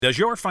Does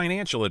your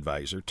financial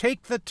advisor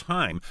take the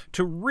time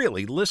to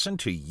really listen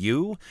to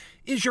you?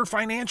 Is your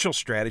financial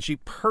strategy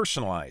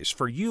personalized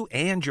for you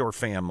and your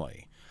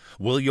family?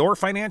 Will your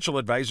financial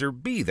advisor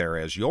be there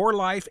as your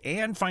life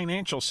and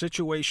financial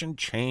situation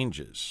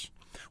changes?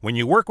 When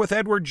you work with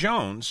Edward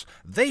Jones,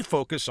 they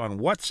focus on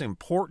what's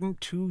important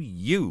to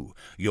you.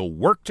 You'll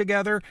work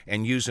together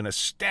and use an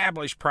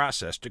established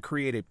process to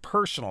create a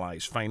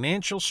personalized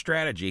financial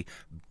strategy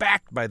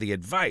backed by the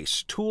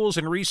advice, tools,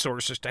 and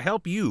resources to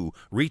help you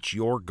reach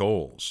your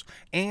goals.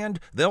 And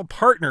they'll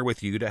partner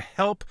with you to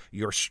help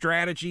your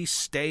strategy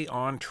stay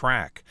on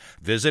track.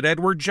 Visit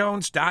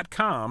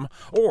edwardjones.com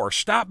or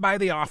stop by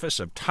the office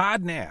of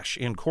Todd Nash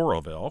in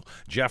Coralville,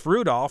 Jeff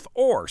Rudolph,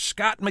 or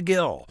Scott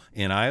McGill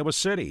in Iowa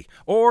City,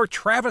 or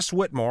Travis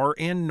Whitmore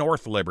in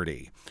North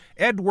Liberty.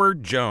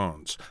 Edward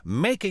Jones,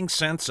 making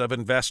sense of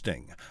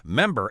investing.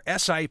 Member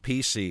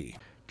SIPC.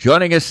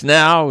 Joining us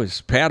now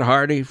is Pat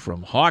Hardy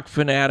from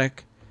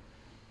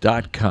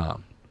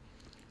HawkFanatic.com.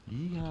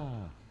 Yeah.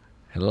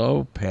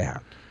 Hello,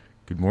 Pat.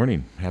 Good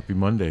morning. Happy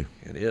Monday.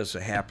 It is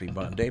a happy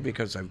Monday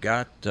because I've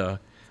got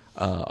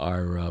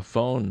our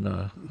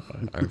phone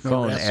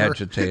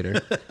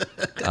agitator,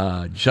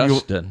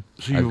 Justin.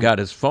 I've got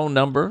his phone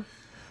number.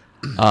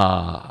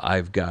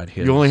 I've got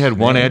his. You only had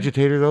one name.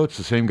 agitator, though? It's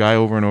the same guy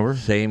over and over?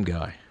 Same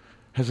guy.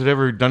 Has it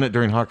ever done it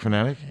during Hawk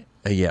Fanatic?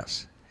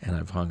 Yes, and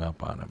I've hung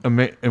up on him.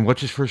 And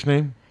what's his first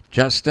name?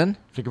 Justin.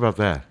 Think about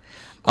that.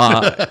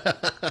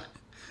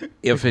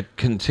 If it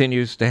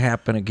continues to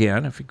happen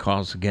again, if he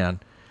calls again,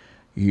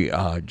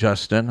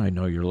 Justin, I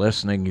know you're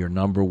listening. Your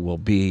number will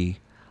be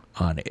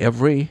on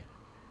every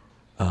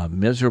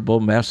miserable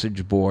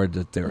message board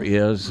that there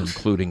is,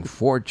 including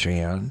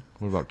 4chan.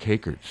 What about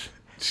Cakerts?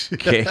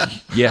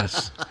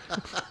 Yes.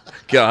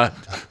 God,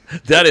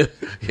 that is,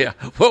 yeah.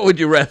 What would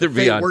you rather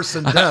be on? Worse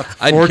than death.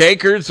 On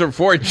Cakers or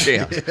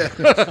 4chan?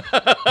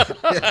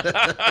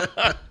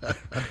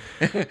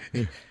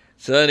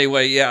 So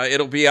anyway, yeah,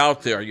 it'll be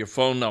out there, your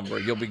phone number.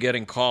 You'll be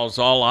getting calls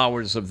all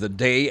hours of the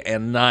day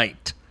and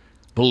night.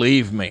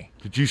 Believe me.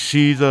 Did you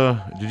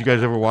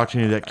guys ever watch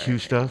any of that Q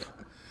stuff?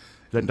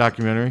 That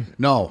documentary?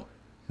 No.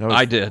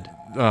 I did.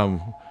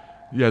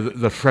 Yeah,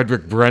 the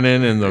Frederick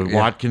Brennan and the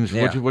Watkins.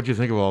 Yeah. What'd you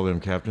think of all of them,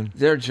 Captain?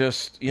 They're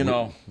just,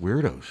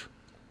 Weirdos.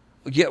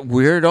 Yeah,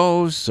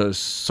 weirdos,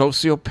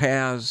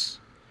 sociopaths.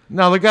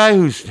 Now, the guy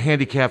who's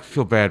handicapped,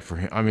 feel bad for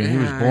him. I mean, he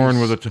was born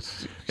with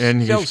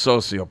and still he's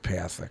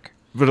sociopathic.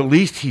 But at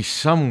least he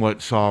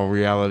somewhat saw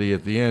reality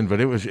at the end.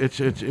 But it was just.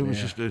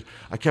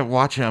 I kept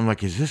watching. I'm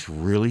like, is this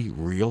really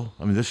real?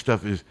 I mean, this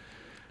stuff is.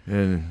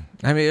 And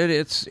I mean,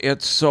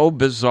 it's so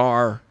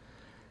bizarre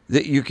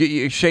that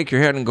you shake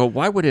your head and go,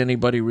 why would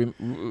anybody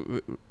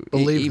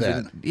believe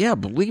that? Yeah,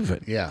 believe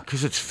it. Yeah,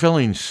 because it's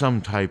filling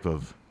some type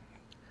of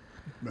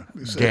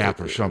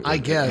gap or something. I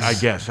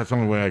guess that's the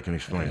only way I can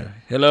explain it.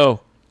 Hello,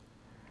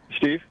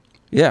 Steve.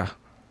 Yeah.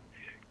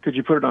 Could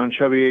you put it on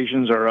Chubby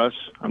Asians or Us?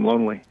 I'm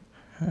lonely.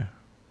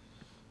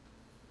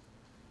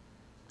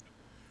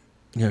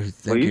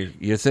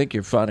 You think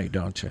you're funny,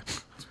 don't you?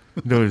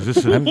 No, is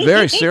this? I'm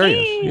very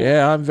serious.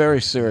 Yeah, I'm very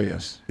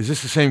serious. Is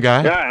this the same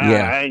guy?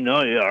 Yeah. I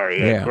know you are.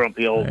 You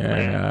grumpy old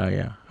man.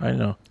 Yeah, I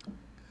know.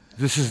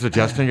 This is the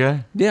Justin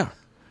guy? Yeah.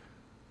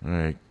 All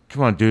right.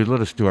 Come on, dude. Let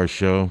us do our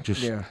show.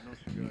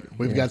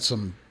 We've got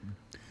some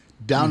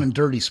down and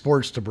dirty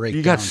sports to break down.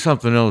 You got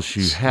something else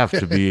you have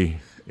to be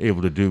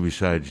able to do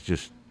besides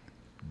just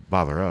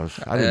bother us.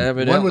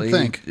 One would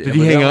think. Did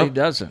he hang up? He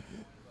doesn't.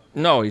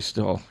 No, he's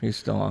still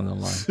on the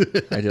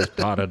line. I just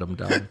potted him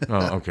down.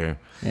 Oh, okay.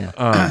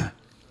 Yeah.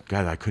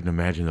 God, I couldn't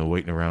imagine though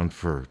waiting around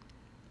to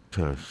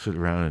sit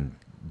around and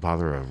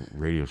bother a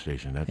radio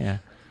station.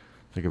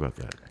 Think about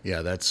that.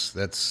 Yeah, that's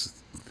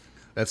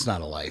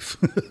not a life.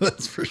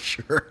 That's for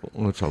sure.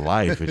 Well, it's a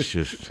life. It's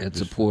just it's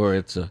a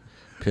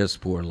piss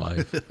poor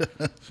life.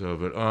 So,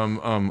 but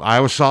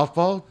Iowa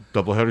softball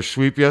doubleheader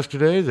sweep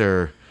yesterday.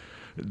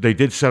 They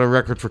did set a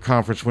record for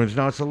conference wins.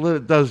 Now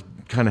it does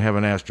kind of have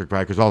an asterisk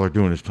by because all they're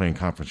doing is playing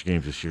conference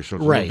games this year, so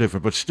it's a little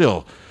different. But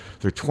still,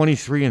 they're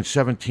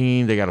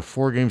 23-17. They got a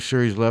 4-game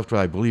series left with,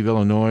 I believe,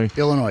 Illinois.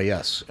 Illinois,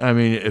 yes. I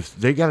mean, if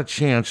they got a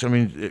chance,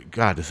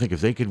 God, to think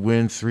if they could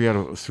win 3 out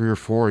of 3 or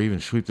 4, or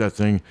even sweep that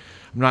thing.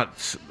 I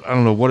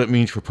don't know what it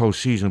means for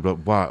postseason, but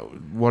wow,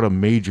 what a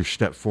major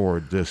step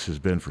forward this has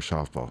been for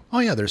softball. Oh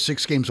yeah, they're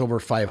 6 games over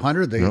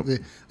 500.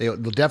 They'll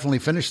definitely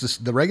finish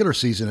the regular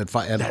season at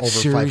over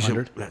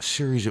 500. That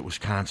series at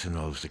Wisconsin,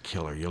 though, was the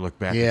killer. You look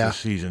back at this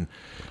season,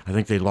 I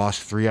think they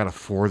lost 3 out of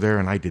 4 there,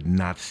 and I did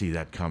not see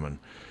that coming.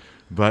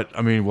 But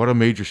I mean, what a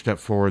major step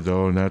forward,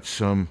 though, and that's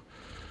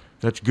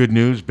good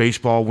news.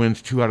 Baseball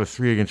wins 2 out of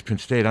 3 against Penn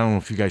State. I don't know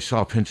if you guys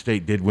saw Penn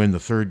State did win the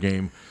 3rd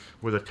game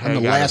with a tag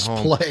on the last at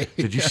home. play.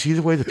 Did you see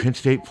the way the Penn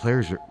State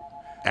players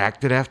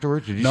acted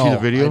afterwards? Did you see the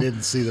video? No, I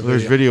didn't see the video.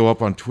 There's video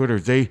up on Twitter.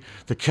 The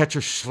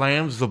catcher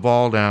slams the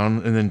ball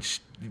down and then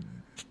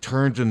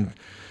turns and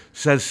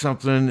says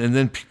something, and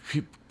then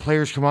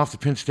players come off the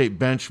Penn State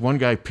bench. One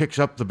guy picks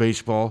up the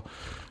baseball,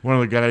 one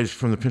of the guys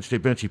from the Penn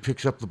State bench, he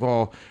picks up the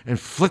ball and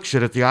flicks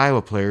it at the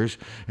Iowa players,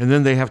 and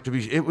then they have to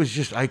be. It was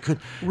just I could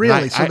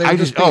really. So they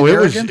just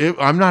it was.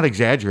 I'm not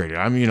exaggerating.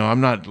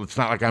 I'm not. It's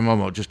not like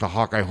I'm just a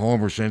Hawkeye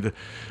homer saying that.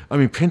 I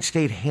mean, Penn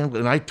State handled,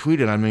 and I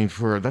tweeted. I mean,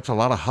 that's a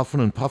lot of huffing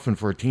and puffing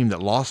for a team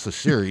that lost the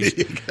series,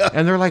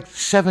 and they're like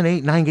 7,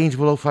 8, 9 games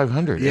below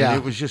 500. Yeah,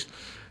 and it was just.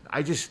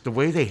 The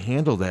way they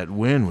handled that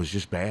win was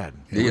just bad.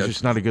 It was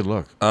just not a good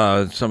look.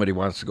 Somebody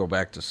wants to go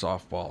back to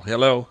softball.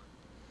 Hello.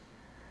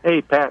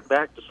 Hey, Pat,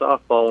 back to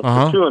softball.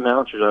 The two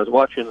announcers, I was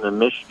watching the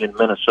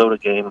Michigan-Minnesota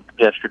game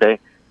yesterday,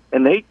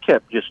 and they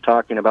kept just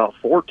talking about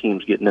 4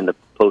 teams getting into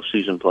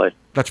postseason play.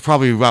 That's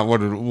probably about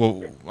what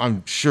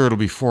I'm sure it'll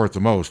be 4 at the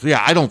most.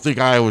 Yeah, I don't think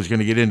Iowa's going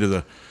to get into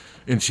the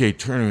NCAA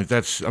tournament.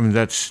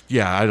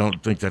 I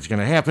don't think that's going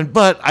to happen.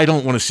 But I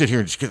don't want to sit here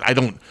and just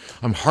because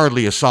I'm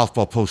hardly a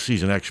softball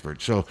postseason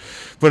expert. So,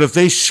 but if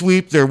they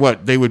sweep, they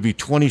would be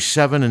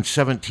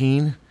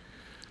 27-17.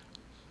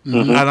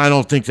 Mm-hmm. And I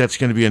don't think that's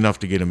going to be enough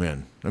to get them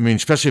in. I mean,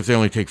 especially if they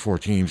only take 4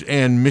 teams.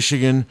 And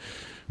Michigan,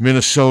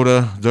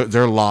 Minnesota,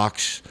 they're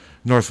locks.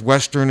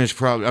 Northwestern is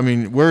probably. I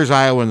mean, where's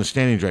Iowa in the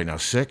standings right now?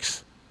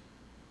 6th.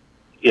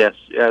 Yes,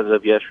 as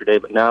of yesterday,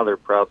 but now they're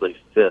probably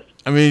 5th.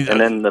 I mean, and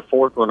then the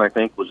 4th one I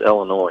think was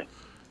Illinois.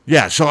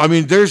 Yeah, so I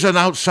mean, there's an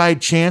outside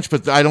chance,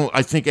 but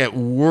I think at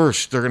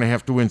worst they're going to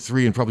have to win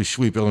 3 and probably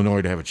sweep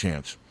Illinois to have a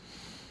chance.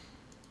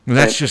 And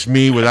that's just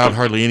me without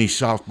hardly any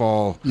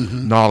softball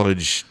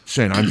knowledge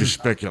saying. I'm just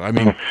speculating.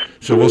 I mean,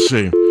 so we'll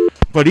see.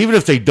 But even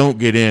if they don't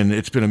get in,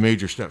 it's been a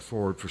major step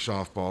forward for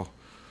softball,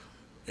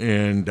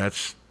 and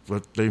that's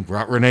what they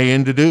brought Renee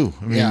in to do.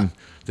 I mean,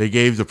 they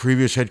gave the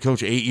previous head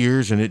coach 8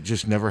 years, and it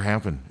just never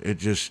happened. It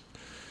just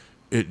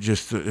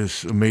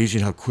is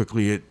amazing how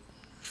quickly it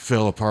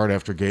fell apart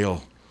after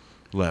Gail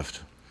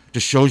left.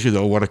 Just shows you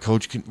though what a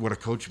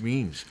coach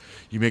means.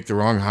 You make the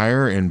wrong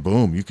hire, and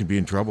boom, you can be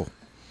in trouble.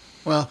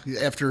 Well,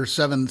 after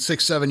 7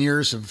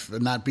 years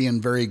of not being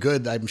very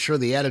good, I'm sure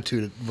the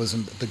attitude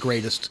wasn't the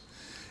greatest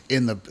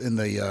in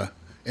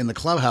the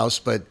clubhouse.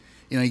 But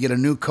you get a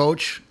new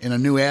coach and a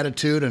new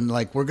attitude, and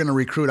like we're going to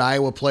recruit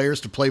Iowa players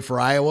to play for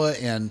Iowa,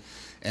 and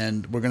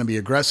we're going to be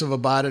aggressive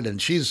about it.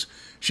 And she's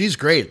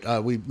great.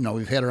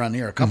 We've had her on the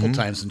air a couple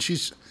times,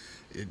 and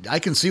I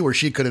can see where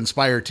she could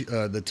inspire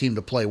the team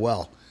to play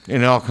well.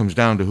 And it all comes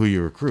down to who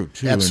you recruit,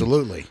 too.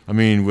 Absolutely. And, I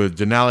mean, with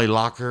Denali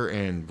Locker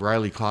and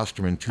Riley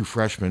Klosterman, 2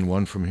 freshmen,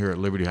 one from here at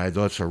Liberty High,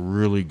 that's a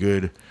really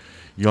good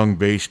young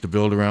base to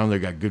build around. They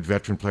got good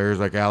veteran players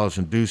like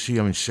Allison Ducey.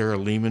 I mean, Sarah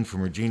Lehman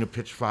from Regina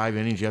pitched 5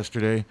 innings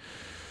yesterday.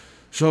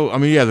 So, I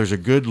mean, there's a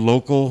good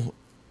local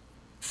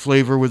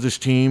flavor with this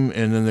team,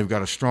 and then they've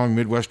got a strong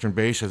Midwestern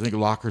base. I think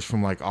Locker's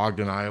from like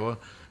Ogden, Iowa.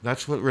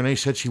 That's what Renee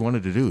said she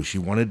wanted to do. She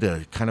wanted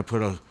to kind of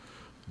put a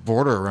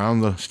border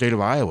around the state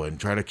of Iowa and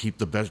try to keep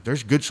the best.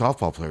 There's good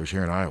softball players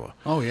here in Iowa.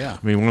 Oh, yeah.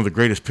 I mean, one of the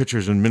greatest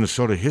pitchers in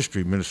Minnesota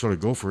history, Minnesota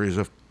Gopher, is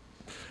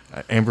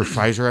Amber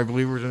Pfizer, I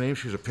believe was her name.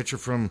 She's a pitcher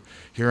from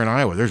here in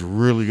Iowa. There's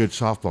really good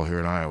softball here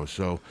in Iowa.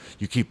 So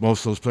you keep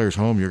most of those players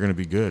home, you're going to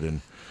be good.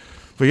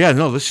 But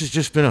this has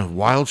just been a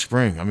wild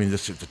spring. I mean,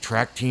 the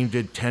track team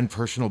did 10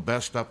 personal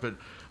best up at,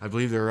 I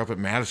believe they were up at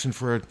Madison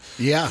for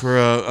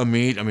a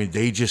meet. I mean,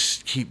 they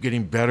just keep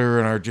getting better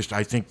and are just,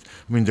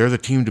 they're the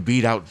team to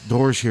beat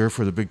outdoors here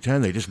for the Big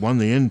Ten. They just won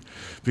the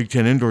Big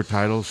Ten indoor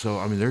title. So,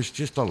 I mean, there's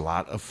just a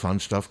lot of fun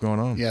stuff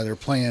going on. Yeah, they're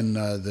playing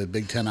the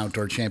Big Ten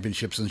Outdoor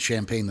Championships in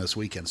Champaign this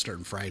weekend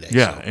starting Friday.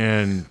 Yeah, so.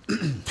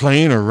 And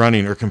playing or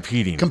running or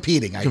competing?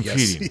 Competing, I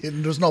guess.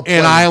 There's no play.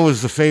 And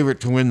Iowa's the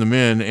favorite to win the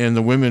men, and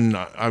the women,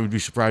 I would be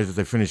surprised if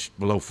they finished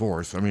below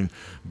 4th. I mean,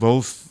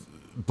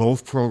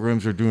 both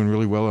programs are doing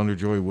really well under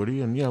Joey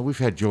Woody, and we've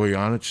had Joey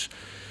on. It's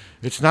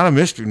not a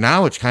mystery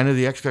now. It's kind of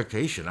the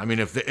expectation. I mean,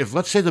 if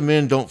let's say the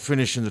men don't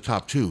finish in the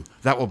top 2,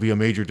 that will be a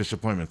major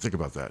disappointment. Think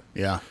about that.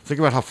 Yeah.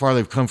 Think about how far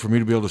they've come for me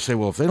to be able to say,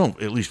 well, if they don't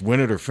at least win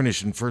it or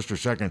finish in 1st or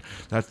 2nd,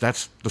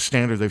 that's the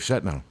standard they've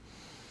set now.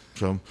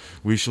 So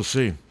we shall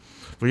see.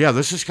 But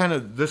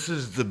this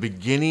is the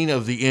beginning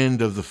of the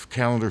end of the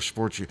calendar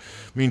sports year.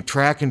 I mean,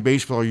 track and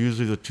baseball are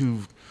usually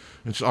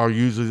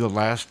the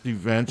last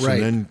events, right.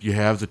 And then you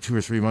have the 2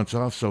 or 3 months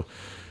off. So,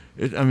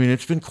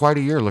 it's been quite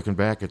a year looking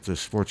back at the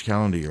sports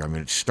calendar year. I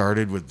mean, it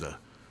started with the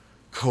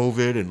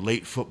COVID and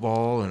late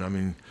football,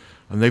 and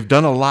they've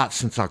done a lot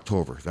since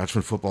October. That's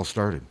when football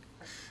started.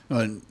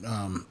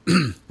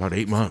 About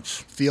 8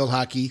 months. Field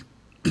hockey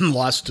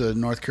lost to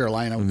North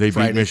Carolina. And they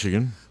Friday, beat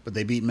Michigan. But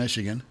they beat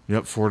Michigan.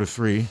 Yep,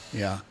 4-3.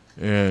 Yeah.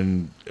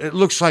 And it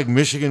looks like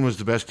Michigan was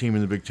the best team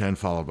in the Big Ten,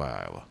 followed by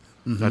Iowa.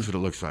 Mm-hmm. That's what it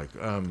looks like.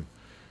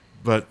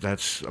 But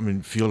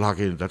field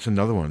hockey, that's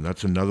another one.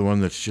 That's another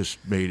one that's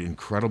just made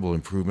incredible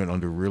improvement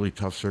under really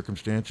tough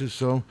circumstances.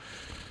 So,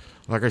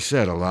 like I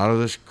said, a lot of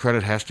this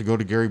credit has to go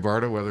to Gary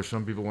Barta, whether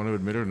some people want to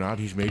admit it or not.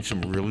 He's made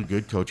some really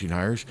good coaching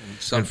hires.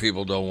 Some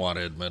people don't want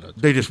to admit it.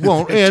 They just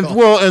won't. And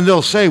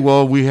they'll say,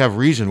 well, we have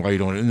reason why you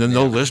don't. And then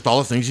they'll list all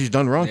the things he's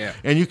done wrong. Yeah.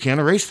 And you can't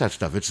erase that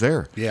stuff. It's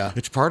there. Yeah.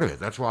 It's part of it.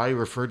 That's why I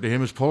referred to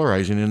him as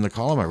polarizing in the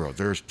column I wrote.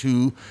 There's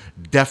two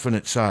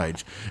definite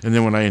sides. And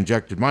then when I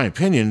injected my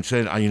opinion,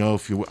 said,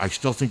 I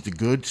still think the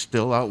good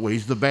still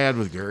outweighs the bad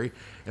with Gary.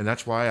 And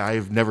that's why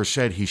I've never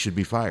said he should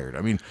be fired.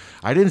 I mean,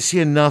 I didn't see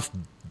enough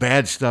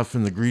bad stuff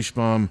in the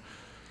Griesbaum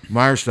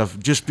Meyer stuff,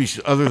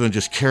 other than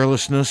just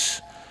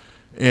carelessness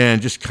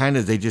and just kind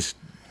of they just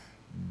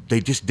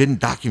didn't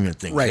document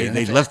things. Right.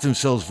 They left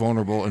themselves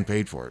vulnerable and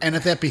paid for it. And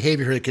if that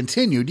behavior had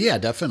continued,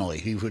 definitely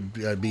he would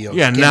be okay.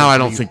 Yeah, now I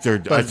don't think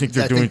they're. I think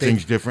they're doing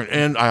things different.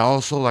 And I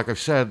also, like I've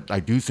said,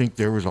 I do think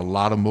there was a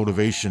lot of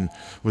motivation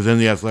within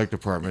the athletic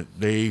department.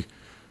 They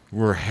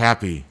were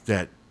happy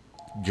that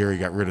Gary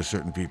got rid of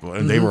certain people,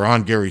 and they were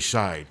on Gary's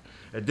side.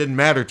 It didn't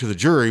matter to the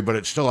jury, but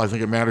I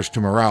think it matters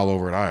to morale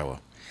over at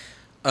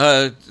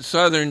Iowa.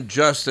 Southern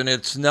Justin,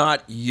 it's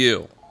not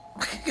you.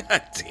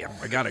 God damn,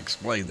 I got to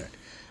explain that.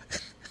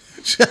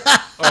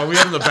 Are we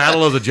having the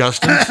battle of the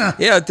Justins?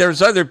 Yeah,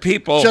 there's other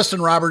people.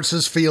 Justin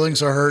Roberts'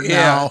 feelings are hurt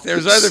now.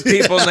 There's other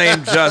people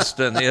named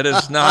Justin. It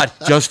is not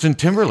Justin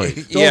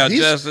Timberlake. Yeah,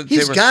 Justin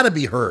Timberlake. He's got to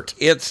be hurt.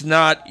 It's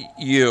not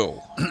you.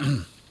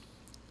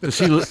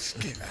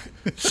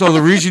 So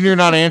the reason you're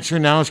not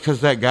answering now is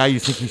because that guy you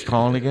think he's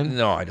calling again?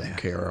 No, I don't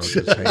care. I'll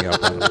just hang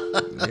up on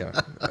him.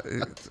 Yeah.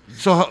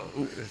 So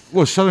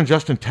was Southern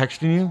Justin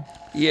texting you?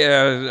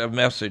 Yeah, a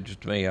message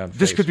to me on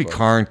This Facebook. could be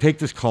Karn. Take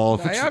this call.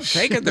 I'm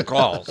taking the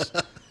calls.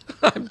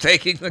 I'm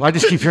taking the I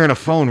just keep hearing a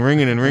phone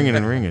ringing and ringing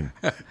and ringing.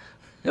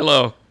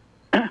 Hello.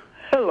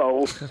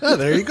 Hello. Oh,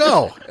 there you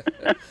go.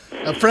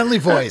 A friendly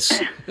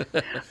voice.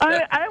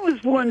 I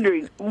was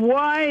wondering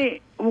why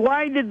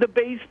did the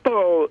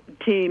baseball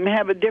team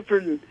have a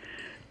different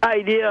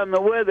idea on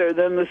the weather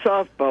than the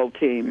softball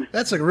team?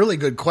 That's a really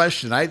good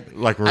question. I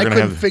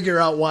couldn't figure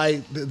out why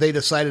they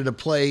decided to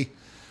play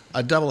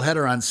a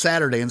doubleheader on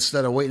Saturday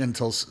instead of waiting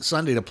until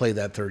Sunday to play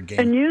that third game.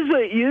 And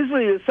usually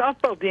the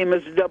softball team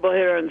is a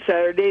doubleheader on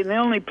Saturday, and they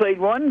only played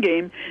one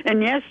game.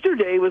 And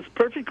yesterday was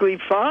perfectly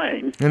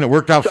fine. And it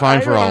worked out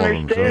fine for all of them. I don't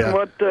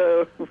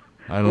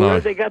understand where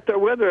they got their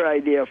weather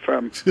idea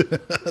from.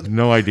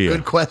 No idea.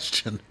 Good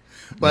question.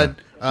 But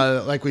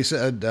like we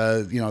said,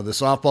 the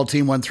softball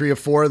team won 3 of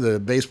 4. The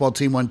baseball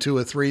team won 2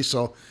 of 3.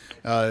 So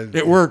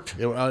it worked.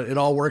 It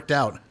all worked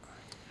out.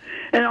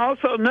 And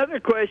also another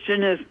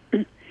question is,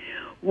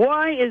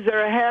 why is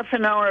there a half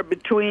an hour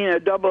between a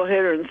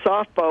doubleheader and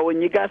softball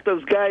when you got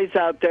those guys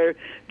out there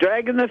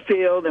dragging the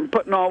field and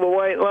putting all the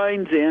white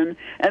lines in,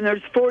 and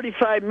there's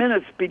 45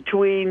 minutes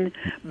between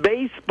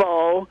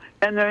baseball,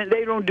 and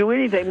they don't do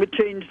anything but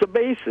change the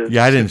bases?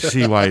 Yeah, I didn't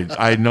see why.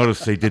 I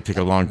noticed they did take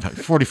a long time.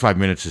 45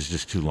 minutes is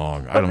just too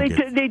long.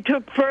 They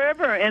took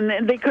forever,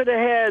 and they could have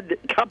had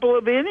a couple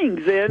of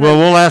innings in. Well,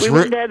 we'll ask we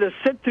Rick. We had to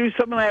sit through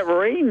some of that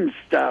rain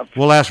stuff.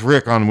 We'll ask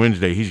Rick on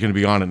Wednesday. He's going to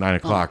be on at 9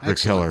 o'clock. Rick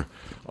excellent. Hiller.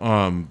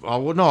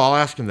 I'll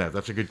ask him that.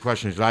 That's a good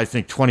question. I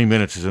think 20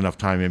 minutes is enough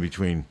time in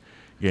between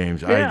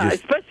games. Yeah,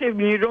 especially if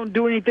you don't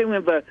do anything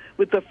with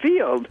the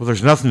field. Well,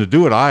 there's nothing to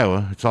do at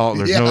Iowa. It's all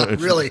there's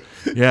really.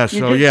 Yeah,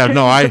 so change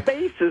the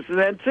bases and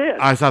that's it.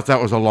 I thought that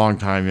was a long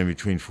time in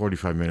between.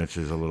 45 minutes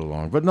is a little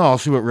long, but no, I'll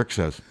see what Rick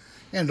says.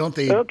 And don't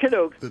they? Okay,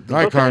 all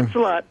right, Karn. Thanks a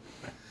lot.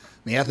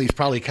 The athletes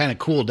probably kind of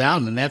cool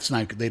down, and that's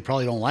not. They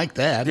probably don't like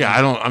that. Yeah,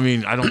 I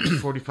don't.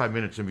 45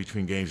 minutes in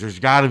between games. There's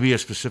got to be a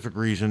specific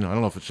reason. I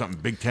don't know if it's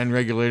something Big Ten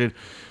regulated,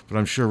 but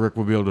I'm sure Rick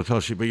will be able to tell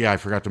us. But yeah, I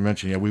forgot to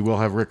mention. Yeah, we will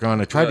have Rick on.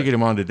 I tried to get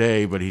him on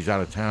today, but he's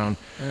out of town.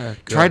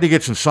 Tried to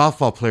get some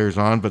softball players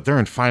on, but they're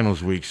in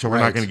finals week, so we're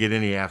not going to get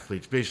any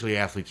athletes. Basically,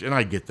 athletes, and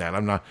I get that.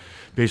 I'm not.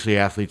 Basically,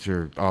 athletes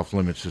are off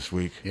limits this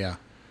week. Yeah.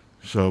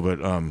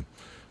 So,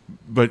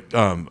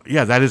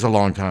 yeah, that is a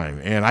long time,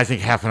 and I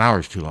think half an hour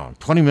is too long.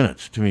 20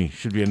 minutes to me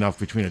should be enough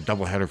between a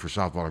doubleheader for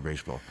softball or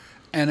baseball.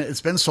 And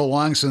it's been so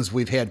long since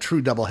we've had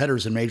true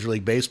doubleheaders in Major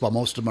League Baseball.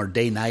 Most of them are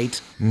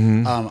day-night.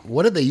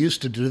 What did they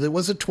used to do?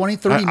 Was it 20,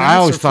 30 minutes? I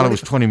always thought it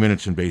was 20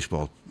 minutes in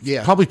baseball.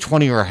 Yeah. Probably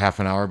 20 or a half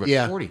an hour, but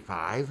yeah.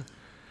 45?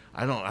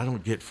 I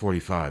don't get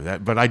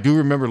 45. But I do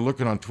remember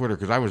looking on Twitter,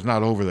 because I was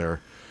not over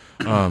there.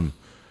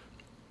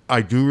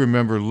 I do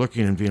remember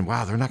looking and being,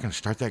 wow, they're not going to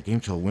start that game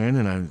till when?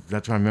 And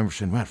that's why I remember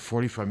saying, man,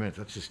 45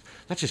 minutes,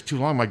 that's just too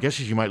long. My guess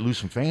is you might lose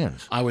some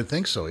fans. I would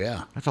think so,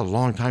 yeah. That's a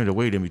long time to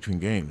wait in between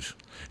games.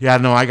 Yeah,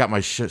 no, I got my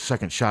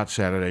second shot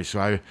Saturday,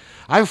 so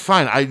I'm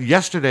fine.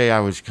 Yesterday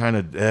I was kind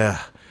of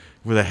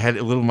with a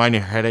little minor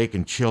headache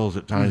and chills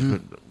at times,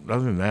 but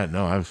other than that,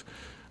 no,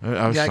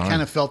 I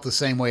kind of felt the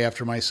same way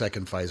after my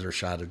second Pfizer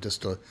shot.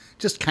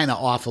 Just kind of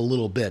off a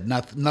little bit.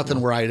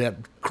 Nothing where I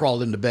had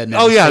crawled into bed. And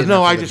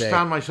I just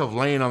found myself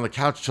laying on the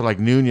couch till like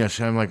noon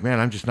yesterday. I'm like, man,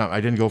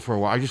 I didn't go for a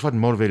while. I just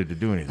wasn't motivated to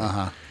do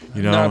anything.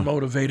 Not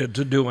motivated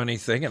to do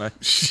anything, and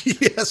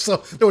so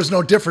there was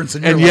no difference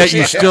in your life. And yet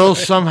you still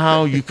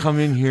somehow you come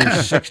in here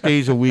 6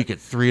 days a week at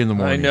 3 a.m.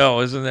 I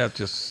know, isn't that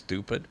just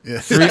stupid?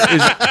 Yeah.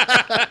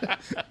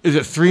 Is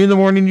it 3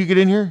 a.m. you get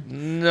in here?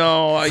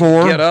 No, I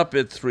get up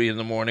at 3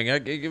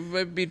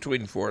 a.m.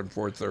 Between 4 and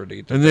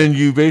 4:30. And then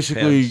you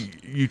basically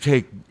you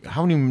take,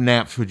 how many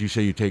naps would you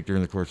say you take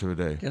during the course of a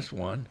day? Just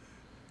one.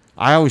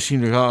 I always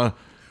seem to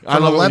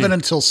from 11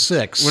 until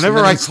 6. Whenever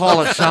I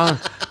call it,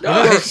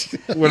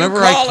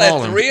 whenever I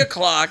call at 3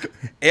 o'clock,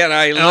 and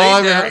I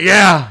lay down.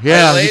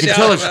 Yeah. You can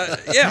tell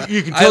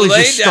you can tell he's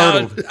just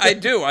startled. I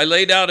do. I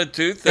lay down at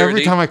 2:30.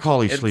 Every time I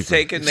call, he's sleeping.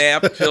 Take a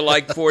nap till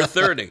like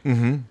 4:30.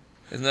 Mm-hmm.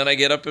 And then I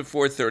get up at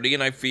 4:30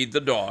 and I feed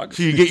the dogs.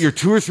 So you get your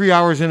 2 or 3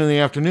 hours in the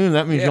afternoon.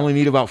 That means you only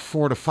need about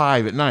 4 to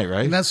 5 at night,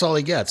 right? And that's all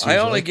he gets. Usually.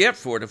 I only get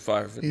 4 to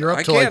 5. You're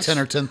up till like 10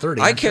 or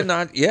 10:30. I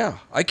cannot. Yeah,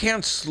 I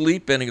can't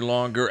sleep any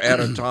longer at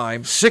a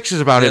time. 6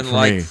 is about it for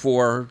like me.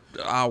 4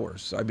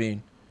 hours. I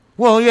mean.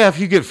 Well, yeah. If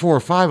you get 4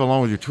 or 5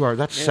 along with your 2 hours,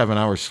 that's 7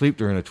 hours sleep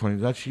during a 20.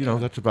 That's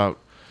that's about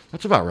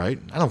right.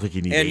 I don't think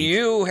you need. And 8.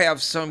 you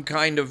have some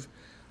kind of.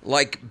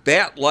 Like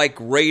bat-like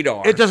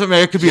radar. It doesn't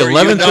matter. It could be 11:30.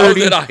 You know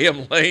that I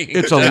am laying.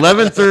 It's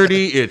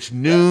 11:30. It's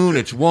noon.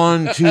 It's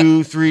 1,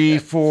 2, 3,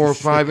 4,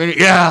 5.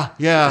 Yeah.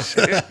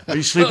 Are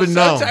you sleeping?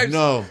 No.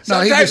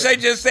 Sometimes I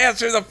just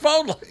answer the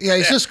phone. Yeah,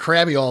 he's just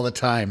crabby all the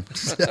time.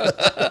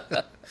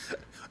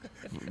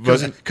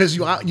 Because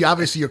you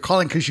obviously you're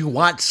calling because you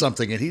want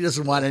something, and he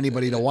doesn't want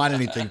anybody to want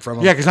anything from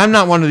him. Yeah, because I'm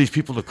not one of these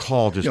people to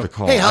call just to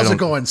call. Hey, how's it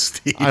going,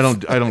 Steve? I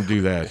don't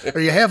do that. Are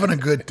you having a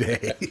good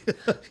day?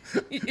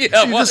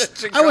 I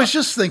was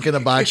just thinking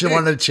about you.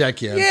 Wanted to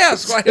check in.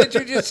 Yes. Why did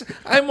you just?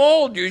 I'm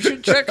old. You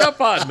should check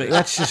up on me.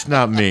 That's just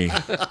not me.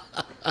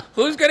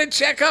 Who's going to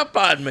check up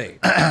on me?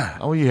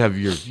 Oh, you have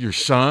your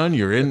son.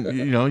 You're in.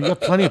 You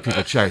got plenty of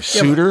people check.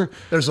 Suter.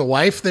 There's a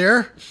wife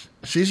there.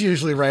 She's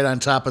usually right on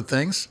top of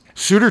things.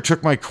 Suter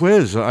took my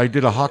quiz. I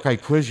did a Hawkeye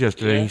quiz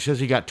yesterday. Yeah. He says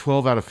he got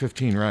 12 out of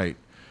 15 right.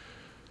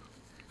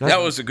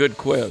 That was a good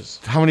quiz.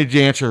 How many did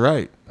you answer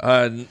right?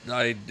 I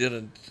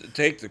didn't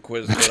take the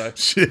quiz, but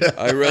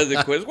I read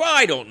the quiz. Well,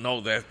 I don't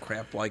know that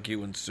crap like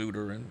you and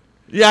Suter and.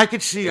 Yeah, I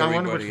could see. I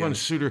wonder which one's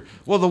Suter.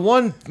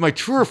 Well, my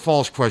true or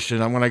false question,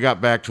 when I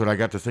got back to it, I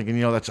got to thinking,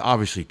 that's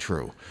obviously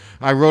true.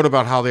 I wrote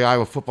about how the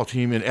Iowa football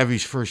team in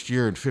Evie's first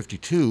year in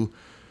 52,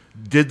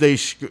 did they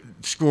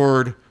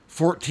scored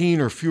 14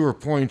 or fewer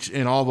points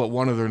in all but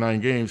one of their 9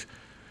 games.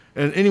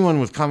 And anyone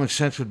with common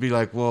sense would be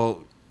like,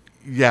 well,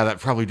 yeah, that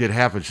probably did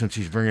happen since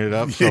he's bringing it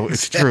up, so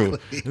It's true.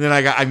 And then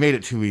I made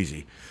it too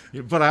easy.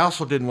 But I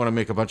also didn't want to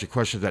make a bunch of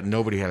questions that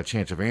nobody had a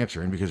chance of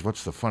answering, because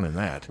what's the fun in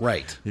that?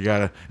 Right. You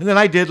gotta. And then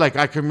I did, I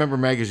can remember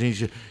magazines.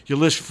 You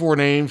list 4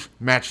 names,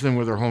 match them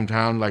with their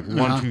hometown,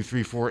 1, 2,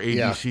 3, 4, A,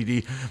 B, C,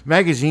 D.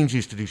 Magazines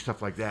used to do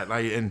stuff like that.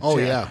 I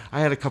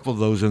had a couple of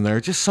those in there.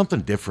 Just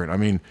something different. I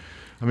mean,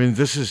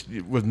 this is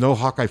with no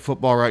Hawkeye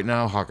football right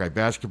now, Hawkeye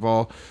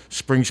basketball,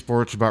 spring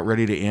sports about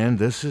ready to end.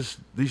 These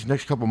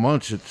next couple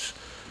months. It's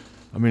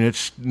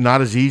not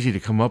as easy to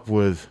come up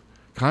with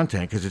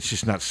content because it's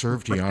just not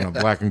served to you on a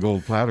black and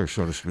gold platter,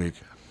 so to speak.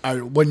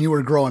 When you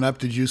were growing up,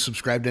 did you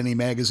subscribe to any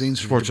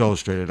magazines? Sports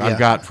Illustrated. Yeah. I've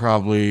got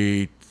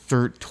probably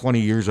 20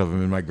 years of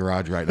them in my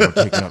garage right now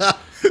taken up.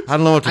 I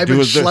don't know what to do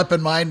with them. I've been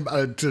schlepping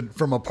mine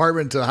from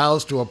apartment to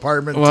house to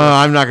apartment. Well,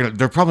 I'm not going to.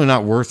 They're probably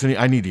not worth any.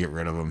 I need to get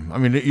rid of them.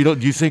 Do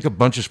you think a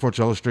bunch of Sports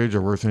Illustrateds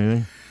are worth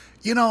anything?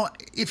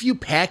 If you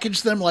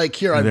package them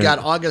here, I've got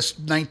August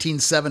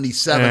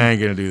 1977. I ain't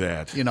gonna do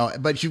that.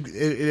 But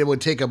it would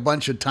take a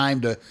bunch of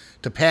time to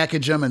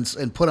package them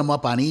and put them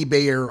up on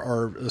eBay or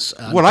on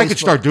Facebook. I could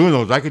start doing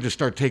those. I could just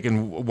start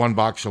taking 1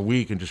 box a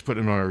week and just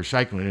putting them on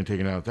recycling and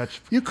taking it out.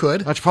 You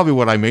could. That's probably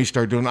what I may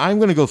start doing. I'm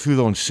going to go through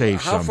those and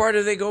save some. How far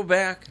do they go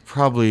back?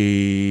 Probably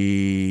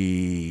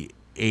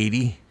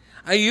 80.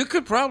 You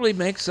could probably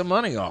make some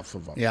money off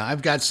of them. Yeah,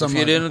 I've got some. If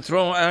you didn't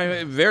throw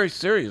them, very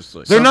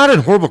seriously. They're not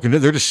in horrible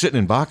condition. They're just sitting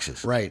in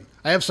boxes. Right.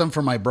 I have some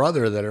for my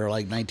brother that are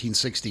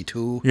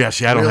 1962. Yeah,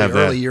 see, I don't have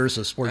that. Early years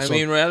of sports. I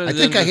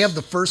think I have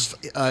the first.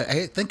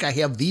 I think I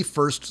have the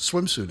first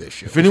swimsuit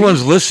issue. If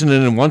anyone's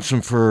listening and wants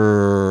them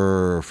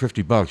for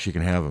 $50, you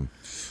can have them.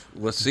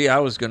 Well, see, I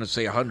was going to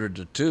say 100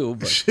 to 2,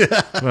 but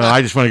well,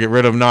 I just want to get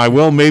rid of them. Now, I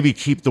will maybe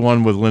keep the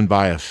one with Lynn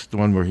Bias, the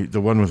one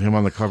with him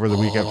on the cover the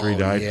week after he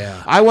died.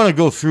 Yeah. I want to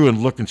go through and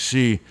look and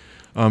see.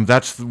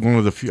 That's one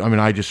of the few.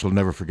 I just will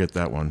never forget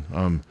that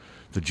one.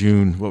 The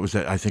June. What was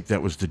that? I think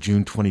that was the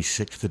June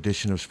 26th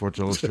edition of Sports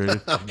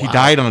Illustrated. Wow. He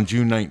died on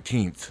June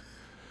 19th,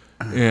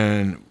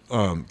 and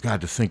God,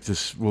 to think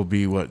this will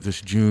be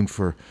this June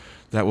for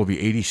that will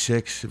be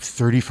 86.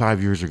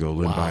 35 years ago,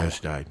 Lynn Bias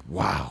died.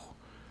 Wow.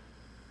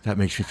 That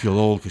makes me feel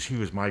old because he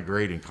was my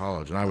grade in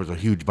college, and I was a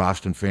huge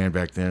Boston fan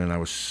back then, and I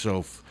was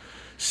so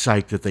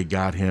psyched that they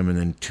got him, and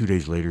then 2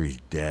 days later he's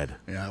dead.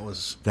 Yeah,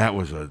 that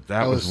was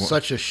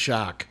such a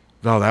shock.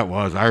 No, that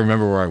was. I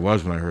remember where I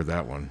was when I heard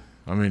that one.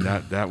 I mean,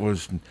 that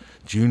was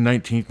June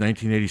 19th,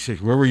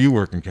 1986. Where were you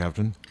working,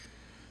 Captain?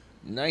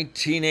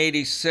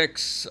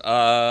 1986,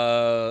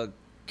 KFMH,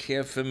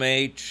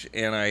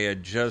 and I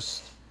had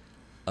just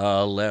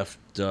left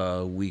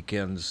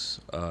weekends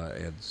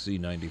at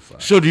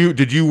Z95. So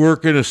did you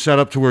work in a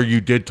setup to where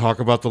you did talk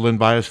about the Lynn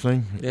Bias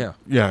thing? Yeah.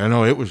 Yeah, I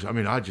know. It was, I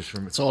mean, I just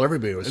remember. That's all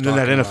everybody was And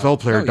talking then that NFL about.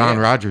 player, Don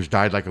Rogers,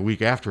 died like a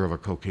week after of a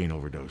cocaine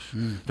overdose.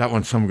 That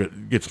one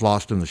gets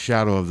lost in the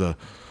shadow of the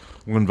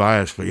Lynn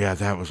Bias. But, yeah,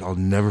 I'll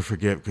never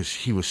forget because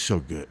he was so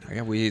good.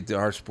 Yeah,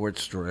 our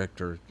sports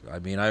director, I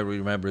mean, I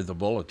remember the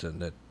bulletin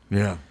that.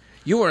 Yeah.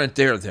 You weren't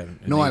there then.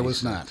 No, I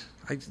was not.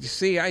 I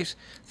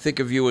think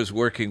of you as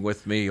working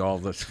with me all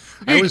the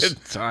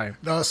time.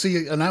 No,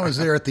 see, and I was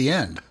there at the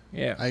end.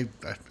 Yeah.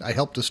 I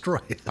helped destroy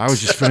it. I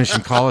was just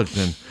finishing college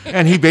then.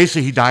 And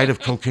he died of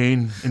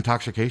cocaine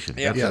intoxication.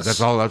 Yeah. That's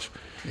all.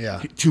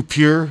 Yeah. Too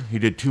pure. He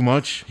did too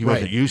much. He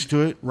wasn't used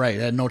to it. Right.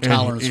 Had no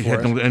tolerance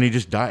for it. And he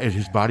just died.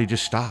 His body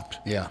just stopped.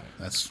 Yeah.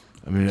 That's.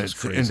 I mean,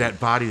 crazy. and that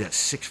body, that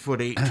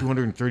 6'8",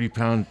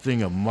 230-pound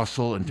thing of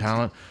muscle and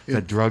talent,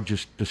 that drug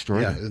just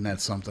destroyed him. Isn't that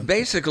something?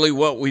 Basically,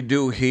 what we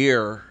do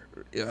here,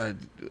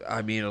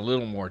 I mean, a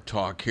little more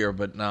talk here,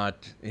 but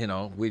not,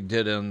 we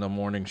did in the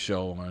morning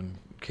show on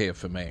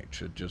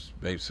KFMH. It just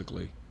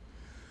basically,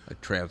 I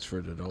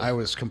transferred it over. I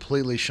was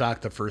completely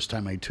shocked the first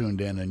time I tuned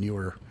in, and you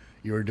were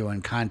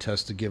doing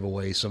contests to give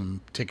away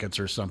some tickets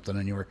or something,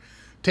 and you were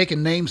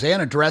taking names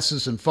and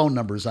addresses and phone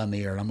numbers on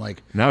the air. And I'm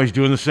like, now he's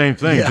doing the same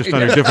thing, just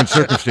under different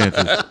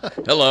circumstances.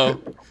 Hello.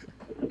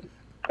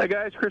 Hey,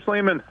 guys, Chris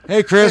Lehman.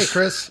 Hey, Chris. Hey,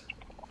 Chris.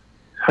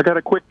 I got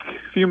a quick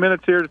few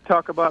minutes here to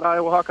talk about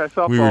Iowa Hawkeye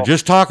softball. We were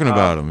just talking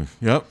about him.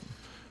 Yep.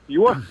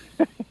 You were?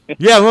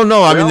 Yeah, well,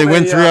 no, I mean, they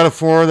win 3 out of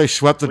 4. They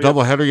swept the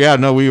doubleheader. Yeah,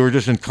 no, we were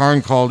just in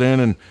Karn called in,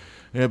 and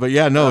but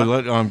yeah,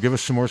 no, give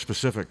us some more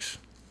specifics.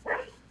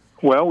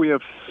 Well, we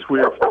have.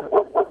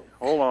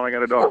 Hold on, I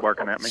got a dog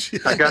barking at me.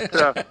 I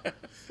got.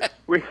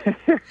 We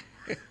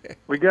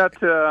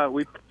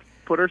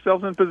put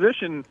ourselves in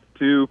position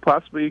to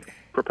possibly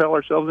propel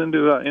ourselves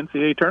into an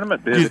NCAA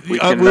tournament bid. We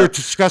were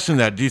discussing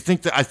that. Do you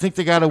think that? I think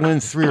they got to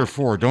win 3 or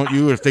 4, don't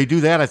you? If they do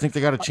that, I think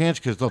they got a chance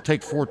because they'll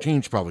take 4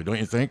 teams probably, don't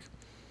you think?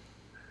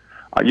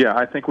 Yeah,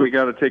 I think we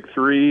got to take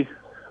 3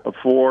 of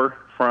 4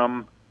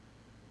 from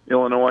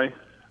Illinois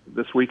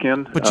this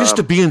weekend. But just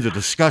to be in the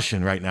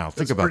discussion right now,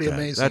 think about that.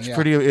 Amazing, That's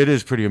pretty. It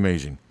is pretty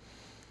amazing.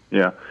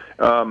 Yeah,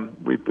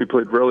 we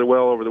played really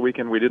well over the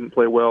weekend. We didn't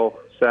play well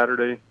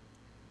Saturday,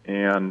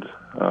 and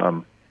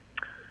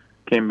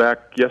came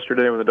back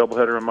yesterday with a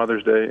doubleheader on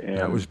Mother's Day, and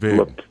that was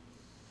big.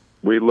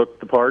 We looked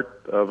the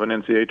part of an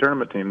NCAA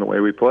tournament team the way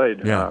we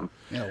played. Yeah.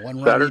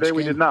 One Saturday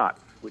we did not.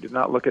 We did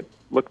not look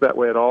that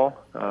way at all.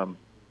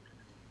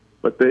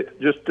 But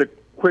just a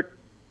quick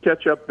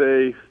catch up.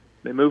 They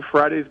moved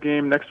Friday's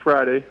game next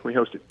Friday. We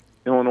hosted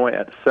Illinois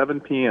at 7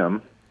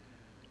 p.m.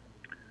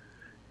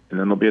 And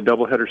then there'll be a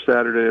doubleheader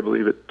Saturday, I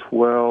believe, at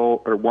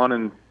 12 or 1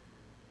 and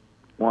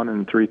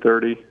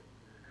 3:30,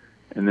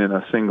 and then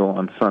a single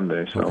on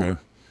Sunday. So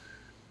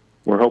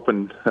we're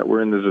hoping that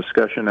we're in the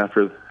discussion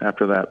after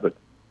that. But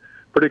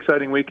pretty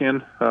exciting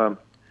weekend. The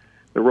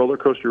roller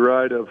coaster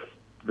ride of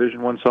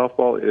Division I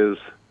softball is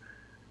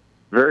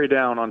very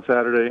down on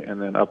Saturday and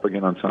then up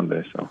again on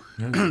Sunday. So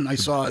I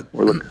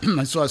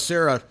saw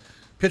Sarah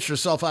pitch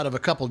herself out of a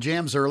couple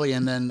jams early,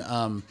 and then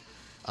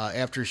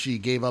after she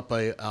gave up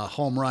a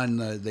home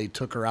run, they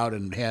took her out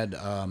and had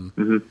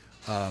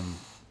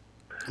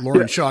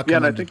Lauren Shaw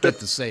come in to get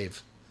the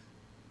save.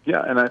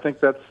 Yeah, and I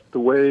think that's the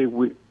way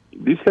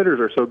these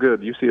hitters are so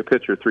good. You see a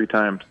pitcher 3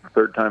 times,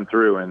 third time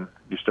through, and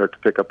you start to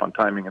pick up on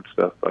timing and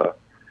stuff.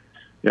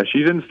 Yeah, she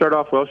didn't start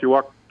off well. She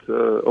walked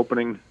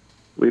opening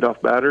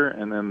leadoff batter,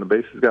 and then the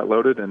bases got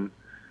loaded, and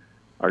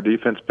our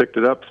defense picked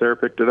it up. Sarah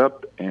picked it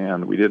up,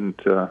 and we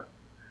didn't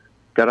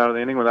got out of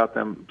the inning without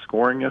them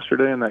scoring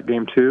yesterday in that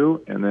game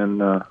 2. And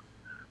then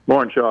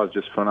Lauren Shaw is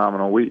just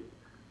phenomenal.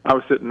 I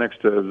was sitting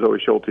next to Zoe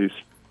Schulte's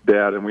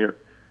dad, and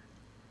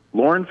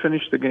Lauren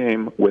finished the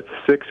game with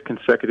 6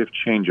 consecutive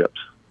changeups,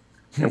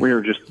 and we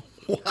were just.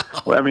 Wow.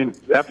 Well, I mean,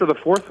 after the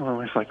 4th one,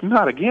 we was like,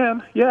 not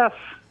again. Yes,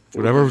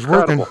 whatever was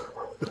working.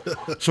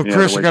 So,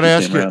 Chris, I got to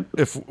ask you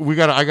if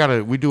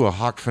we do a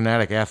Hawk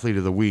Fanatic Athlete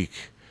of the Week,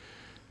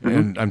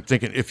 and I'm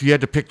thinking if you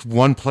had to pick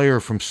one player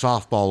from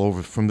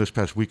softball from this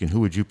past weekend, who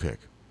would you pick?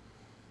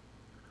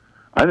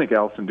 I think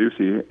Allison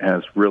Ducey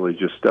has really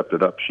just stepped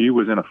it up. She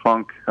was in a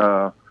funk,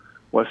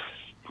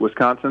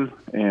 Wisconsin,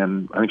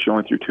 and I think she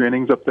only threw 2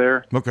 innings up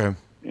there. Okay,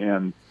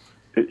 and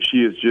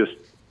she is just,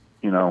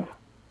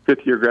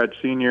 5th-year grad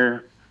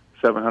senior,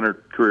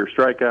 700 career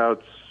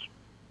strikeouts.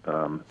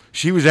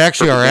 She was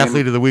actually our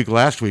Athlete of the Week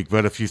last week,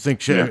 but if you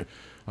think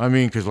I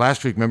mean, because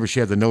last week, remember, she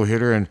had the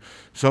no-hitter, and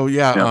so,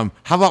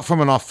 how about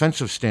from an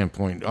offensive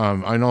standpoint?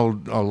 I know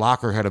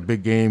Locker had a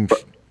big game.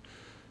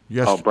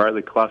 Yes. Oh,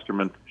 Briley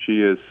Klosterman,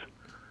 she is,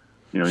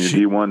 your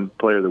D1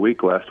 Player of the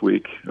Week last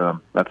week.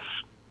 That's,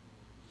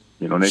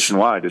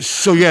 nationwide. It's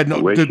so,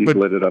 the way she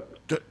lit it up.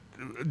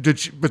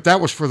 but that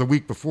was for the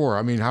week before.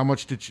 I mean, how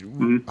much did you?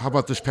 Mm-hmm. How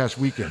about this past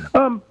weekend?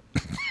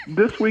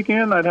 This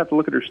weekend, I'd have to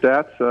look at her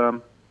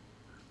stats.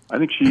 I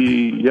think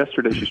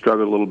yesterday she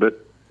struggled a little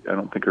bit. I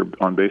don't think her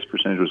on-base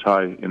percentage was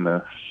high in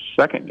the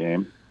second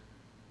game.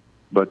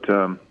 But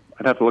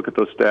I'd have to look at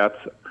those stats.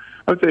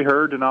 I would say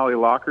Denali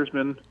Locker's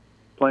been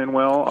playing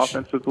well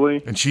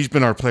offensively. And she's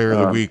been our player of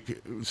the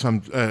week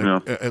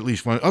at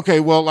least one. Okay,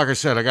 well, like I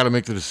said, I got to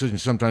make the decision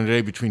sometime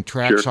today between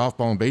track,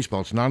 softball, and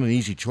baseball. It's not an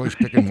easy choice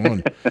picking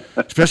one,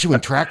 especially when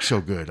track's so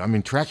good. I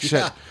mean, I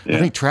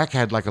think track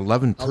had like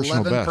 11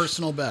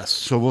 personal bests.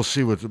 So we'll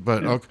see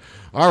okay.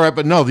 All right,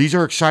 but no, these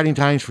are exciting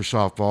times for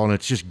softball, and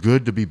it's just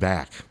good to be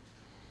back.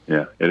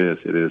 Yeah, it is.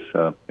 It is. It's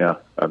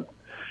going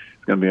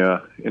to be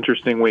an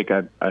interesting week.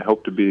 I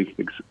hope to be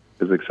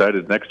as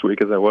excited next week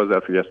as I was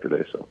after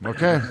yesterday. So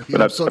okay,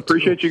 but I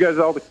appreciate you guys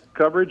all the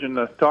coverage and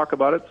the talk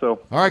about it.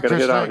 So all right, got to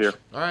Chris, get out here.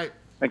 All right,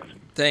 thanks.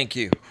 Thank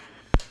you.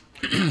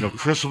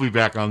 Chris will be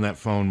back on that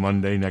phone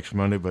next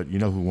Monday. But you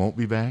know who won't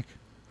be back?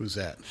 Who's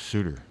that?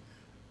 Suter.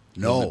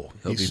 No,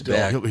 he'll be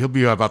back. He'll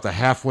be about the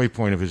halfway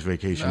point of his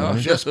vacation. I'll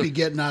just be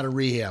getting out of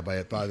rehab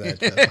by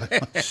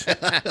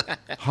that.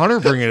 Hunter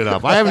bringing it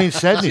up. I haven't even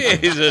said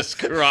anything. Jesus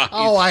Christ!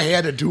 Oh, I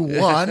had to do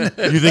one.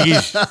 You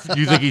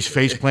think he's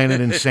face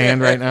planted in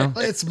sand right now?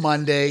 It's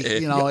Monday.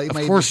 You know,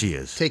 of course he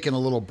is taking a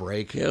little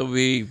break. He'll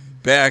be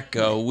back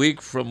a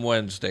week from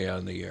Wednesday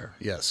on the air.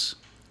 Yes,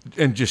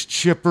 and just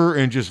chipper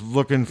and just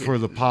looking for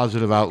the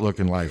positive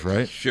outlook in life,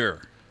 right? Sure.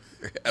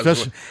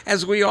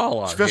 As we all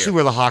are, especially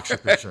where the Hawks are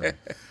concerned.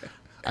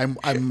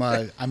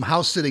 I'm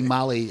house sitting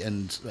Molly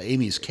and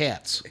Amy's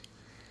cats.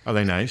 Are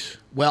they nice?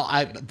 Well,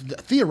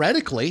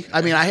 theoretically,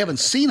 I mean, I haven't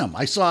seen them.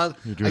 I saw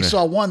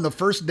one the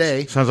first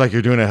day. Sounds like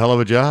you're doing a hell of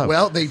a job.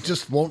 Well, they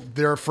just won't.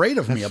 They're afraid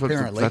of me.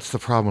 Apparently, that's the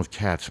problem with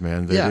cats,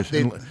 man.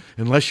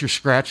 Unless you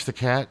scratch the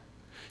cat,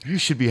 you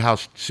should be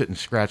house sitting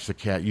scratch the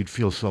cat. You'd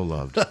feel so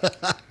loved.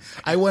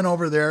 I went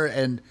over there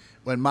and.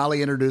 When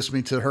Molly introduced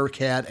me to her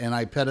cat, and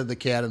I petted the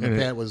cat, and the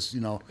cat was,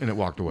 and it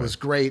walked away. Was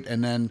great,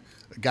 and then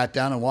got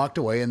down and walked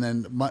away. And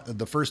then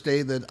the first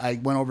day that I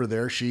went over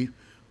there, she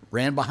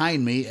ran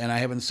behind me, and I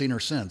haven't seen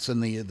her since.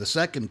 And the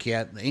second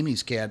cat,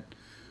 Amy's cat,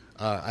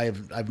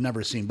 I've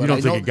never seen. But you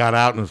don't think it got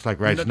out and it's like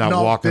it's not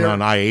walking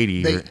on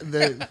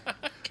I-80?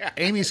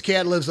 Amy's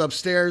cat lives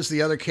upstairs.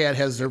 The other cat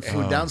has their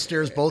food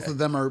downstairs. Both of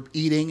them are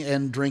eating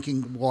and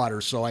drinking water,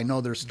 so I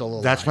know they're still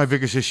alive. That's my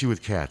biggest issue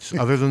with cats.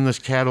 Other than this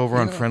cat over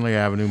on Friendly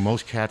Avenue,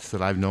 most cats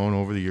that I've known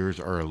over the years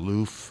are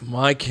aloof.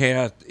 My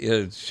cat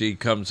she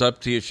comes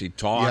up to you, she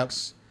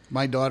talks. Yep.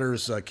 My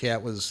daughter's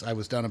cat I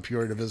was down in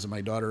Peoria to visit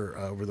my daughter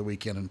over the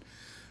weekend,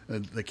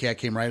 and the cat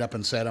came right up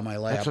and sat on my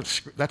lap.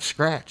 That's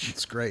Scratch.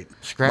 It's great.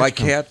 Scratch my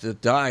cat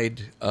that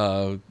died,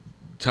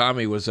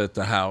 Tommy was at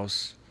the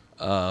house.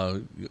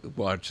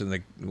 Watching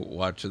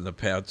the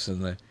pets,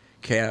 and the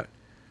cat.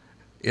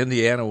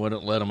 Indiana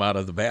wouldn't let him out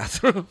of the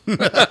bathroom.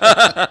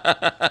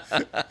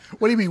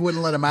 What do you mean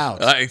wouldn't let him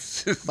out?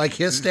 Like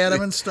hissed at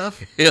him and stuff?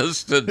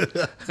 Hissed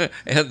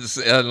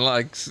and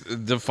like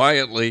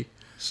defiantly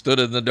stood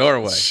in the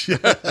doorway.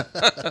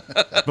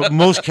 But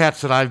most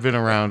cats that I've been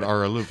around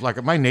are aloof.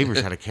 Like my neighbors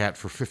had a cat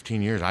for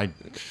 15 years. I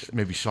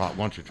maybe saw it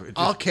once or twice.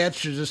 All cats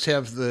should just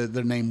have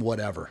their name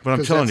whatever. But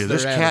I'm telling you,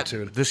 this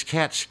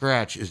cat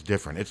Scratch is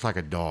different. It's like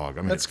a dog.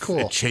 I mean, that's cool.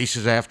 It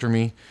chases after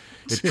me.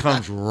 It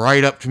comes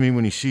right up to me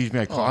when he sees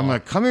me. I'm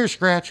like, come here,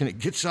 Scratch, and it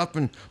gets up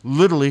and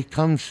literally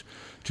comes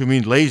to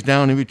me, lays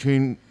down in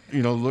between.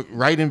 Look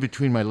right in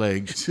between my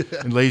legs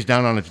and lays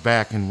down on its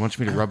back and wants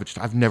me to rub its.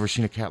 I've never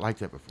seen a cat like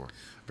that before.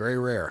 Very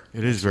rare.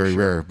 It is very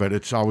rare, but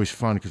it's always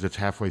fun because it's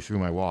halfway through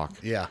my walk.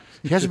 Yeah.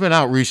 He hasn't been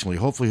out recently.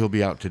 Hopefully he'll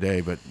be out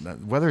today, but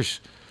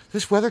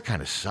this weather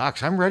kind of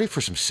sucks. I'm ready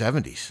for some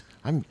 70s.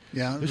 I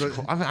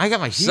got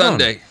my heat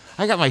Sunday. on.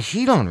 I got my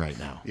heat on right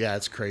now. Yeah,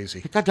 it's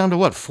crazy. It got down to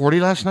what, 40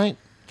 last night?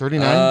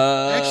 39?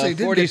 Actually,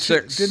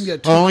 46. Didn't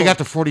get too only cold, got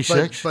to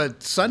 46?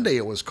 But Sunday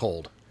it was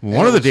cold.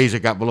 One of the days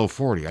it got below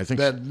 40, I think.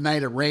 That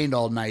night it rained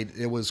all night.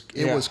 It was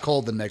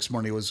cold the next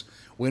morning.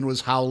 Wind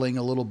was howling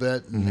a little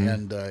bit,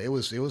 and it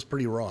was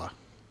pretty raw.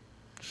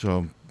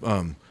 So,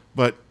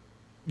 but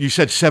you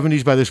said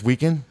 70s by this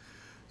weekend?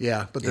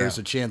 Yeah, but there's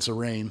a chance of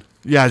rain.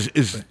 Yeah,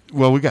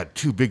 we got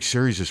two big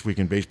series this week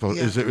in baseball.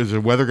 Yeah. Is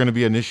the weather going to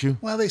be an issue?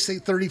 Well, they say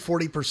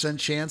 30-40%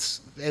 chance,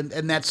 and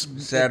that's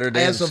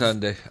Saturday and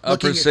Sunday.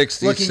 Upper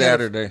 60s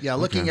Saturday.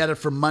 Looking at it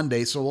from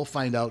Monday, so we'll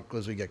find out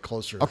as we get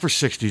closer. Upper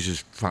 60s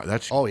is fine.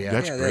 That's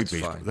great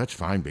baseball. Fine. That's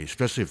fine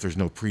baseball, especially if there's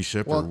no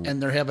precip. Well,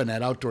 and they're having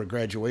that outdoor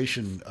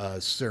graduation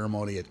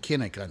ceremony at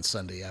Kinnick on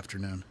Sunday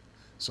afternoon,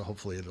 so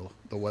hopefully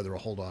the weather will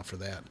hold off for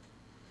that.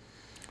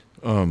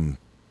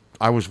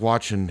 I was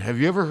watching. Have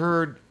you ever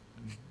heard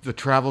the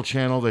Travel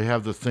Channel? They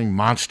have the thing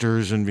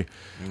Monsters, and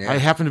I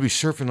happened to be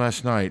surfing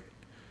last night,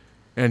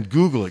 and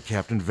Google it,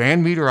 Captain.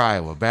 Van Meter,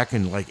 Iowa, back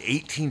in like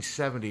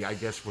 1870, I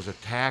guess, was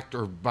attacked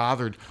or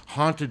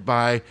haunted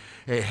by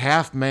a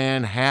half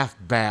man, half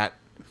bat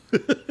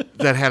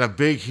that had a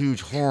big, huge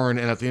horn,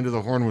 and at the end of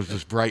the horn was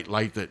this bright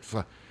light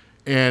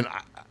and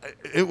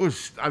it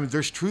was. I mean,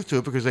 there's truth to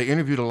it because they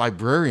interviewed a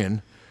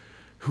librarian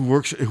who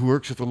works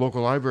at the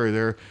local library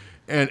there,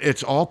 and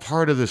it's all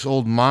part of this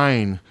old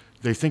mine.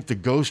 They think the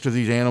ghosts of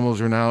these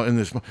animals are now in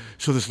this.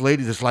 So this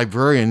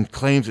librarian,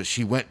 claims that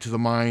she went to the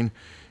mine,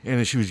 and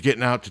as she was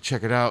getting out to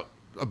check it out,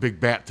 a big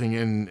bat thing.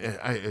 And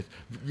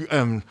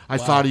I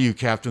thought of you,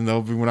 Captain,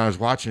 though, when I was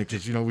watching it,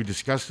 because we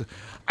discussed it.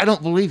 I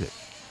don't believe it.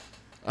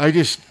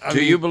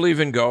 Do you believe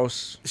in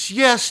ghosts?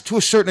 Yes, to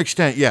a certain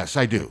extent. Yes,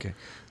 I do.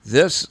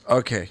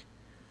 Okay.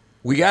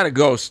 We got a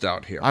ghost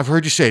out here. I've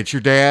heard you say it's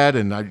your dad,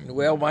 and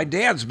Well, my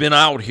dad's been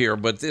out here,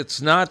 but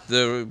he's not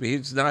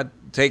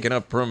taking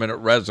up permanent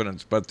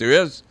residence. But there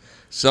is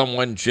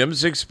someone.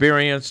 Jim's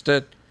experienced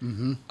it.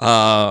 Mm-hmm.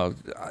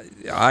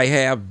 I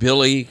have.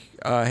 Billy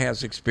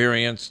has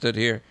experienced it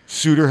here.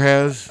 Suter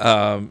has.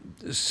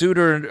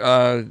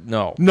 Suter,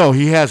 no. No,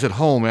 he has at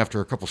home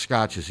after a couple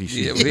scotches. He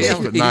sees,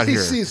 but not he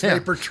here. sees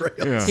vapor trails.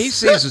 Yeah.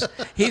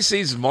 He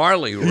sees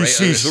Marley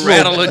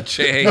rattle and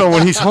chain. No,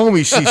 when he's home,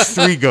 he sees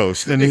 3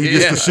 ghosts, and he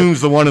just assumes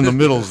the one in the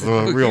middle is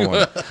the real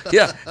one.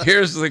 Yeah,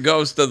 here's the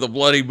ghost of the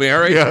Bloody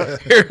Mary. Yeah.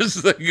 Here's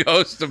the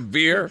ghost of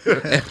beer.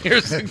 And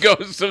here's the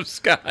ghost of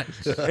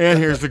scotch. And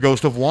here's the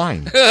ghost of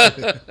wine.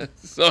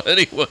 So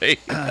anyway.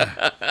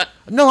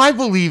 No, I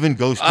believe in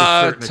ghosts.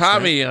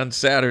 Tommy on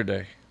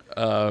Saturday.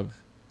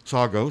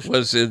 Saw a ghost?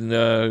 Was in,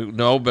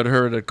 but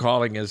heard it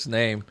calling his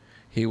name.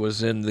 He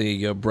was in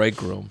the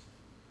break room.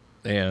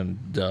 And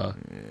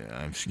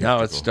I'm skeptical. Now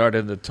it's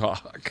starting to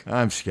talk.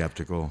 I'm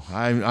skeptical.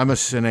 I'm a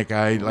cynic.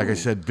 Like I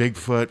said,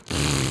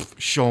 Bigfoot,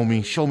 show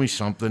me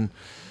something.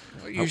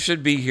 You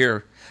should be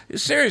here.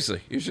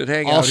 Seriously, you should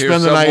hang I'll out here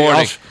spend the some night.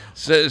 morning.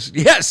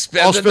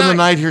 I'll spend the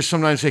night here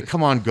sometimes and say,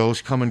 come on,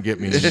 ghost, come and get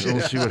me.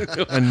 We'll see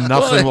and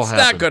nothing will happen.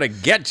 It's not going to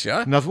get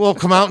you. Nothing. Well,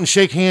 come out and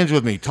shake hands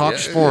with me. Talk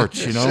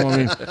sports, lend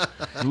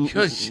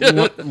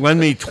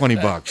me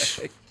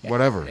 $20.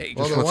 Whatever.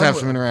 Well, let's have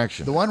some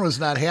interaction. The one was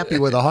not happy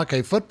with a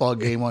Hawkeye football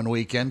game one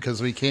weekend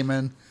because we came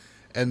in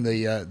and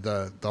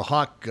the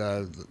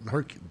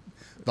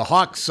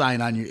Hawk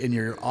sign in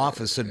your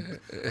office had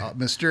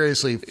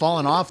mysteriously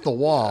fallen off the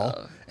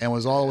wall and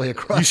was all the way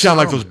across. You sound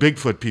like those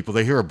Bigfoot people.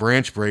 They hear a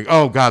branch break.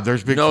 Oh God,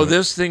 there's Bigfoot. No,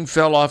 this thing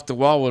fell off the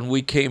wall when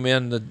we came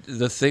in.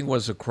 The thing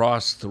was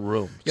across the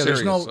room. Yeah,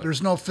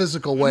 there's no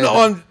physical way.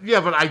 No,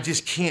 but I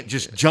just can't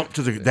just jump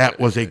to that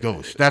was a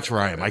ghost. That's where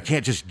I am. I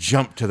can't just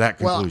jump to that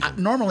conclusion. Well,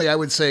 normally I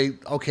would say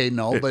okay,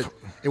 no, but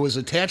it was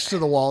attached to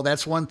the wall.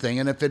 That's one thing,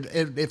 and if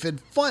it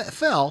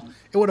fell,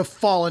 it would have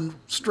fallen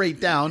straight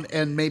down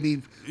and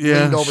maybe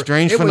leaned over.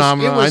 Strange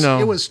phenomenon. I know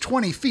it was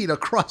 20 feet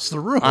across the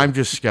room. I'm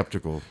just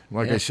skeptical,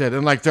 I said,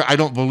 and I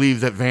don't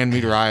believe that Van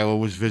Meter, Iowa,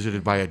 was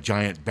visited by a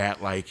giant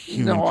bat-like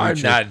human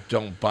creature. No, I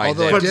don't buy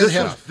Although that. But this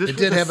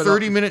was a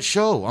 30-minute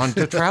show on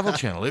the Travel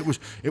Channel. It was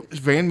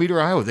Van Meter,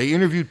 Iowa. They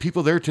interviewed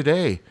people there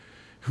today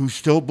who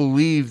still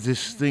believe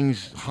this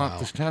thing's haunt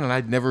this town, and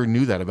I never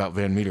knew that about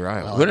Van Meter,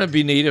 Iowa. Wouldn't it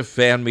be neat if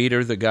Van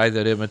Meter, the guy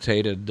that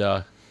imitated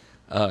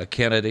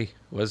Kennedy,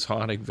 was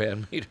haunting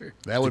Van Meter?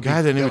 That would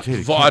that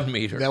imitated Vaughn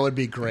Meter. That would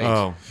be great.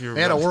 Oh,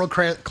 they had a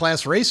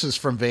world-class racist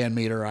from Van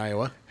Meter,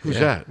 Iowa. Who's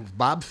that?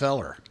 Bob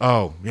Feller.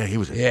 Oh, yeah, he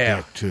was a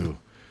dick, too.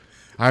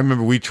 I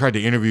remember we tried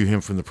to interview him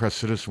from the Press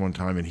Citizen one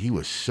time, and he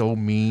was so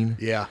mean.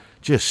 Yeah.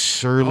 Just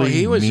surly,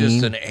 he was mean,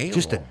 just an a-hole.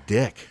 Just a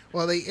dick.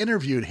 Well, they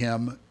interviewed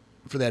him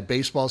for that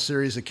baseball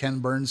series that Ken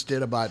Burns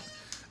did about,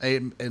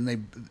 and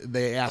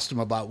they asked him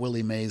about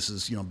Willie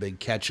Mays' big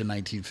catch in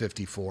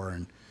 1954,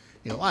 and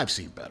I've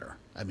seen better.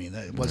 I mean,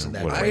 it wasn't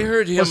that. I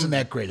heard him. Wasn't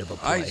that great of a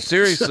play?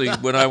 Seriously,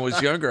 when I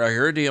was younger, I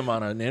heard him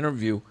on an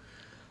interview,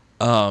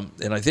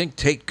 and I think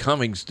Tate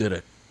Cummings did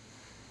it,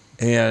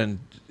 and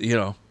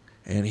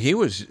and he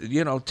was,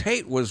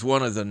 Tate was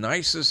one of the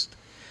nicest.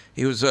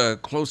 He was a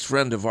close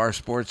friend of our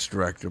sports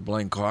director,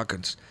 Blaine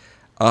Calkins.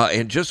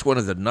 And just one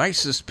of the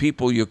nicest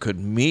people you could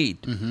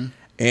meet. Mm-hmm.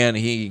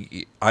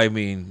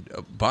 And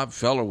Bob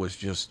Feller was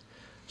just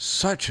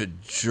such a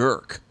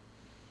jerk.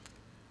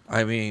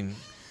 I mean,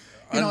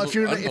 if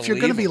you're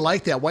going to be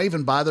like that, why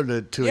even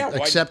bother to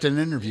accept an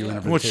interview? Yeah.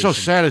 What's so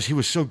sad is he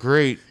was so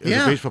great as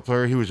a baseball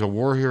player. He was a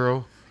war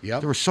hero.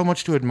 Yep. There was so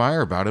much to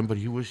admire about him, but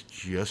he was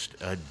just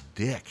a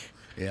dick.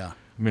 Yeah.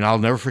 I mean, I'll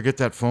never forget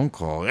that phone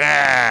call.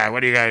 What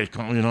do you guys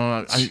call?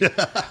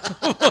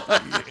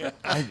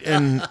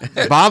 And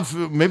Bob,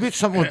 maybe it's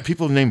something with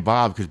people named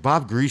Bob, because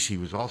Bob Greasy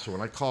was also,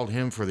 when I called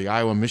him for the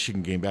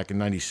Iowa-Michigan game back in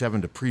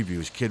 '97 to preview.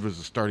 His kid was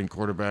the starting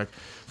quarterback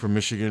for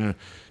Michigan. And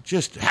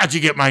just, how'd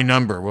you get my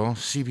number? Well,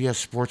 CBS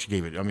Sports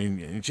gave it. I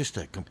mean, just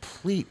a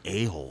complete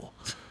a-hole.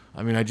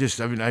 I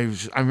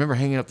remember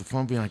hanging up the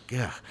phone being like,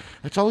 yeah,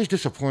 that's always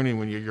disappointing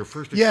when you're your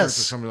first experience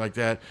with somebody like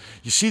that.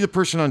 You see the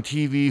person on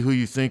TV who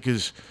you think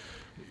is,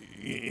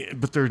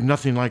 but they're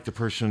nothing like the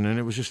person, and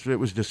it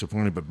was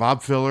disappointing. But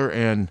Bob Feller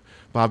and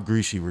Bob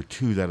Greasy were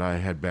two that I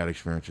had bad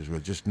experiences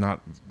with, just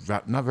not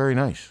very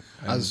nice.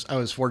 I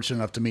was fortunate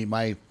enough to meet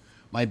my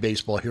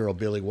baseball hero,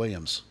 Billy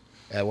Williams,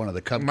 at one of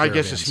the Cub My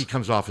caravans. guess is he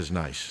comes off as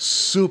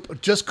nice.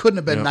 Just couldn't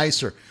have been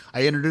nicer.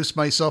 I introduced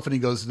myself, and he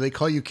goes, "Do they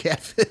call you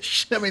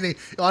Catfish?" I mean, he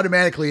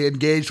automatically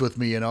engaged with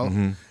me,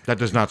 That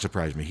does not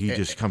surprise me. He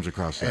just comes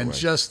across that way. And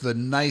just the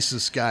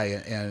nicest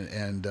guy,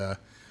 and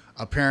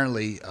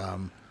apparently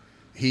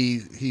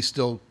he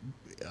still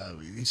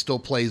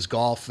plays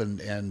golf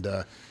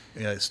and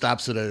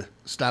stops at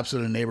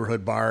a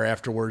neighborhood bar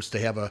afterwards to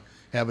have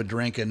a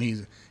drink,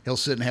 and he'll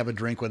sit and have a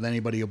drink with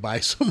anybody who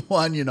buys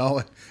someone.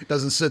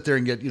 Doesn't sit there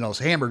and get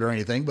hammered or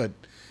anything, but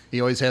he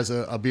always has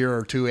a beer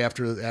or two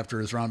after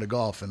his round of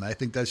golf, and I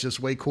think that's just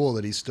way cool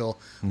that he's still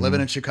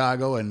living in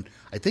Chicago, and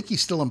I think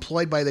he's still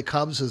employed by the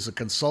Cubs as a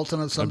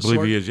consultant of some sort. I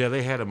believe he is. Yeah,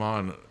 they had him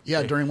on.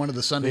 Yeah, during one of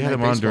the Sunday. They had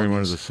him on during games.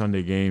 one of the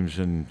Sunday games,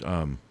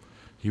 and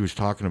he was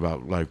talking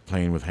about like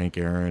playing with Hank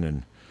Aaron,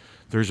 and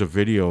there's a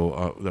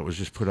video that was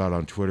just put out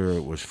on Twitter.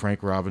 It was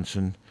Frank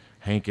Robinson,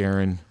 Hank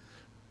Aaron,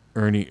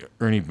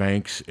 Ernie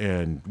Banks,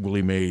 and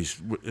Willie Mays,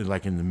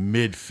 like in the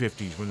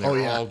mid-'50s when they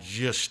were all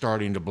just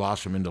starting to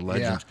blossom into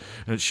legends.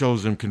 Yeah. And it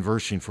shows them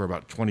conversing for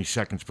about 20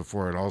 seconds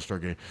before an All-Star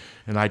game.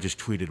 And I just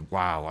tweeted,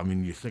 wow. I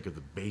mean, you think of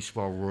the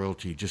baseball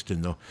royalty just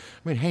in the... I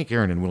mean, Hank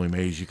Aaron and Willie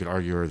Mays, you could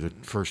argue, are the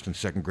first and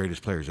second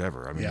greatest players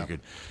ever. I mean, you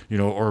could,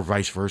 or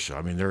vice versa.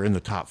 I mean, they're in the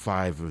top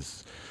five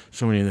with...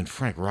 so many, and then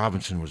Frank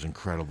Robinson was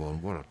incredible,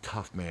 and what a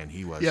tough man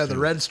he was. Yeah, the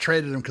Reds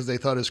traded him because they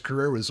thought his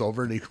career was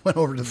over, and he went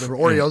over to the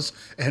Orioles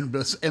and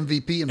was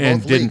MVP in both leagues.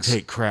 And didn't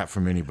take crap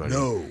from anybody.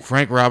 No.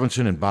 Frank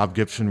Robinson and Bob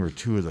Gibson were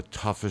two of the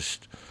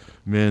toughest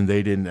men.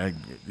 They didn't,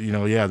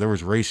 there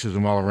was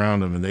racism all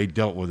around them, and they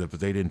dealt with it, but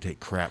they didn't take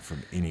crap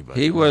from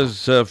anybody.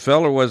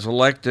 Feller was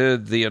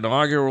elected the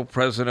inaugural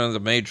president of the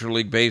Major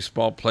League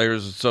Baseball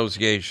Players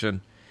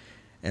Association,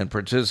 and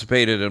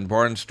participated in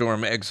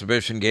barnstorm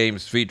exhibition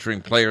games featuring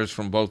players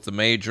from both the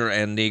major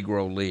and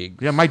Negro leagues.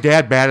 Yeah, my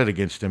dad batted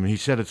against him, and he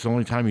said it's the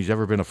only time he's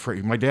ever been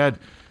afraid. My dad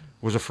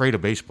was afraid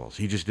of baseballs.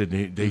 He just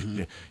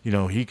didn't.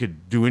 He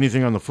could do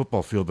anything on the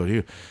football field, but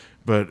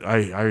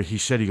he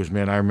said, he goes,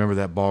 man, I remember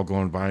that ball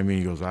going by me.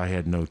 He goes, I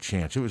had no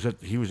chance.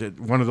 He was at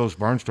one of those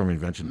barnstorming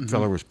events, and the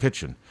fella was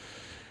pitching.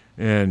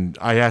 And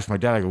I asked my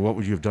dad, I go, what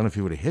would you have done if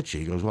he would have hit you?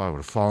 He goes, well, I would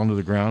have fallen to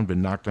the ground,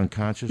 been knocked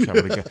unconscious.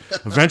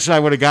 Eventually I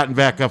would have gotten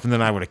back up, and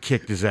then I would have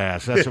kicked his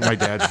ass. That's what my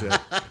dad said.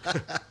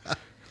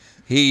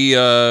 He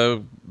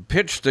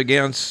pitched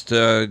against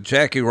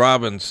Jackie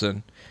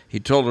Robinson. He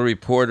told a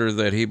reporter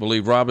that he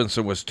believed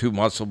Robinson was too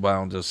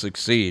muscle-bound to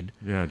succeed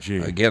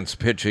against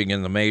pitching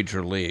in the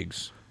major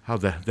leagues.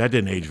 That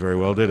didn't age very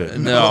well, did it?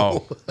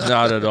 No,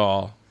 not at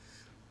all.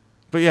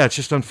 But yeah, it's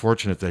just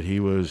unfortunate that he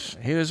was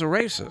a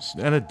racist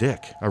and a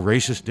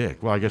racist dick.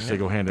 Well, I guess they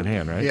go hand in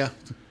hand, right? Yeah.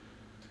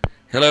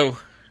 Hello.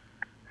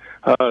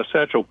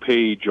 Satchel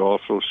Paige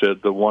also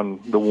said the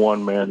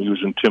one man he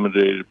was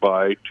intimidated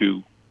by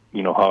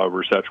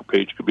however Satchel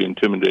Paige could be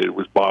intimidated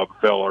was Bob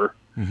Feller.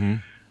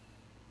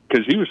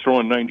 Because he was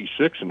throwing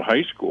 96 in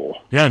high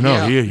school. Yeah,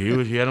 no,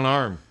 he had an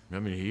arm. I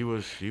mean, he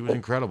was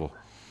incredible.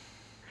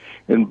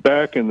 And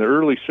back in the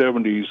early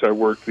 70s, I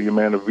worked the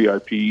Amanda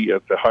VIP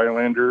at the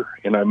Highlander,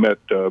 and I met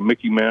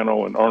Mickey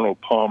Mantle and Arnold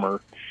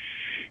Palmer.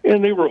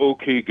 And they were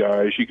okay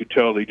guys. You could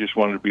tell they just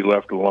wanted to be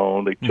left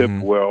alone. They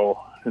tipped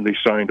well, and they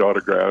signed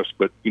autographs.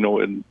 But,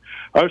 and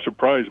I was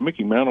surprised.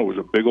 Mickey Mantle was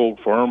a big old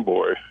farm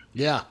boy.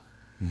 Yeah.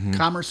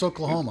 Commerce,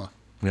 Oklahoma.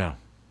 Yeah.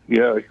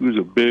 Yeah, he was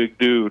a big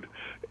dude.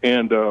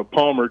 And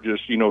Palmer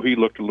just, he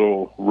looked a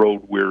little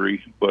road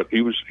weary, but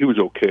he was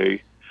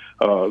okay.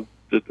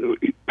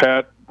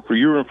 Pat, for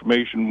your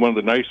information, one of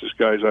the nicest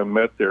guys I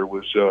met there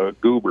was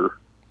Goober.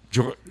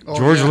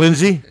 George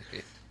Lindsay?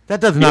 That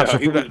does not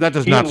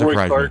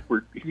surprise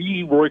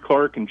me. Roy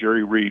Clark, and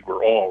Jerry Reed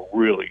were all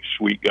really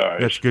sweet guys.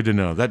 That's good to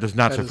know. That does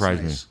not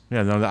surprise me.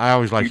 Yeah, no, I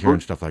always like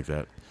hearing stuff like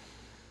that.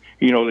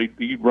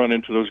 You'd run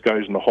into those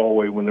guys in the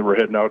hallway when they were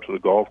heading out to the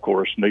golf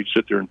course, and they'd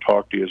sit there and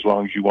talk to you as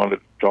long as you wanted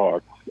to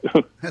talk.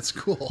 That's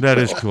cool. That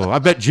is cool. I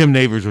bet Jim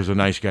Neighbors was a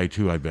nice guy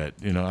too. I bet.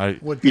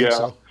 Would think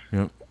so.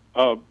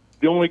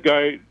 The only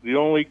guy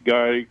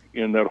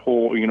in that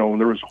whole, and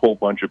there was a whole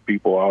bunch of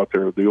people out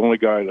there. The only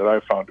guy that I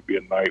found to be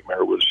a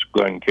nightmare was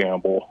Glenn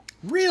Campbell.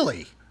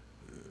 Really?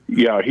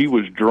 Yeah, he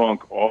was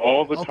drunk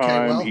all the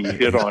time. Well. He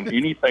hit on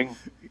anything.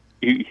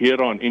 He hit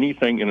on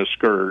anything in a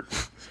skirt.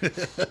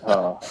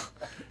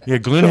 Yeah,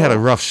 Glenn had a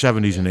rough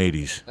 70s and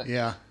 80s.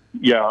 Yeah.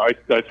 Yeah,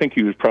 I think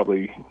he was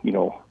probably,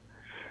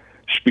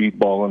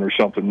 speedballing or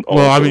something.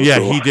 Well,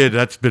 also, he did.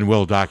 That's been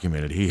well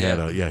documented. He had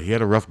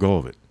a rough go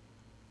of it.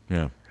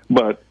 Yeah.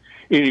 But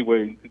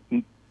anyway,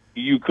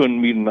 you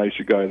couldn't meet a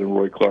nicer guy than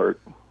Roy Clark.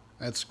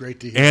 That's great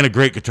to hear. And a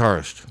great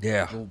guitarist.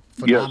 Yeah.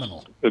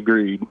 Phenomenal. Yes,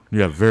 agreed.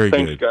 Yeah, very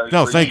Thanks, good. Guys,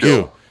 no, thank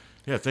you.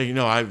 Yeah, thank you.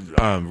 No,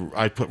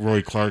 I put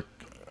Roy Clark.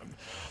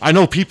 I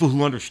know people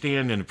who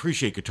understand and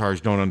appreciate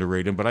guitars don't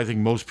underrate him, but I think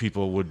most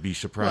people would be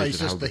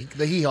surprised. He's just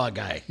the hee-haw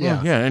guy. Yeah.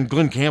 Well, yeah, and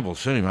Glenn Campbell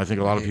sent him. I think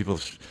a lot of people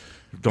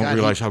don't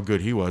realize how good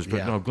he was.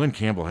 But no, Glenn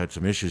Campbell had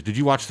some issues. Did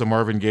you watch the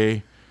Marvin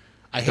Gaye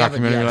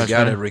documentary last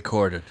night? I got it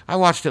recorded. I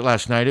watched it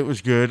last night. It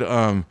was good.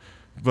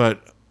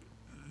 But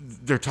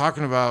they're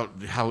talking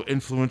about how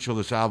influential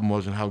this album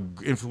was and how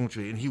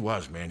influential, and he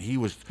was, man. He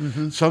was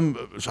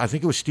I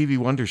think it was Stevie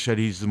Wonder said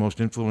he's the most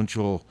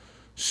influential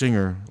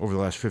singer over the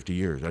last 50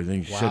 years. I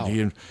think he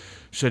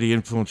said he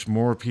influenced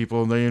more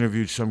people. And they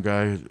interviewed some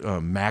guy,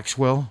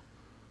 Maxwell.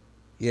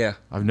 Yeah.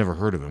 I've never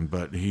heard of him,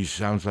 but he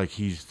sounds like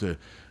he's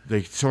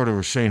they sort of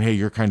were saying, hey,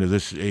 you're kind of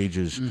this age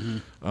as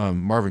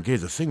Marvin Gaye.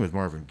 The thing with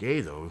Marvin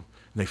Gaye, though, and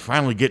they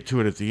finally get to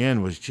it at the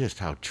end, was just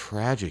how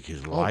tragic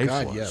his life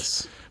was.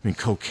 Yes. I mean,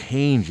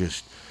 cocaine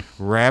just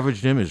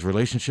ravaged him, his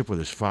relationship with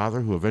his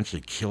father, who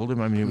eventually killed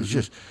him. I mean, it was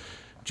just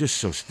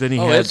so. Then he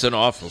had, it's an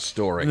awful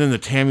story. and then the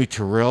Tammy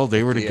Terrell,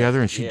 they were together,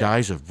 and she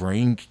dies of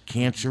brain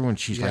cancer when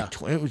she's like,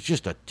 it was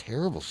just a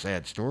terrible,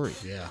 sad story.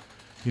 Yeah.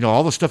 You know,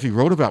 all the stuff he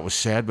wrote about was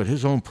sad, but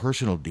his own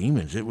personal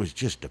demons, it was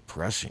just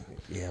depressing.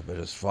 Yeah, but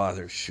his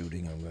father's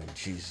shooting him, and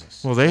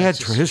Jesus. Well,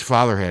 his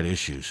father had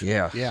issues.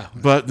 Yeah. Yeah.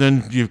 But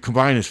then you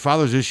combine his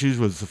father's issues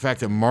with the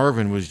fact that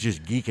Marvin was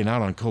just geeking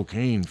out on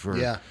cocaine for.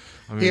 Yeah.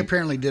 I mean, He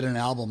apparently did an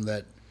album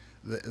that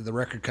the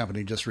record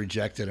company just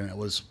rejected, and it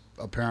was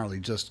apparently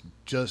just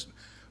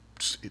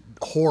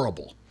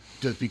horrible,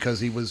 just because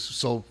he was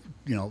so,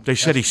 they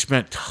said he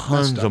spent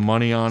tons of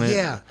money on it.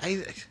 Yeah.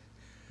 It's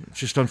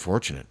just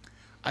unfortunate.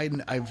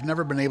 I've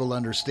never been able to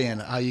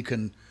understand how you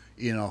can,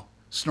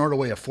 snort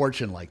away a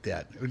fortune like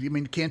that. I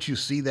mean, can't you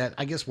see that?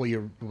 I guess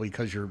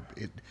because you're.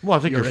 Well,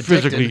 I think you're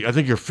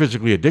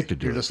physically addicted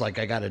to it. You're just like,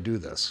 I got to do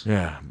this.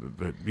 Yeah,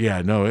 but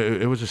no,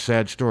 it was a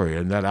sad story,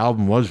 and that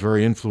album was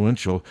very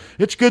influential.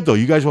 It's good though;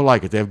 you guys will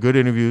like it. They have good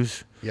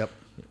interviews. Yep.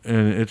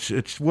 And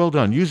it's well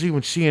done. Usually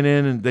when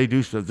CNN and they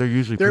do stuff, they're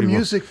usually their pretty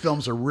music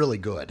films are really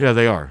good. Yeah,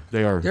 they are.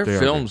 Their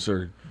films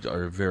are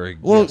very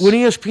good. Well, when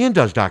ESPN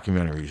does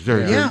documentaries,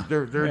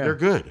 they're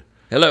good.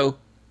 Hello.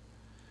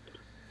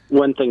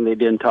 One thing they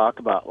didn't talk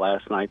about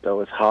last night, though,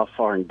 is how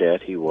far in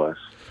debt he was.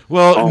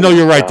 Well, no,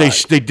 you're right. They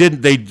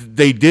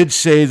did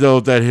say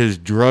though that his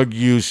drug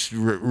use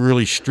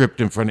really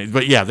stripped him from it.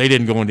 But yeah, they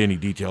didn't go into any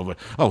detail. But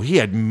he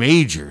had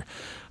major.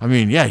 I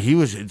mean, yeah, he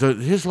was.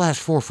 His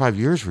last 4 or 5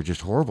 years were just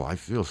horrible. I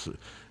feel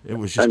it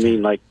was just. I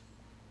mean, like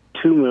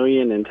 $2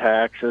 million in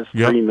taxes,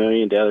 $3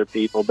 million to other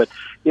people. But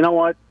you know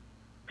what?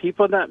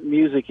 People in that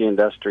music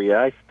industry,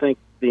 I think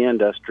the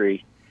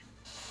industry.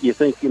 You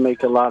think you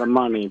make a lot of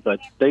money, but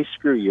they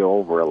screw you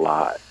over a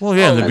lot. Well,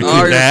 yeah, and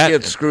artists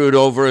get screwed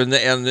over, at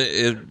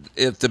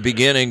the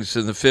beginnings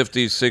in the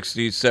 50s,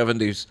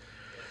 60s,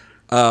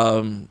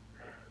 70s.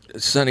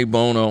 Sonny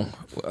Bono,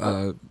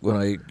 when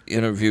I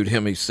interviewed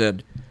him, he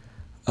said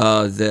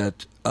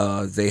that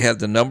they had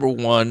the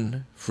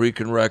 #1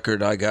 freaking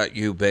record, "I Got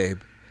You,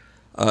 Babe."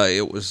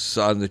 It was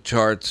on the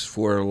charts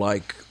for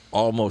like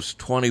almost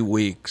 20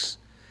 weeks,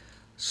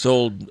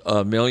 sold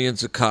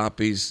millions of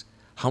copies.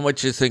 How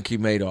much do you think he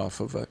made off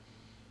of it?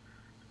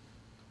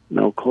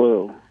 No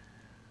clue.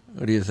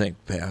 What do you think,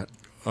 Pat?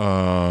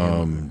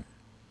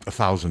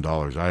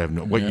 $1,000. I have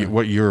no.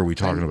 What year are we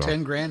talking about?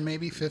 10 grand,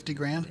 maybe 50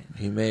 grand.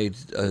 He made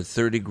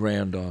 30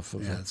 grand off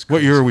of it.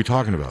 What year are we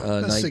talking about?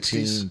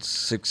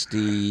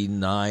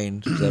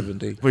 1969,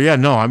 70. Well, yeah,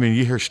 no. I mean,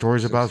 you hear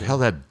stories about how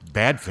that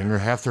Badfinger,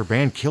 half their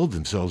band killed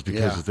themselves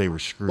because they were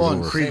screwed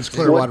over. Well, Creedence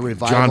Clearwater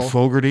Revival. John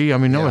Fogerty. I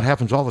mean, it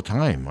happens all the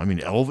time. I mean,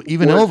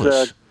 even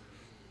Elvis.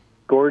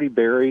 Gordy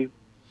Berry,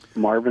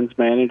 Marvin's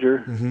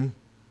manager. Mm-hmm.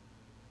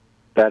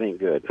 That ain't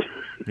good.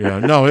 Yeah,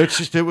 no,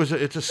 it's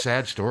a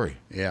sad story.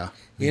 Yeah.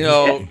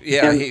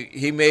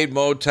 He made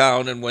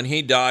Motown, and when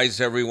he dies,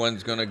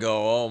 everyone's going to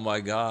go, oh, my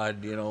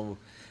God,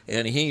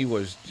 and he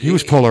was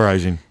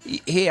polarizing.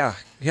 Yeah,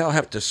 he'll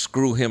have to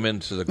screw him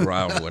into the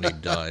ground when he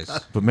dies.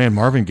 But, man,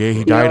 Marvin Gaye,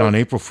 he died on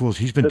April Fool's.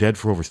 He's been dead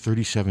for over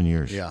 37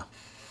 years. Yeah.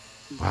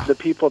 Wow. The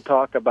people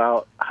talk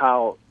about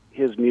how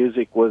his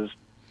music was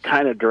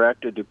kind of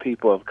directed to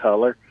people of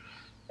color,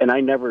 and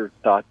I never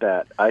thought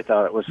that. I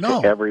thought it was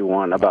to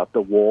everyone, about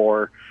the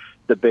war,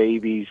 the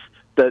babies,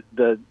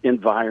 the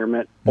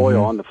environment,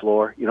 oil on the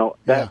floor.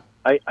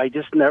 I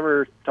just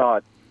never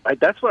thought.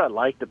 That's what I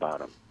liked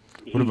about him.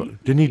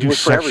 Didn't he do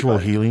sexual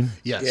healing?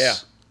 Yes. Yeah.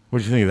 What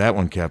did you think of that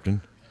one,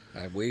 Captain?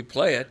 We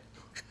play it.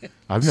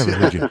 I've never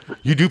heard you.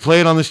 You do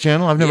play it on this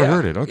channel? I've never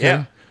heard it.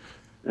 Okay.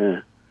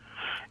 Yeah.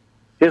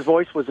 His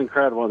voice was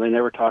incredible, and they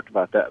never talked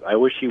about that. I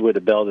wish he would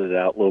have belted it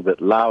out a little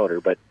bit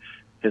louder, but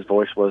his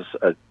voice was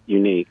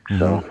unique.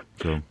 So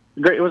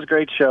great. It was a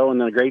great show,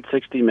 and then a great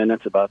 60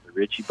 minutes about the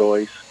Ritchie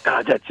Boys.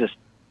 God, that's just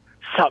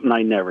something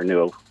I never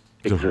knew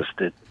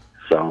existed.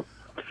 So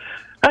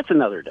that's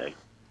another day.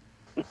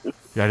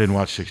 Yeah, I didn't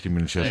watch 60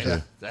 Minutes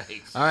yesterday.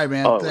 Thanks. All right,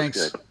 man.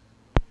 Thanks.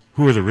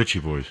 Who are the Ritchie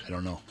Boys? I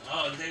don't know.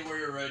 Oh, they were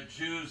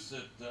Jews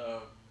that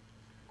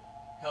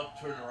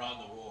helped turn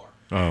around the war.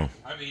 Oh.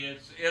 I mean,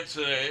 it's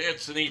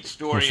a neat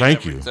story. Well,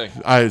 thank you.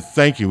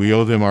 Thank you. We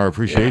owe them our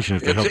appreciation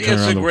if they helped turn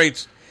around the war.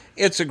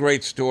 It's a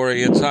great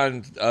story. It's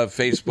on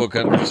Facebook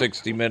under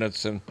 60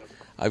 Minutes, and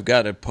I've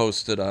got it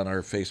posted on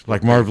our Facebook.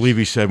 Like Marv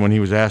Levy said when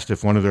he was asked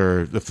if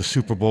the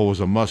Super Bowl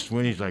was a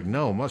must-win, he's like,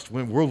 "No,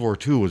 must-win. World War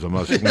II was a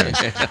must-win."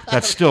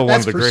 That's still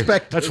one of the great.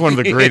 That's one of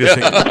the greatest.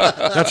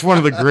 That's one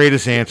of the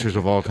greatest answers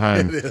of all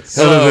time. It is.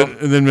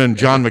 And then when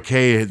John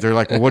McKay, they're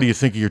like, "Well, what do you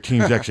think of your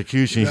team's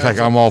execution?" He's like,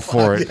 "I'm all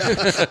for it."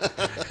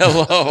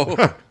 Hello.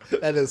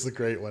 That is a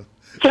great one.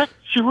 Okay.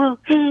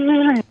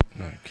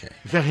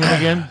 Is that him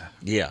again?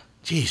 Yeah.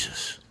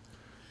 Jesus.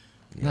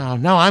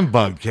 No, I'm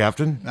bugged,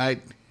 Captain.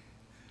 I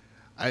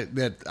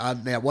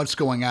That What's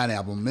Going On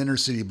album, Inner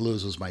City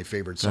Blues, was my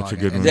favorite song. That's a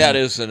good one. That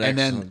is an and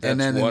excellent.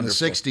 then in the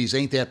wonderful. 60s,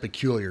 Ain't That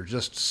Peculiar,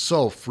 just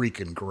so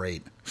freaking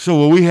great. So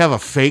will we have a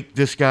fake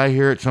this guy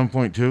here at some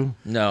point too?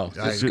 No,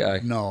 this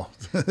guy. No.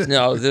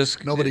 No,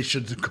 this. Nobody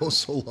should go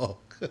so low.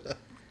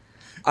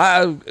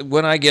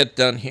 When I get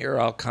done here,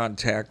 I'll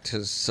contact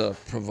his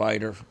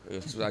provider.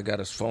 I got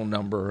his phone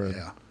number.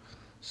 And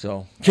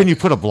so. Can you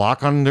put a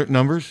block on their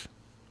numbers?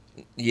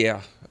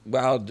 Yeah.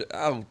 Well,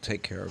 I'll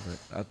take care of it.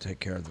 I'll take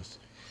care of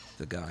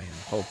the guy, and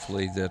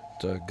hopefully that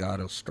God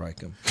will strike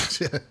him.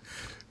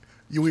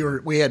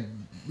 We had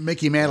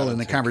Mickey Mantle in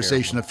the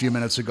conversation a few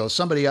minutes ago.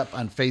 Somebody up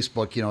on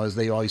Facebook, as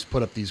they always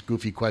put up these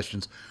goofy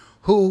questions,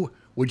 who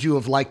would you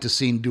have liked to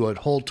seen do a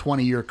whole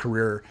 20-year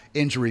career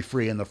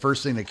injury-free? And the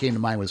first thing that came to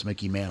mind was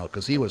Mickey Mantle,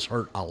 because he was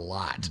hurt a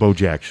lot. Bo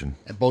Jackson.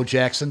 And Bo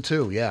Jackson,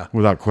 too, yeah.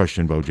 Without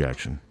question, Bo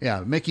Jackson.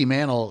 Yeah, Mickey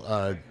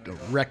Mantle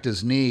wrecked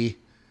his knee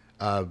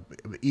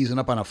easing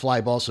up on a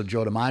fly ball so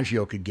Joe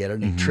DiMaggio could get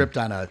it, and he tripped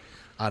on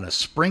a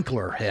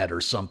sprinkler head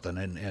or something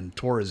and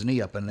tore his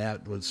knee up, and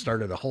that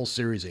started a whole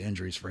series of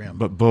injuries for him.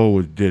 But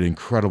Bo did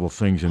incredible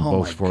things in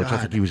both my sports. God.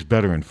 I think he was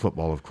better in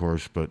football, of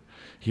course, but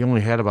he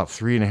only had about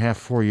 3.5,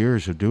 4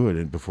 years to do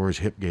it before his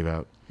hip gave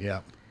out.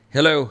 Yeah.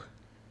 Hello.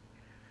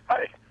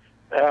 Hi.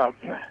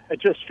 I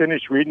just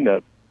finished reading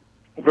a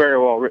very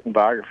well-written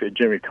biography of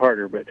Jimmy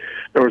Carter, but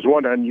there was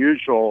one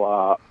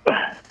unusual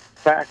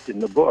fact in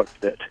the book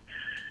that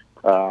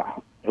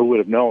who would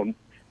have known,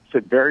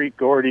 said Barry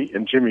Gordy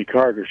and Jimmy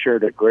Carter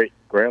shared a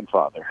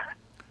great-grandfather.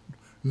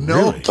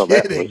 No Really? So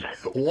kidding.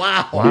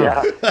 Wow.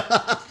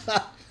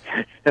 Yeah.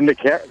 And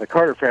the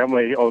Carter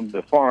family owned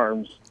the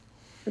farms,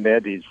 and they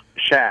had these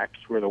shacks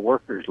where the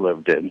workers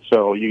lived in.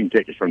 So you can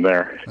take it from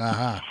there.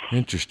 Uh-huh.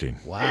 Interesting.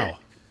 Wow.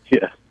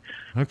 Yeah.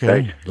 Okay.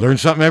 Thanks. Learn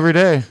something every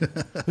day.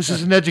 This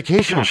is an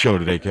educational show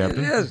today,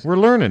 Captain. It is. We're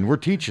learning. We're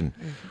teaching.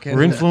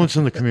 We're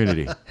influencing the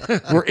community.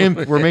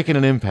 We're making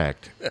an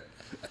impact.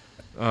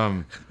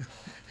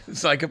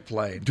 It's like a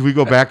plane. Do we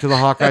go back to the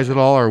Hawkeyes at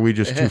all, or are we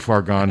just too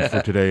far gone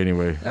for today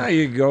anyway? There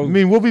you go. I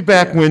mean, we'll be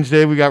back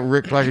Wednesday. We got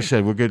Rick, like I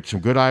said, we'll get some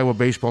good Iowa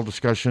baseball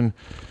discussion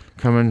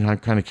coming. I'm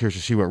kind of curious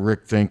to see what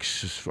Rick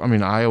thinks. I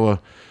mean, Iowa,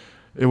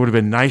 it would have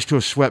been nice to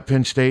have swept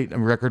Penn State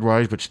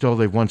record-wise, but still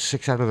they've won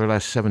 6 out of their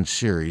last 7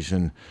 series,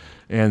 and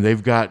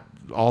they've got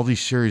all these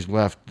series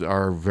left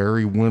are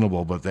very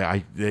winnable, but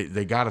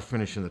they got to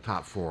finish in the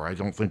top 4. I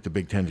don't think the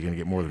Big Ten is going to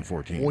get more than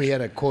 14. We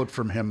had a quote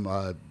from him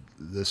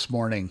this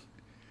morning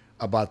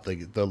about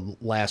the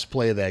last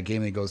play of that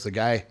game. He goes, the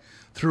guy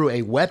threw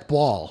a wet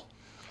ball.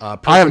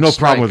 I have no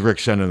strike. problem with Rick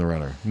sending the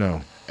runner.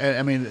 No.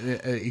 I mean,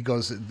 he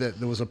goes,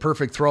 there was a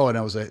perfect throw, and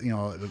it was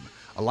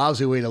a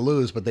lousy way to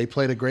lose, but they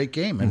played a great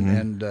game,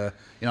 and the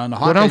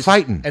Hawkeyes, they're down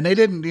fighting, and they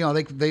didn't,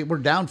 they were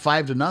down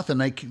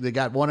 5-0. They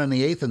got 1 in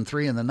the 8th and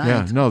 3 in the 9th.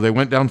 Yeah, no, they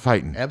went down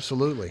fighting.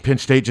 Absolutely. Penn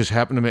State just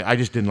happened to me. I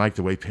just didn't like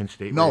the way Penn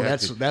State. No,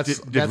 reacted. that's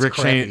Rick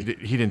crappy. say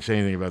he didn't say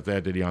anything about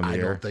that, did he? On the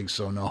air, I don't think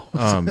so. No.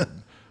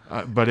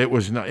 But it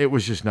was not. It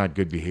was just not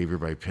good behavior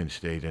by Penn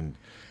State, and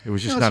it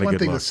was just not a good It's one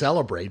thing look. to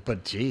celebrate,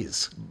 but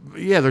geez.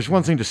 Yeah, there's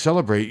one thing to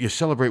celebrate. You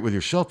celebrate with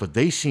yourself, but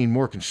they seem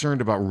more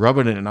concerned about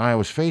rubbing it in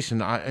Iowa's face.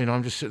 And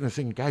I'm just sitting there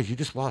thinking, guys, you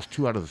just lost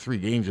 2 out of the 3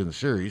 games in the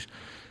series,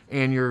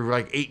 and you're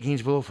like 8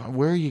 games below.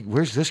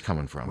 Where's this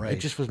coming from? Right. It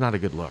just was not a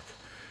good look.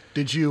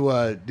 Did you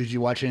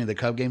watch any of the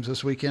Cub games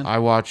this weekend? I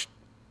watched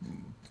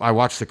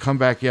the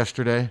comeback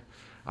yesterday.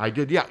 I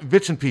did, yeah,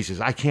 bits and pieces.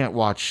 I can't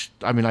watch.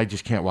 I mean, I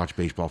just can't watch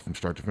baseball from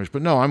start to finish.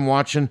 But no, I'm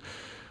watching.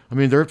 I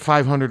mean, they're at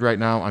 500 right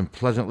now. I'm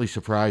pleasantly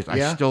surprised.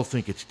 Yeah. I still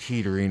think it's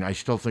teetering. I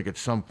still think at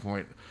some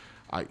point,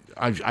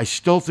 I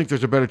still think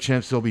there's a better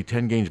chance they'll be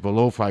 10 games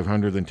below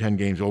 500 than 10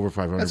 games over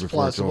 500 That's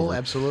before plausible, it's over.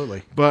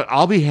 absolutely. But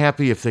I'll be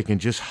happy if they can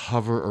just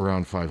hover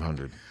around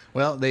 500.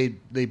 Well, they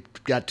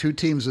got 2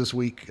 teams this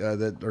week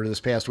this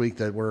past week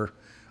that were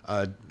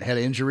had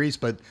injuries,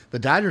 but the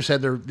Dodgers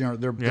had their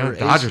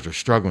Dodgers are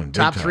struggling big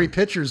top time. 3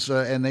 pitchers,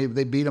 and they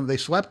beat them. They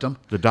swept them.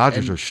 The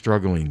Dodgers are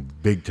struggling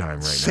big time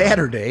right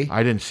Saturday, now.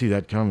 I didn't see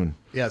that coming.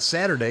 Yeah,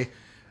 Saturday,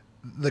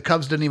 the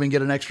Cubs didn't even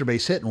get an extra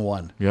base hit and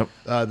won. Yep.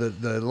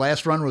 The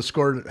last run was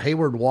scored.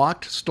 Hayward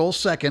walked, stole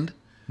second.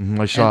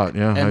 I saw it.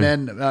 Yeah, and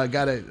then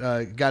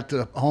got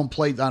to home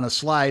plate on a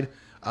slide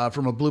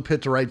from a blue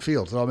pit to right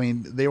field. So I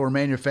mean, they were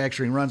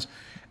manufacturing runs,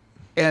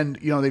 and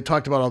they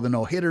talked about all the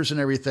no hitters and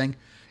everything.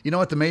 You know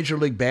what the major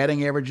league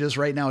batting average is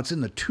right now? It's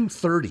in the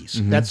 230s.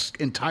 Mm-hmm. That's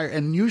entire,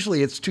 and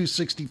usually it's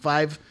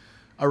 265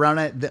 around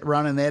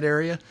in that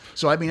area.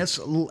 So I mean,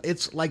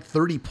 it's like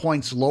 30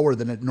 points lower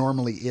than it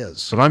normally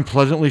is. But I'm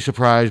pleasantly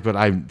surprised, but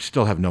I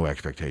still have no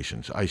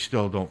expectations. I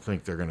still don't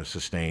think they're going to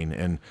sustain,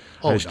 and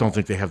I just don't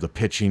think they have the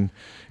pitching.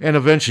 And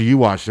eventually, you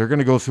watch, they're going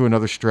to go through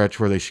another stretch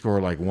where they score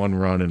like 1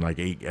 run and like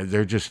 8.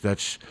 They're just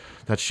that's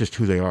just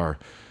who they are.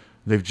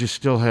 They've just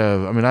still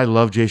have. I mean, I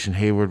love Jason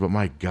Hayward, but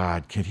my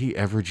God, can he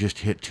ever just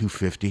hit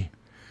 250?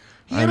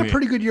 He had a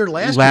pretty good year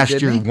last year,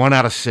 didn't he? 1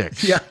 out of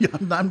 6. Yeah.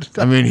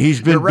 I mean,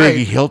 he's been big. Right.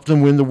 He helped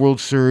them win the World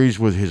Series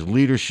with his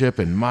leadership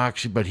and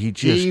moxie, but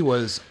he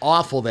was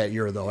awful that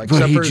year, though.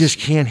 But he just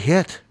can't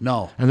hit.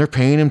 No. And they're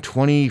paying him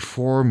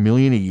 $24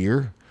 million a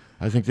year.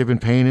 I think they've been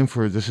paying him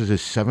this is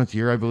his 7th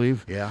year, I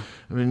believe. Yeah.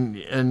 I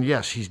mean, and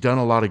yes, he's done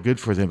a lot of good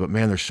for them, but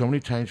man, there's so many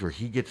times where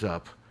he gets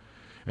up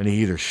and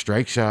he either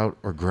strikes out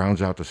or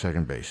grounds out to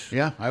second base.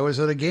 Yeah, I was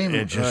at a game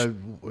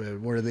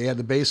where they had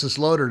the bases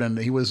loaded and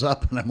he was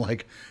up, and I'm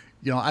like,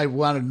 I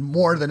wanted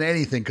more than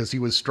anything because he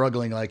was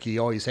struggling like he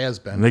always has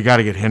been. And they got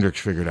to get Hendricks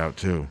figured out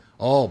too.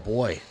 Oh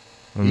boy.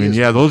 I mean,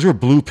 those were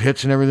blue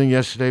pits and everything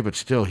yesterday, but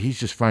still, he's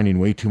just finding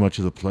way too much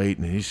of the plate,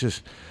 and he's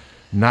just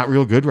not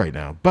real good right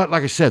now. But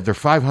like I said, they're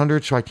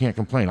 500, so I can't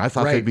complain. I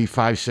thought they'd be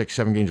 5, 6,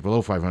 7 games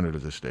below 500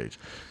 at this stage.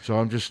 So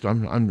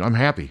I'm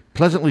happy,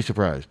 pleasantly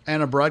surprised.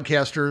 And a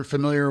broadcaster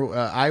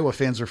Iowa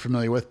fans are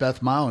familiar with,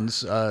 Beth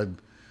Mounds,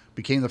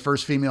 became the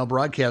first female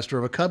broadcaster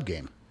of a Cub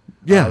game.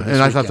 Yeah,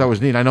 and I thought that was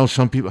neat. I know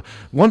some people.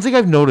 One thing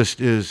I've noticed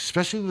is,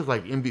 especially with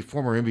like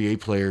former NBA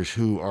players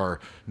who are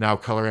now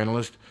color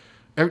analysts,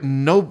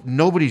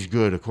 nobody's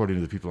good according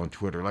to the people on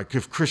Twitter. Like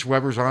if Chris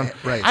Webber's on,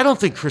 right. I don't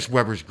think Chris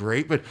Webber's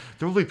great, but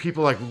there'll be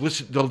people like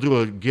they'll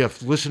do a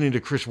GIF listening to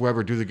Chris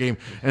Webber do the game,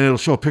 and it'll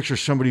show a picture of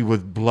somebody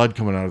with blood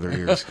coming out of their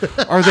ears.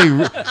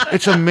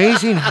 It's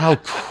amazing how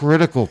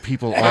critical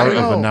people are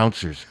of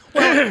announcers.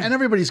 Well, and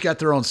everybody's got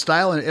their own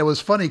style, and it was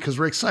funny because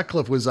Rick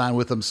Sutcliffe was on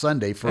with them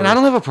Sunday. And I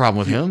don't have a problem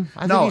with him.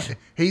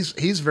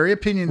 He's very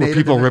opinionated.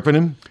 Were people ripping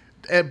him?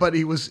 But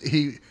he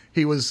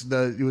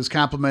was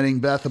complimenting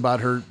Beth about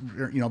her,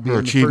 being her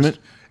achievement,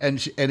 and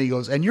he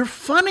goes, and you're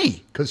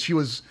funny, because she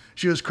was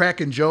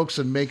cracking jokes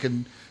and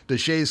making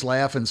DeShays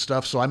laugh and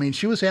stuff. So I mean,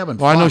 she was having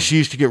fun. Well, I know she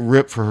used to get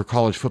ripped for her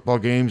college football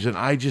games, and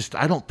I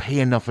don't pay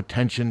enough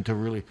attention to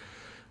really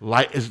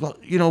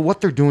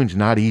what they're doing is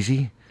not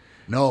easy.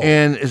 No,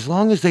 and as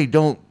long as they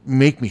don't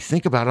make me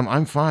think about them,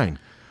 I'm fine.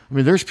 I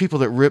mean, there's people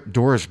that rip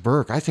Doris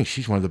Burke. I think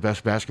she's one of the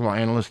best basketball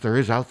analysts there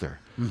is out there.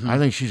 Mm-hmm. I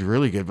think she's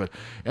really good.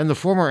 And the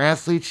former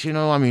athletes,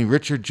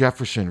 Richard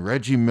Jefferson,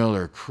 Reggie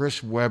Miller,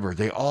 Chris Webber,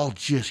 they all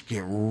just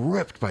get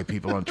ripped by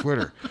people on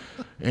Twitter.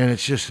 And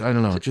it's just, I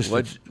don't know.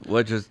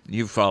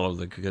 You follow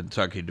the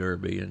Kentucky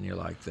Derby and you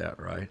like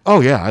that, right? Oh,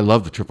 yeah. I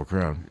love the Triple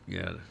Crown.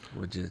 Yeah.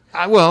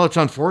 Well, it's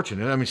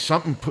unfortunate. I mean,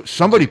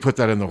 somebody put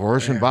that in the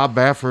horse, and Bob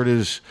Baffert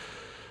is...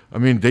 I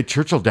mean,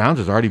 Churchill Downs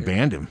has already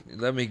banned him.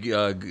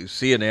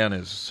 CNN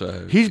is...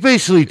 he's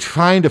basically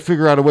trying to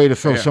figure out a way to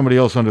throw somebody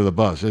else under the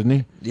bus, isn't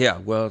he? Yeah,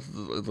 well,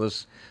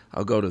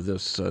 I'll go to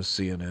this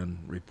CNN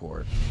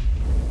report.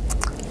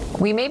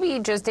 We may be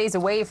just days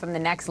away from the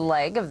next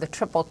leg of the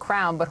Triple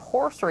Crown, but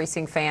horse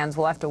racing fans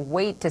will have to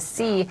wait to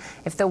see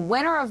if the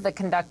winner of the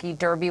Kentucky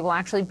Derby will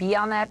actually be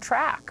on that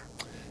track.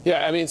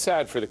 Yeah, I mean,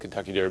 sad for the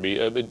Kentucky Derby.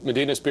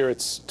 Medina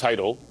Spirit's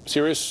title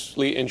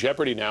seriously in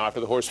jeopardy now after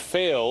the horse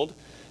failed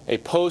a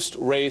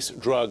post-race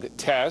drug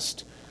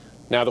test.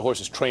 Now the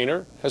horse's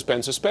trainer has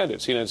been suspended.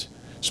 CNN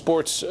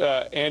Sports'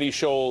 Andy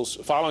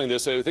Scholes following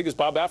this. I think it's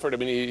Bob Baffert. I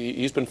mean,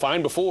 he's been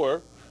fined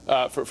before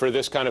for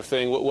this kind of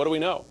thing. What do we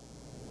know?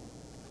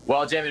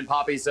 Well, Jim and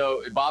Poppy,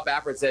 so Bob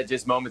Baffert said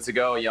just moments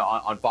ago,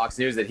 on Fox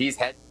News that he's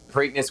had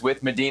Preakness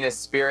with Medina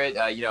Spirit,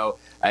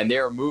 and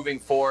they're moving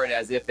forward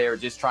as if they're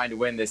just trying to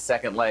win this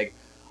second leg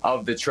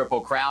of the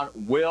Triple Crown.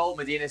 Will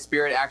Medina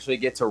Spirit actually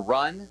get to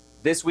run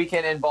this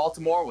weekend in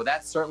Baltimore? Well,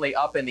 that's certainly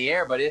up in the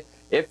air, but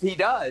if he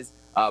does,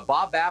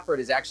 Bob Baffert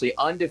is actually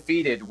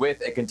undefeated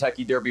with a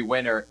Kentucky Derby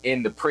winner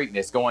in the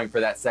Preakness, going for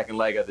that second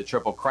leg of the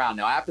Triple Crown.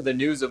 Now, after the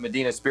news of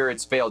Medina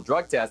Spirit's failed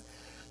drug test,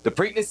 the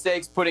Preakness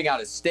Stakes putting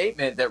out a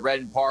statement that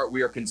read in part,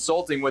 "We are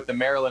consulting with the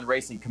Maryland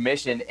Racing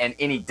Commission, and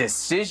any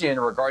decision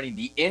regarding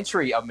the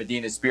entry of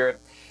Medina Spirit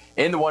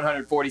in the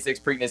 146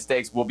 Preakness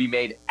Stakes will be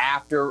made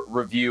after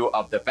review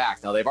of the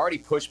facts." Now, they've already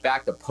pushed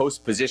back the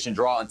post-position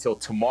draw until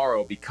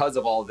tomorrow because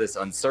of all of this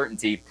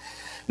uncertainty.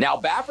 Now,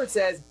 Baffert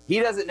says he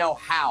doesn't know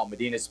how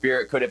Medina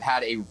Spirit could have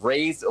had a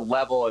raised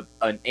level of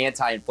an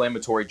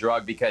anti-inflammatory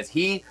drug because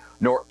he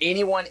nor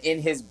anyone in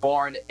his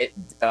barn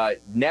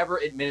never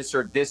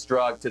administered this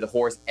drug to the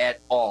horse at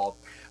all.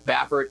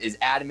 Baffert is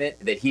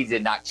adamant that he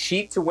did not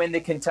cheat to win the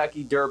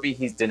Kentucky Derby.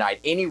 He's denied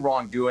any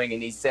wrongdoing,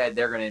 and he said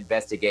they're going to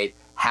investigate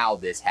how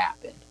this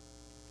happened.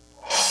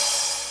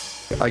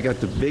 I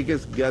got the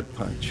biggest gut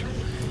punch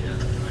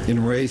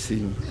in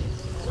racing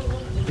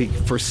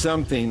for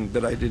something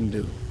that I didn't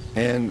do.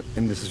 And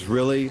this is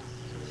really,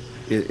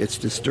 it's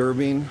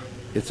disturbing.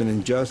 It's an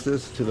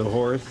injustice to the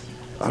horse.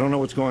 I don't know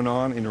what's going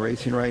on in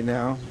racing right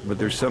now, but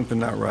there's something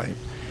not right.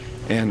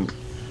 And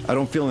I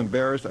don't feel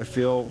embarrassed. I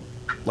feel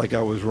like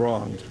I was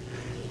wronged.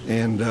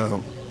 And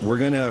we're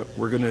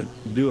gonna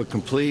do a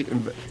complete,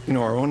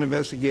 our own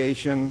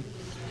investigation.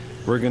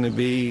 We're gonna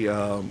be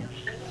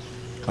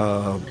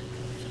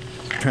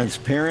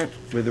transparent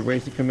with the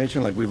Racing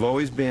Commission like we've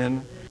always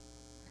been.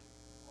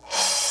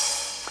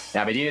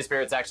 Now, Medina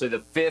Spirit's actually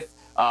the fifth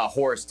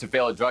horse to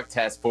fail a drug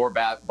test for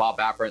Bob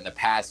Baffert in the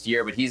past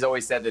year, but he's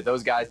always said that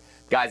those guys,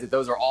 that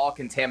those are all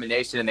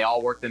contamination and they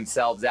all work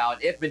themselves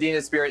out. If Medina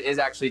Spirit is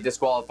actually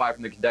disqualified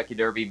from the Kentucky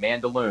Derby,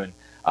 Mandaloun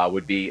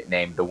would be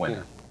named the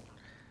winner.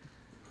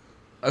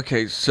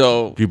 Okay,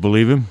 so... Do you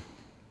believe him?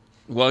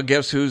 Well,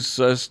 guess who's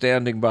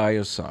standing by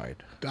his side?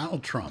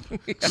 Donald Trump.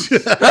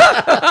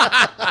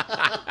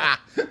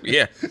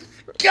 Yeah.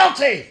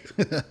 Guilty!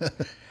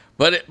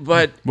 But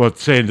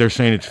they're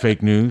saying it's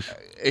fake news?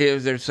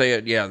 They're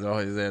saying,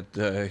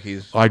 that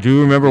he's... I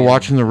do remember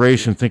watching the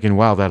race and thinking,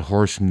 wow, that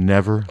horse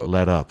never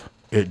let up.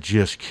 It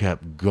just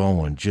kept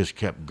going.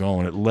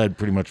 It led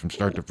pretty much from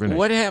start to finish.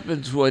 What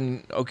happens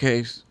when,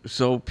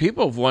 so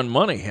people have won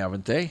money,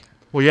 haven't they?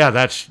 Well, yeah,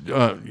 that's...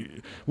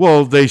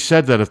 they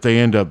said that if they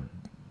end up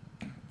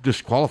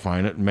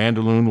disqualifying it,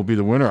 Mandaloun will be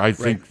the winner. I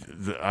think...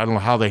 I don't know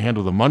how they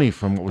handle the money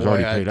from what was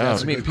already paid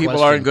out. I mean,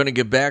 people aren't going to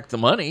get back the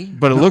money.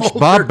 But it looks...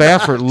 Bob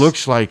Baffert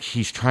looks like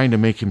he's trying to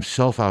make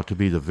himself out to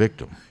be the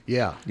victim.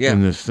 Yeah.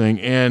 In this thing.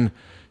 And...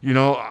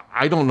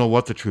 I don't know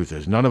what the truth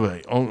is. None of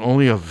it.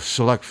 Only a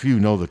select few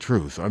know the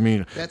truth. I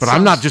mean,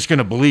 I'm not just going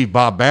to believe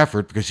Bob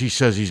Baffert because he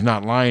says he's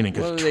not lying and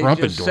because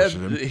Trump endorses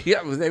him.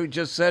 Yeah, they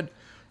just said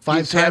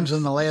 5 times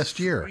in the last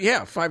year.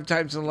 Yeah, 5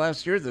 times in the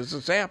last year this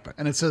has happened.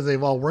 And it says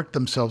they've all worked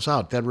themselves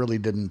out. That really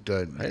didn't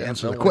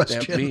answer the what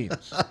question. That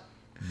means.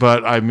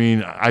 But I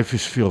mean, I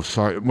just feel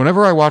sorry.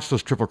 Whenever I watch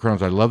those Triple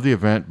Crowns, I love the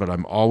event, but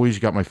I'm always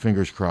got my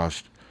fingers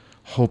crossed,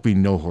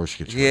 hoping no horse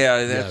gets hurt.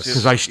 Yeah, that's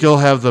because I still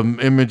have the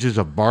images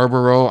of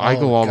Barbaro. I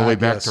go all the way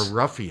back to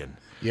Ruffian.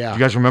 Yeah. You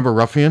guys remember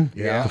Ruffian?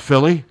 Yeah. The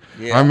filly?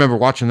 Yeah. I remember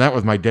watching that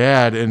with my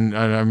dad, and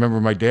I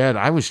remember my dad,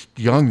 I was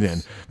young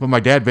then, but my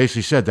dad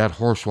basically said that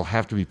horse will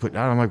have to be put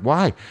down. I'm like,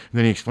 why? And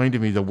then he explained to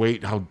me the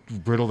weight, how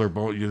brittle their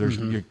bone,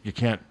 you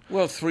can't.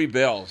 Well, 3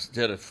 Bells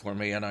did it for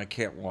me, and I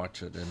can't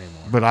watch it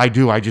anymore. But I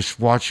do. I just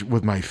watch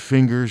with my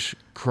fingers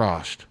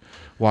crossed,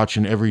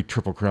 watching every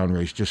Triple Crown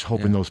race, just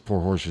hoping those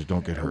poor horses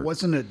don't get hurt.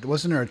 Wasn't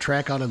there a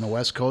track out on the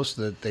West Coast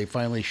that they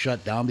finally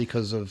shut down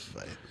because of...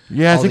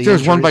 Yeah, I think there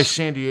was one by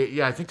San Diego.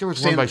 Yeah, I think there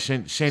was one by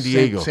San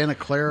Diego. Santa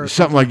Clara.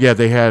 Something like,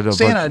 they had a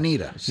Santa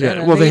Anita.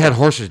 They had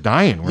horses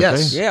dying, weren't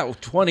they? Yeah,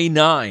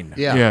 29.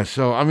 Yeah. Yeah,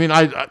 so, I mean,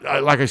 I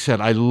like I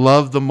said, I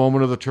love the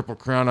moment of the Triple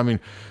Crown. I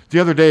mean, the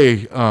other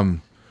day,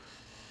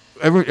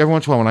 every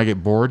once in a while when I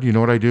get bored, you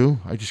know what I do?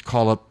 I just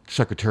call up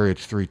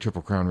Secretariat's 3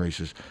 Triple Crown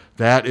races.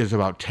 That is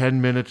about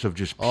 10 minutes of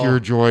just pure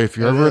joy. If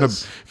you're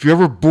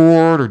ever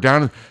bored or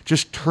down,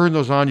 just turn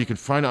those on. You can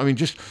find out. I mean,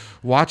 just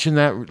watching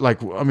that,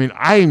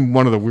 I'm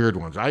one of the weird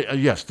ones.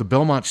 Yes, the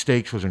Belmont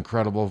Stakes was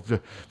incredible,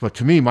 but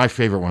to me, my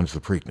favorite one's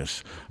the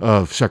Preakness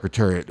of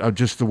Secretariat.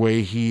 Just the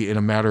way he, in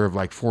a matter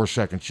of 4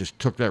 seconds, just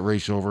took that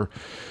race over.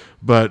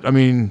 But I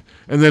mean,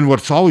 and then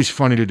what's always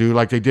funny to do,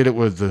 like they did it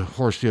with the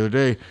horse the other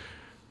day.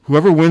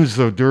 Whoever wins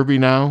the Derby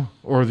now,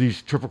 or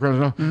these Triple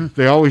Crowns now,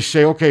 they always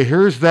say, okay,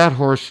 here's that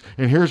horse,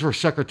 and here's where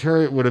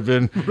Secretariat would have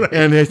been. Right.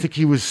 And I think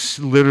he was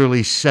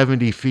literally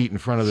 70 feet in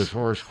front of this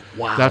horse.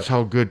 Wow. That's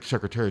how good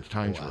Secretariat's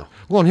times were.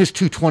 Well, and his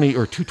 220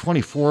 or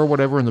 224 or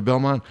whatever in the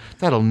Belmont,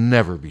 that'll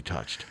never be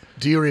touched.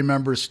 Do you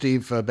remember,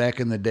 Steve,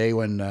 back in the day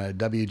when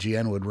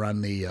WGN would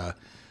run the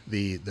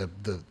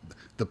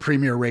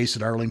premier race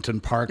at Arlington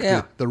Park,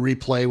 the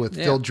replay with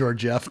Phil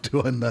Georgieff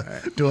doing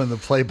the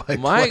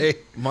play-by-play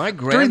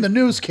during the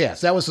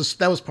newscast. That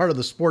was part of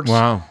the sports.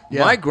 Wow.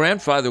 Yeah. My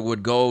grandfather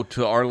would go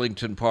to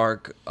Arlington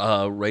Park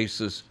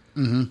races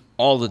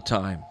all the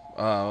time.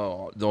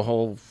 The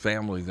whole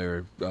family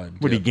there.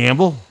 Would he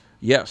gamble?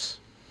 Yes.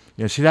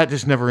 Yeah. See, that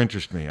just never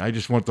interests me. I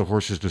just want the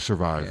horses to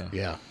survive.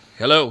 Yeah.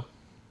 Hello.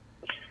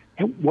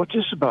 Hey, what's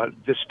this about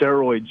the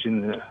steroids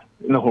in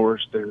the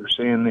horse? They're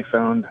saying they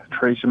found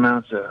trace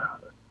amounts of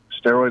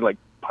steroid, like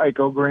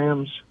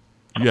picograms.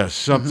 Yes,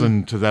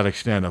 something to that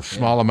extent, a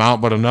small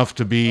amount, but enough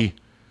to be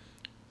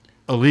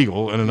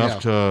illegal and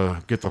enough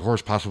to get the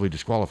horse possibly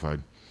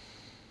disqualified.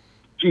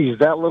 Geez,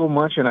 that little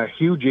much in a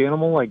huge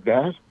animal like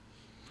that?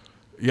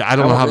 Yeah, I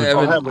don't know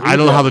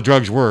how the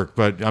drugs work,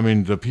 but I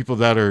mean the people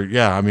that are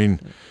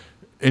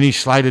any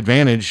slight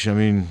advantage. I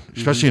mean,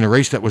 especially in a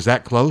race that was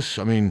that close.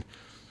 I mean,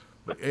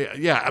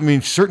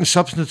 certain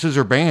substances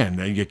are banned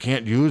and you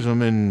can't use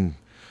them and.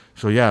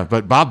 So,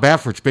 but Bob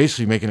Baffert's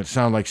basically making it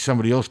sound like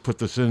somebody else put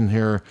this in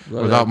here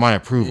without my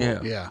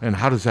approval. Yeah. And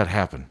how does that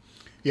happen?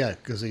 Yeah,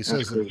 because he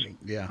says that.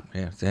 Yeah.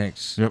 Yeah,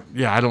 thanks. Yep.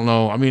 Yeah, I don't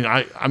know. I mean,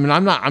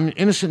 I'm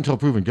innocent until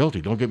proven guilty.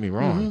 Don't get me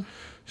wrong.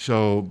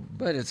 So,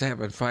 but it's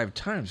happened 5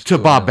 times. To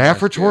Bob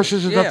Baffert's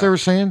horses, is that they were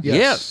saying?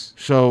 Yes.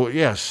 So,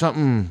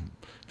 something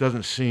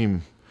doesn't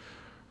seem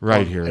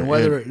right here. And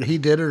whether he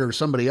did it or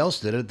somebody else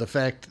did it, the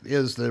fact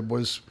is there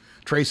was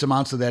trace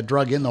amounts of that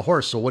drug in the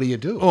horse. So what do you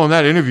do? Oh, and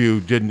that interview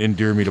didn't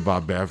endear me to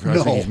Bob Baffert.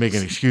 I think he's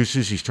making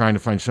excuses. He's trying to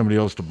find somebody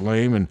else to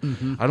blame.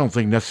 And I don't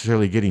think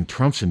necessarily getting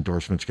Trump's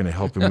endorsement is going to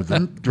help him with the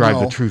drive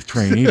the truth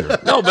train either.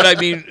 No, but I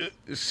mean,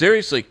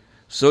 seriously.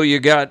 So you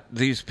got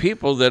these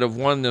people that have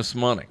won this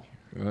money.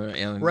 Right.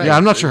 Yeah,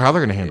 I'm not sure how they're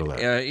going to handle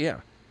that.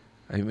 Yeah.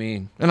 I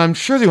mean, and I'm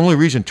sure the only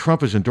reason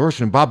Trump is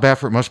endorsing him, Bob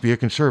Baffert must be a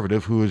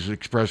conservative who has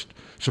expressed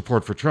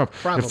support for Trump.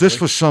 Probably. If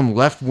this was some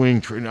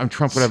left-wing,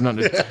 Trump would have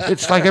nothing.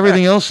 It's like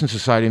everything else in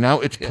society now.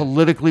 It's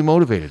politically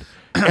motivated.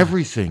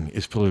 Everything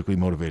is politically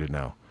motivated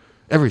now.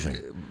 Everything.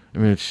 I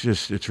mean,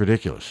 it's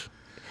ridiculous.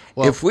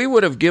 Well, if we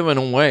would have given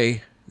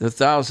away the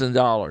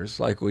 $1,000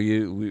 like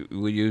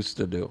we used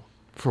to do.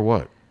 For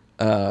what?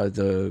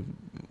 The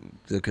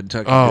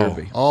Kentucky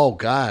Derby. Oh,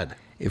 God.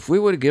 If we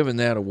would have given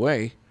that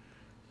away,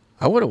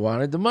 I would have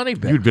wanted the money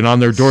back. You'd been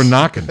on their door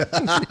knocking.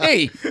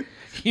 Hey,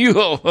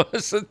 you owe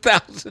us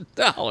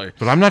 $1,000.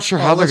 But I'm not sure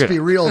how they're going to... Let's be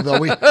real,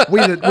 though.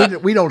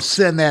 We don't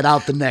send that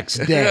out the next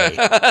day.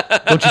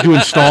 Don't you do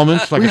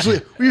installments? Like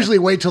we usually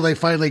wait till they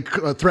finally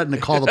threaten to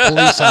call the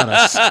police on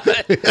us.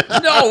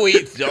 No,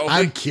 we don't.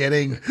 I'm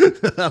kidding.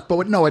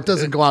 But no, it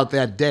doesn't go out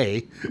that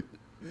day.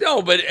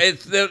 No, but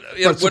it would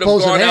have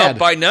gone out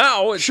by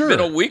now. It's been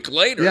a week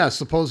later. Yeah,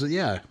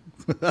 yeah.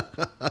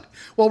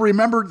 Well,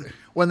 remember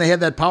when they had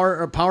that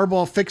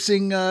Powerball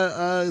fixing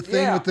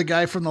thing with the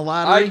guy from the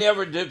lottery? I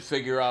never did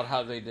figure out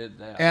how they did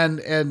that. And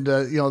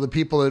the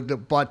people that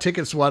bought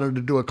tickets wanted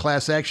to do a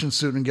class action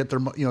suit and get their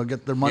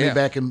money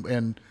back,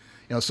 and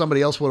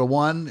somebody else would have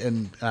won.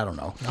 And I don't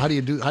know, how do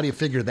you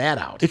figure that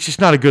out? It's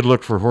just not a good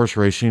look for horse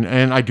racing,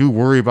 and I do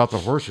worry about the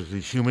horses.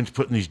 These humans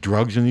putting these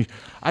drugs in these.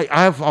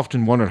 I've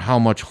often wondered how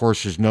much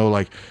horses know.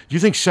 Like, do you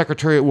think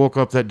Secretariat woke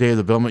up that day of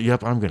the Belmont?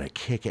 Yep, I'm going to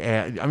kick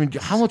ass. I mean,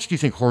 how much do you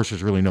think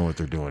horses really know what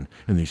they're doing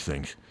in these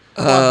things?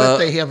 Well, I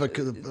bet they have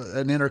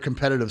an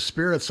inter-competitive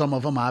spirit. Some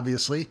of them,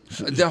 obviously.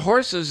 The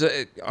horses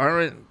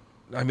aren't.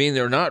 I mean,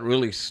 they're not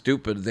really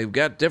stupid. They've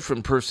got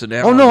different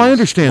personalities. Oh no, I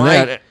understand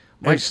that.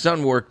 My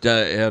son worked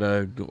at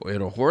a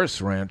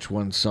horse ranch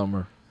one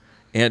summer,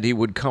 and he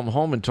would come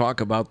home and talk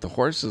about the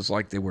horses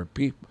like they were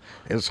people.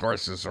 His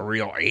horse is a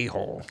real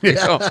a-hole.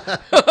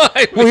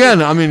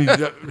 I mean,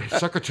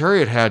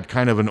 Secretariat had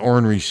kind of an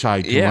ornery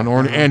side to him,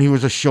 and he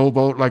was a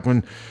showboat. Like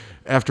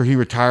after he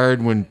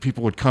retired, when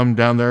people would come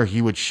down there,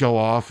 he would show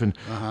off and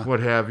what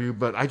have you.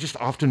 But I just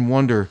often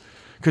wonder.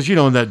 Because,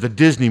 in the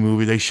Disney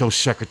movie, they show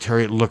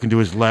Secretariat looking to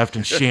his left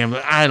and sham.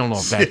 I don't know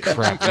if that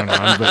crap went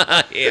on,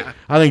 but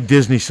I think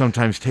Disney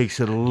sometimes takes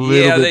it a little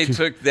bit. Yeah, they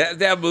took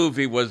that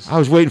movie was. I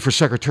was waiting for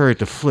Secretariat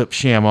to flip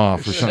sham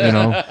off or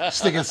something,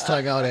 Stick its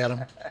tongue out at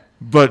him.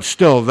 But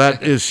still,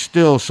 that is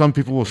still, some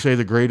people will say,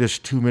 the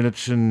greatest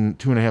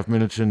 2.5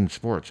 minutes in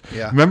sports.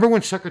 Yeah. Remember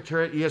when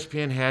Secretariat,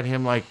 ESPN had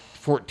him like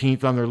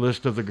 14th on their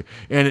list and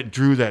it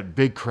drew that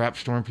big crap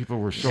storm? People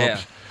were so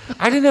upset.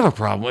 I didn't have a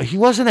problem. He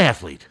was an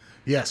athlete.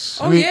 Yes.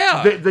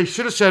 They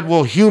should have said,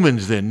 well,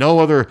 humans then. No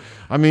other.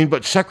 I mean,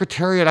 but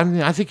Secretariat,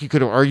 I think you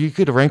could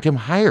have ranked him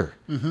higher.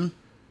 Mm-hmm.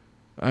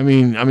 I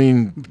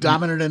mean.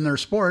 Dominant in their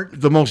sport.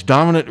 The most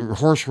dominant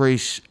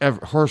racer ever.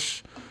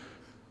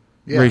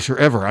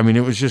 I mean,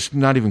 it was just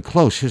not even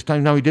close. His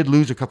time. Now, he did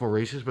lose a couple of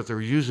races, but there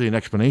was usually an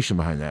explanation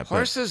behind that.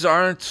 Horses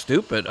aren't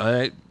stupid.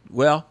 The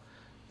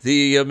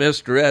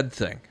Mr. Ed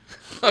thing.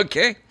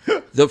 Okay.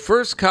 The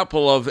first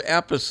couple of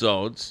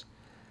episodes.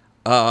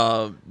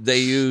 They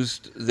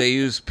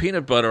used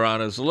peanut butter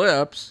on his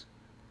lips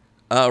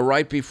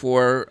right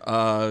before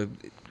Alan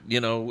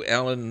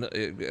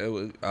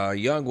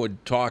Young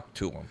would talk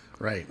to him.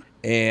 Right.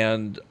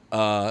 And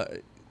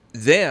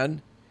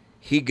then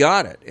he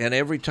got it. And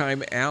every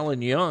time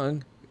Alan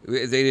Young,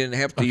 they didn't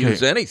have to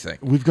use anything.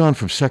 We've gone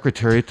from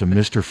Secretariat to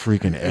Mr.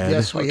 freaking Ed.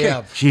 Yes, we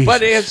have. Jesus.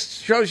 But it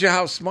shows you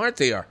how smart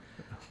they are.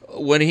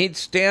 When he'd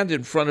stand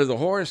in front of the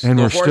horse, and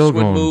the horse would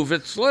move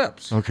its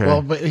lips. Okay.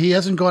 Well, but he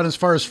hasn't gone as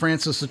far as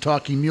Francis the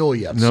Talking Mule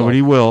yet. No, but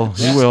he will.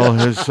 He will.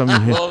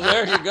 Well,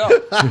 there you go.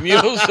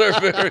 Mules are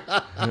very.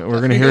 We're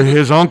going to hear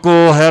his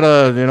uncle had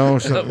a,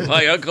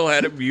 My uncle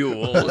had a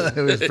mule.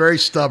 It was very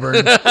stubborn.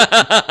 Was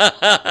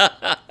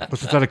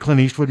that a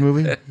Clint Eastwood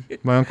movie?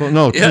 My uncle?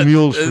 No, Two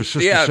Mules for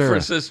Sister Sarah. Yeah, for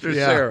Sister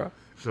Sarah.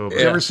 So,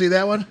 Did you ever see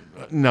that one?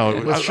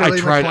 No, I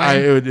tried.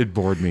 It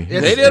bored me.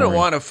 They didn't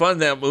want to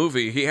fund that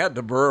movie. He had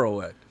to burrow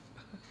it.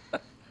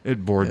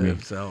 It bored me.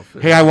 Himself.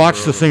 Hey, I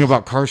watched the thing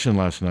about Carson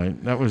last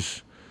night. That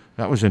was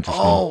interesting.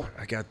 Oh,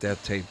 I got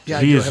that taped. Yeah,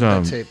 I do have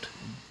that taped.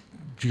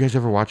 Did you guys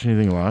ever watch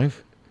anything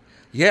live?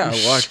 Yeah,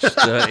 I watched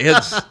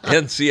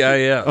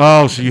NCIS.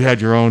 Oh, so you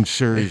had your own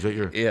series that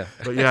you're. Yeah.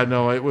 But yeah,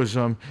 no, it was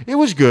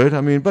good.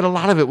 I mean, but a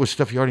lot of it was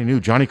stuff you already knew.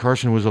 Johnny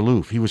Carson was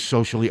aloof. He was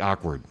socially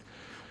awkward.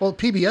 Well,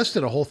 PBS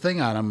did a whole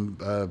thing on him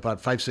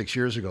about 5-6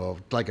 years ago,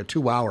 like a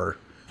 2-hour.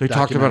 They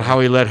talked about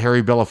how he let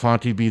Harry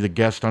Belafonte be the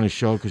guest on his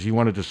show because he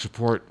wanted to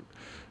support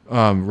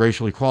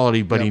racial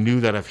equality, but he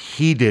knew that if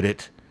he did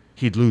it,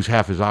 he'd lose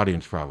half his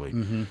audience probably,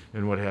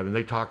 and what have you.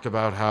 They talked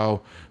about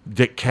how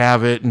Dick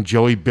Cavett and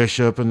Joey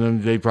Bishop, and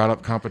then they brought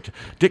up competition.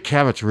 Dick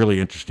Cavett's a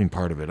really interesting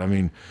part of it. I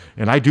mean,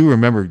 and I do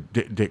remember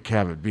Dick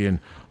Cavett being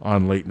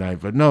on late night,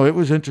 but no, it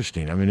was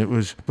interesting. I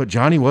mean, but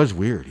Johnny was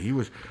weird.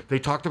 They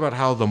talked about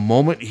how the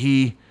moment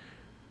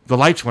the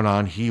lights went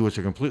on, he was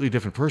a completely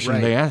different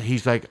person. Right.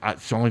 He's like,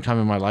 it's the only time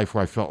in my life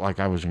where I felt like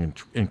I was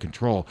in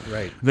control.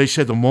 Right. They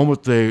said the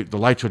moment the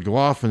lights would go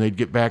off and they'd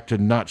get back to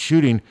not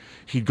shooting,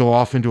 he'd go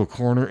off into a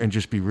corner and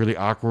just be really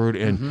awkward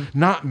and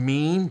not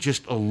mean,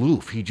 just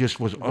aloof. He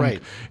just was.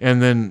 Right.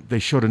 And then they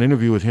showed an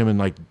interview with him in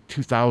like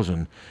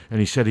 2000, and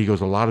he said, a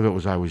lot of it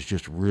was I was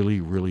just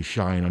really, really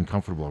shy and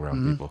uncomfortable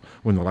around people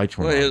when the lights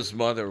went on. Well, his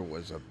mother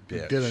was a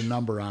bitch. Did a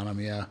number on him,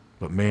 yeah.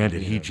 But man,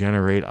 did he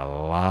generate a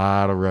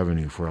lot of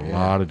revenue for a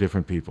lot of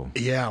different people.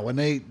 Yeah, when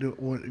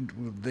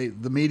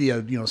the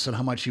media, said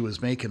how much he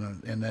was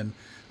making, and then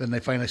they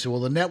finally said,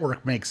 well, the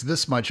network makes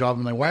this much of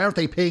him. Like, why aren't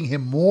they paying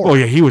him more? Oh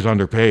yeah, he was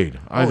underpaid.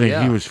 I think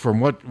he was, from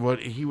what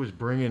he was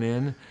bringing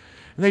in.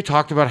 And they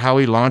talked about how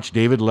he launched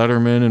David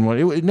Letterman and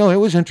it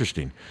was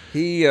interesting.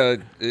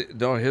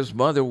 His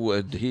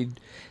mother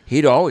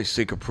he'd always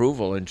seek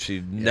approval, and she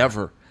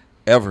never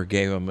ever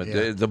gave him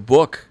the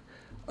book.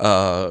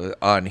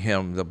 On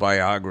him, the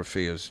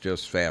biography is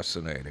just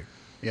fascinating.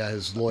 Yeah,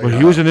 his lawyer. But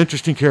he was an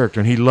interesting character,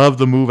 and he loved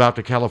the move out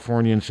to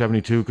California in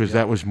 '72 because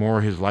that was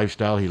more his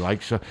lifestyle. He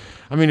likes.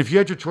 If you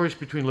had your choice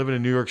between living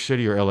in New York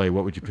City or L.A.,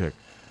 what would you pick?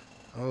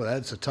 Oh,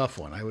 that's a tough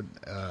one.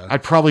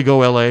 I'd probably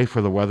go L.A.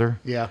 for the weather.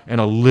 Yeah. And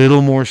a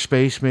little more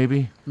space,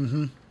 maybe.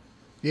 Mm-hmm.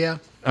 Yeah.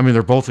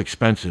 They're both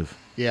expensive.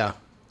 Yeah.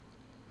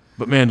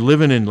 But man,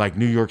 living in like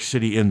New York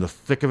City in the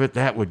thick of it,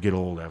 that would get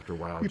old after a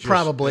while.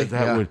 Probably.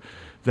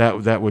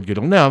 That would get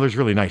old. Now there's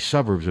really nice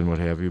suburbs and what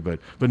have you, but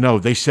no,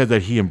 they said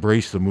that he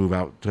embraced the move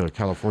out to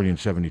California in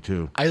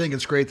 '72. I think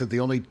it's great that the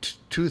only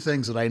two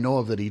things that I know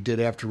of that he did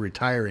after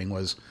retiring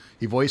was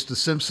he voiced the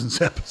Simpsons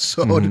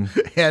episode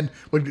and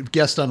would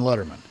guest on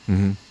Letterman.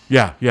 Mm-hmm.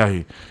 Yeah,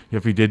 he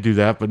did do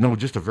that, but no,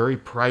 just a very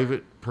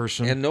private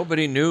person. And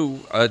nobody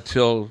knew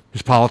till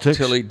his politics,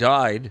 till he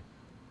died.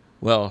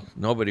 Well,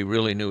 nobody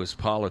really knew his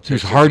politics. He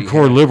was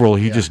hardcore liberal.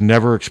 He just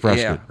never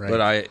expressed it. Right.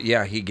 But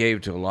he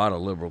gave to a lot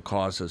of liberal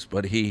causes.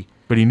 But he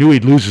knew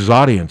he'd lose his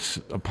audience,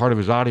 a part of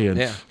his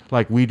audience,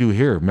 like we do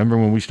here. Remember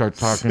when we start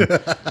talking?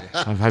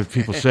 I've had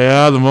people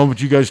say, the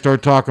moment you guys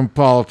start talking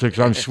politics,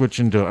 I'm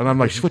switching to, and I'm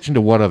like, switching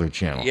to what other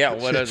channel? Yeah,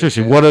 what other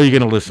seriously, channel? What are you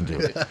going to listen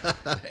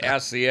to?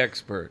 Ask the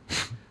expert,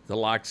 the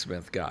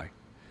locksmith guy.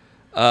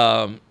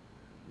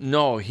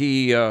 No,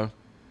 he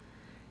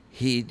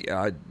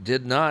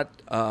did not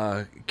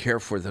care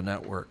for the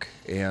network,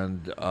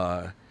 and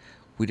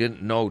we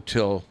didn't know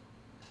till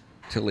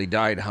he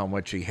died how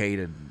much he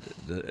hated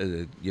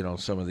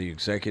some of the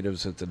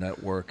executives at the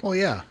network. Oh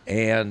yeah,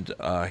 and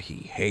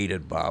he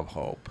hated Bob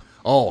Hope.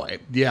 Oh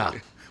yeah,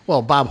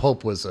 well Bob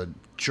Hope was a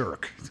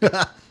jerk.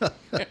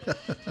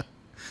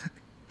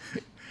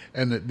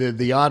 And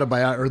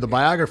the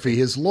biography,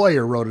 his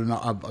lawyer wrote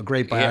a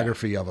great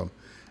biography of him,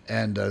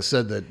 and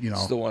said that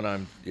it's the one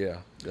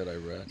that I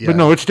read. Yeah. But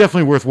no, it's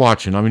definitely worth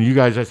watching. You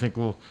guys, I think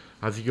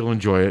you'll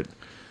enjoy it.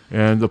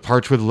 And the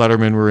parts with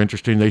Letterman were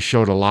interesting. They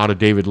showed a lot of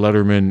David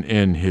Letterman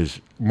in his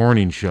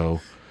morning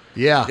show.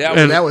 Yeah,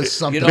 that was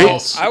something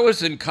else. I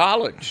was in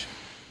college,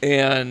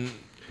 and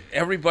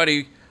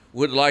everybody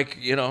would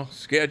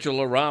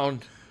schedule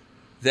around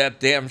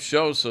that damn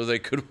show so they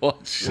could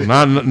watch.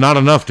 Well, not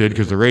enough did,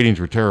 because the ratings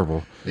were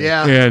terrible.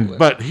 Yeah.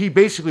 But he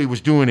basically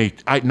was doing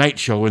a night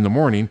show in the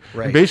morning.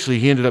 Right. And basically,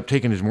 he ended up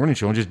taking his morning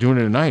show and just doing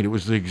it at night. It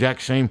was the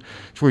exact same.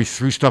 It's where he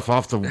threw stuff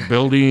off the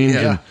building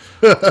and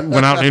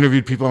went out and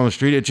interviewed people on the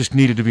street. It just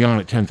needed to be on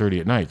at 10:30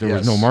 at night. There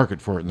was no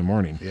market for it in the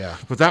morning. Yeah.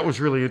 But that was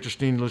really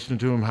interesting listening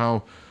to him.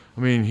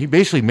 He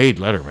basically made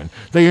Letterman.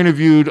 They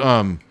interviewed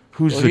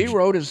he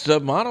wrote his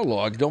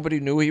monologue. Nobody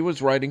knew he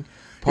was writing.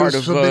 He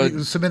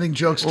was submitting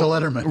jokes to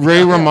Letterman.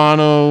 Ray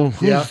Romano,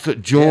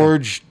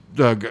 George,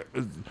 the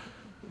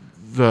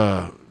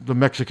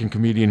Mexican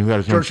comedian who had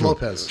his George own show.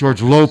 Lopez.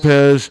 George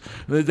Lopez.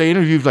 They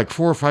interviewed like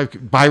 4 or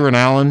 5. Byron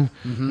Allen.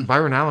 Mm-hmm.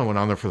 Byron Allen went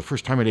on there for the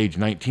first time at age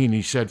 19.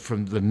 He said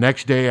from the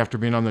next day after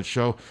being on that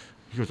show,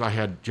 he goes, I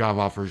had job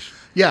offers.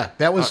 Yeah,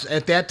 that was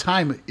at that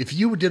time. If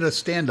you did a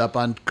stand-up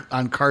on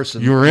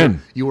Carson, you were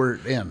in. You were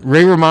in.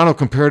 Ray Romano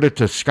compared it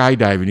to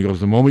skydiving. He goes,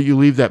 the moment you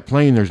leave that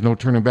plane, there's no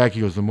turning back. He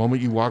goes, the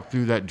moment you walk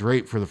through that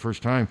drape for the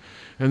first time.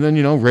 And then,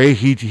 Ray,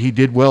 he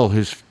did well.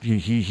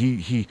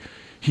 He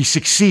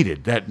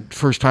succeeded that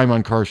first time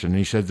on Carson. And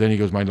he said, then he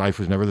goes, my life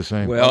was never the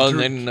same. Well, and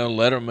then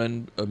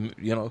Letterman,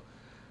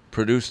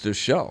 produced the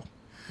show.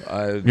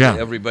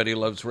 Everybody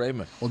Loves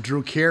Raymond. Well,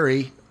 Drew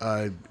Carey,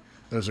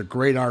 there's a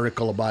great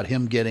article about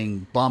him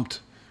getting bumped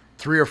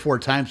 3 or 4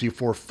 times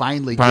before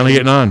finally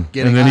getting on.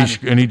 He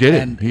did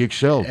it. He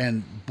excelled.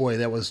 And boy,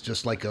 that was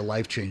just like a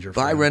life changer.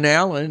 Byron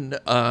Allen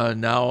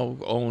now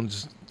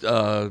owns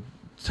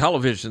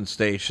television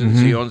stations.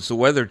 Mm-hmm. He owns the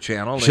Weather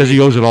Channel. He says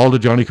he owes it all to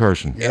Johnny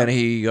Carson. And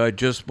he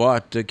just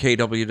bought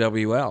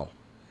KWWL,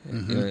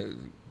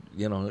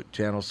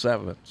 Channel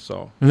 7.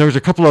 So. And there was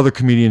a couple other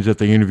comedians that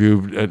they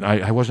interviewed, and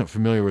I wasn't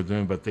familiar with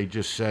them, but they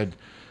just said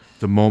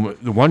the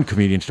moment the one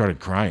comedian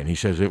started crying. He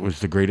says it was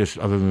the greatest,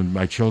 other than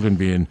my children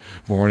being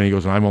born. And he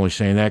goes, I'm only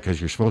saying that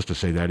because you're supposed to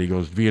say that. He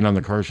goes, being on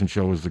the Carson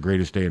show was the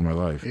greatest day in my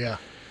life. Yeah.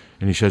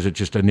 And he says it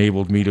just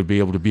enabled me to be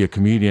able to be a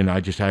comedian.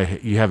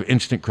 You have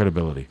instant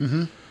credibility.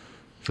 Mm-hmm.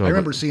 So, I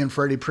remember seeing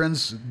Freddie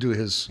Prinze do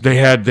his.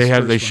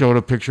 They showed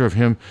a picture of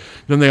him.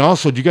 Then they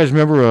also, do you guys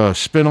remember a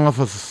spinoff of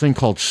a thing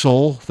called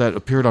Soul that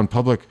appeared on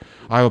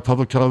Iowa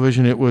Public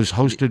Television? It was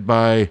hosted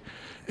by,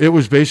 it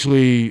was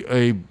basically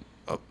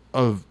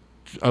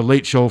a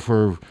late show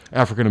for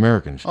African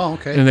Americans. Oh,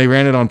 okay. And they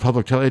ran it on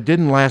public television. It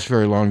didn't last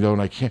very long though,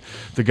 and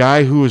the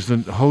guy who was the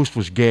host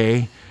was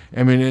gay.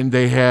 I mean, and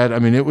they had,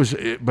 it was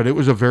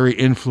a very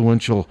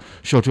influential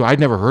show too. I'd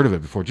never heard of it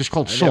before. Just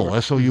called Soul,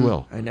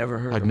 S-O-U-L. I never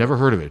heard. I'd never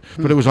heard of it,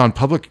 but it was on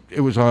public.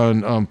 It was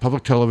on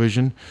public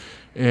television,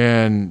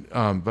 and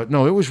but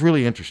no, it was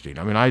really interesting.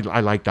 I mean, I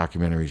like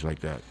documentaries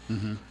like that,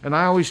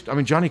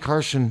 and Johnny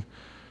Carson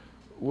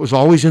was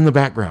always in the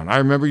background. I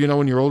remember,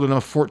 when you're old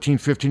enough, 14,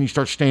 15, you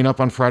start staying up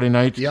on Friday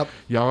nights. Yep.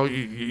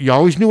 You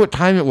always knew what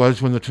time it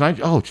was when it's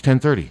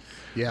 10:30.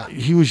 Yeah.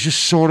 He was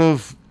just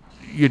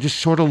you just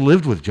sort of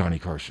lived with Johnny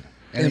Carson.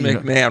 And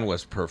McMahon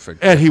was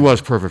perfect. And he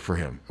was perfect for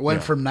him.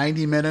 Went from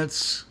 90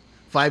 minutes,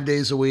 5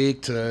 days a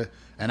week, to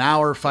an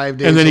hour, 5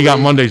 days. And then he got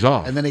week. Mondays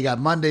off. And then he got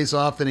Mondays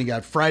off. Then he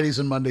got Fridays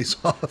and Mondays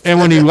off. And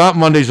when he got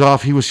Mondays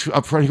off, he was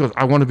up front. He goes,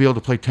 I want to be able to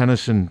play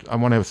tennis, and I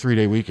want to have a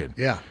 3-day weekend.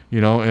 Yeah.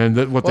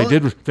 And what they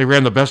did was they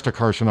ran the best of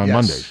Carson on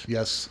Mondays.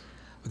 Yes.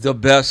 The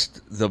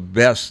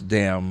best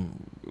damn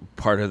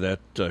part of that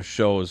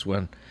show is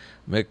when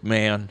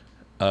McMahon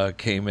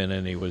came in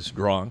and he was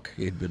drunk.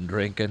 He'd been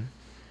drinking.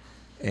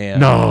 And,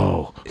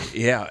 no.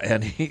 Yeah,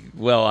 and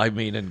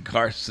and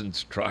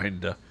Carson's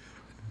trying to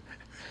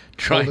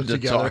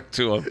talk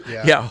to him.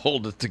 Yeah,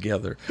 hold it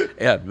together.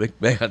 And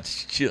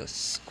McMahon's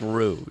just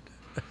screwed.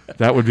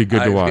 That would be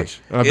good to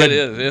watch. I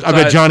is. I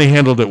bet Johnny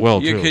handled it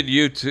well, you too. Could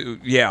YouTube.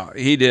 Yeah,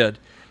 he did.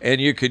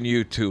 And you can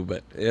YouTube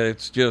it.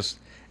 It's just,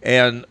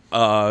 and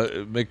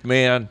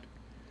McMahon,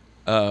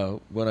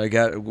 when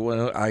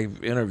I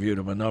interviewed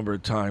him a number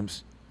of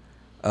times,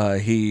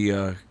 he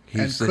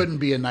said, couldn't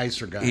be a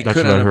nicer guy. He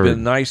couldn't have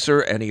been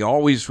nicer, and he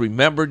always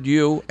rememred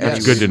you, and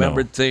That's he good to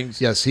remembered know.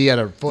 things. Yes, he had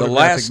a photographic The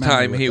last memory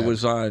time with he that.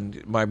 was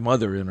on, my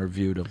mother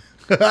interviewed him,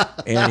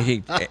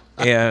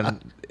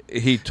 and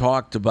he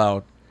talked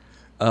about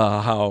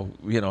how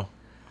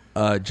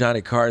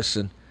Johnny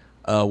Carson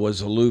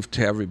was aloof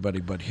to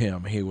everybody but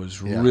him. He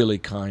was really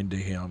kind to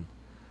him,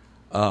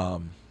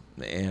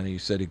 and he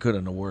said he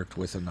couldn't have worked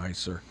with a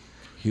nicer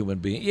human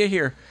being. You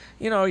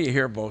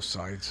hear both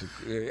sides.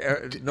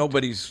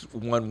 Nobody's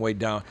one way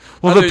down.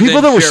 Well, the people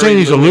that were saying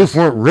he's aloof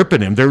weren't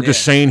ripping him. They were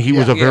just saying he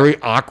was a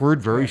very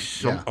awkward,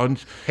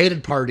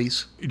 hated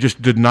parties.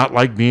 Just did not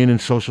like being in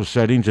social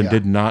settings and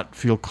did not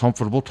feel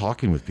comfortable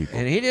talking with people.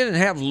 And he didn't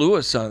have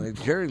Lewis on.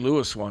 Jerry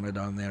Lewis wanted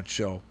on that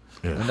show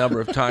a number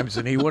of times,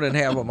 and he wouldn't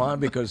have him on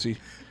because he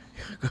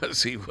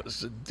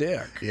was a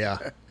dick. Yeah.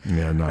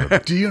 Yeah, no.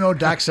 Do you know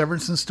Doc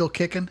Severinsen's still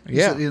kicking?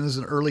 Yeah. In his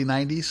early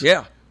 90s?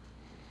 Yeah.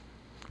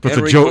 But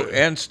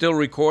and still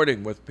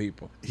recording with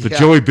people. The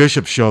Joey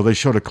Bishop show, they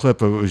showed a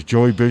clip of it. It was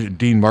Joey Bishop.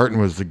 Dean Martin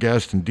was the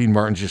guest, and Dean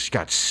Martin just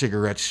got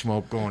cigarette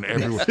smoke going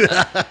everywhere.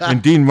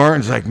 And Dean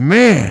Martin's like,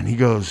 man, he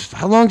goes,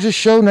 how long's this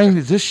show?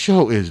 This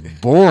show is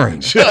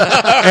boring.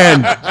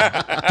 And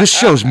this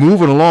show's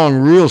moving along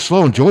real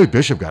slow. And Joey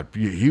Bishop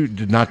he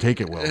did not take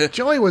it well.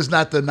 Joey was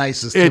not the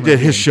nicest.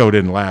 His show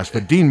didn't last,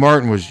 but Dean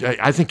Martin was,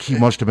 I think he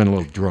must have been a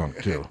little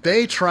drunk, too.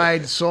 They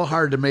tried so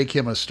hard to make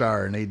him a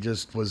star, and he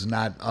just was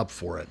not up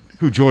for it.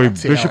 Who, Joey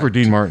Bishop or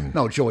Dean Martin?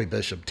 No, Joey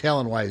Bishop.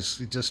 Talent-wise,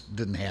 he just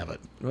didn't have it.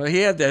 Well, he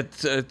had that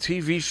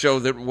TV show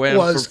that went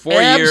for 4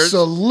 years.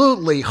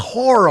 Absolutely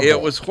horrible. It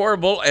was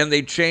horrible, and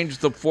they changed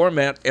the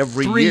format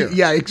every year.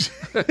 Yeah.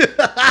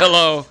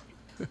 Hello.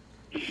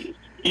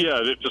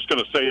 Yeah, just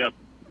going to say I'm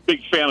a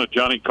big fan of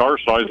Johnny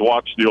Carson. I always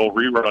watch the old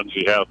reruns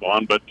he has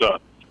on, but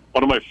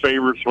one of my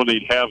favorites when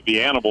he'd have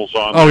the animals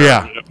on. Oh,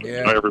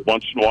 there, every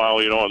once in a while,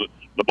 the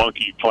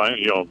monkey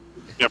playing,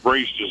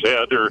 embraced his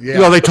head. Or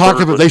they talked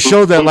about. They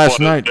showed that last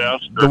night.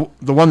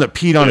 The one that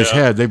peed on his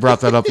head. They brought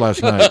that up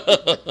last night.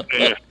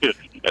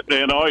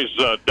 And always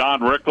Don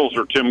Rickles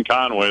or Tim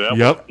Conway. That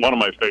was one of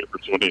my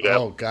favorites when he'd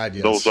have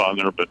those on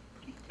there. But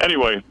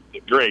anyway,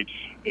 great.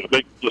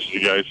 Listen to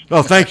you guys.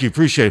 Oh, thank you.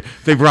 Appreciate it.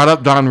 They brought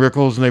up Don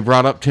Rickles, and they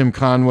brought up Tim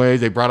Conway.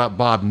 They brought up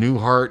Bob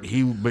Newhart.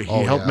 He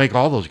helped make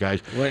all those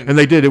guys. And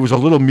they did. It was a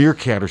little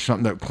meerkat or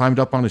something that climbed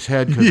up on his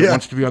head because it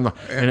wants to be on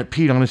and it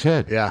peed on his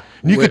head. Yeah.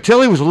 And you could tell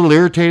he was a little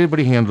irritated, but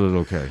he handled it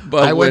okay.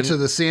 But I went to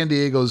the San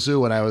Diego Zoo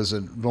when I was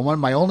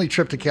my only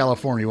trip to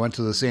California. Went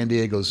to the San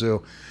Diego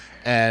Zoo,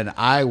 and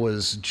I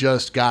was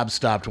just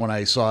gobstopped when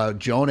I saw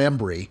Joan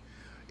Embry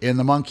in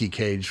the monkey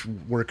cage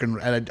working.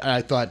 And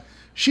I thought,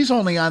 she's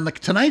only on the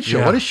Tonight Show.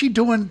 Yeah. What is she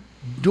doing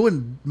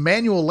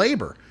manual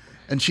labor?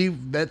 And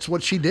that's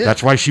what she did.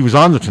 That's why she was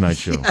on the Tonight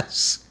Show.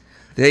 Yes.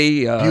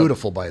 They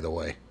beautiful, by the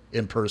way,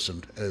 in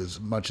person as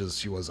much as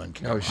she was on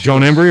camera.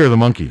 Joan Embry or the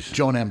monkeys?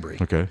 Joan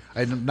Embry. Okay.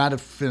 I'm not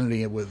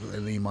affinity with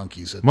any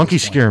monkeys.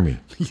 Monkeys scare me.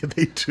 Yeah,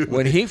 they do.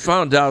 When he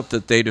found out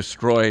that they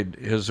destroyed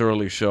his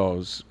early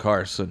shows,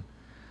 Carson,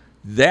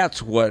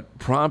 that's what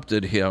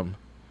prompted him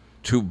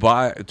to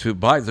buy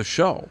the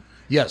show.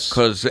 Yes.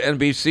 Because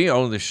NBC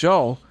owned the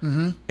show,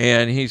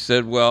 and he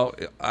said, well,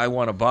 I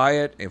want to buy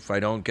it. If I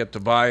don't get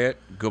to buy it,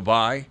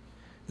 goodbye.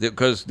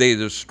 because they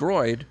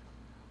destroyed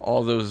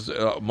all those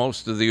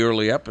most of the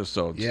early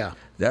episodes. Yeah.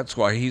 That's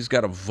why he's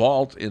got a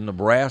vault in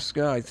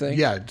Nebraska, I think.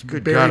 Yeah, it's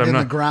Good buried God, in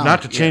the ground.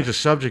 Not to change the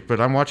subject, but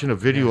I'm watching a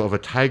video of a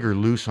tiger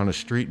loose on a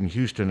street in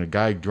Houston, a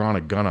guy drawing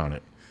a gun on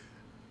it.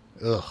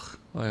 Ugh.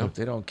 Well, I hope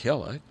they don't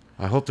kill it.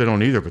 I hope they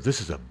don't either, but this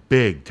is a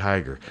big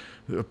tiger.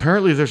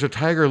 Apparently, there's a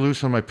tiger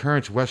loose on my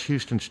parents' West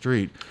Houston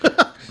street.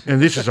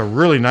 And this is a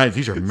really nice,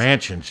 these are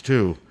mansions,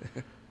 too.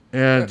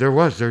 And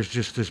there's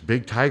just this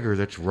big tiger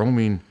that's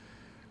roaming.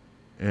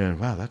 And,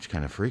 wow, that's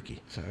kind of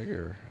freaky.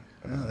 Tiger.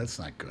 Oh, that's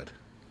not good.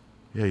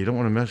 Yeah, you don't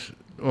want to mess.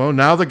 Oh,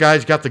 now the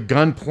guy's got the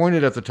gun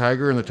pointed at the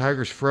tiger, and the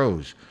tiger's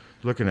froze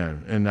looking at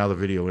him. And now the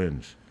video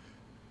ends.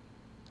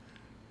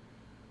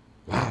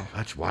 Wow,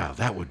 that's wild.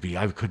 That would be,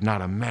 I could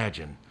not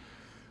imagine.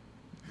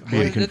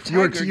 You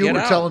were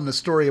telling the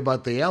story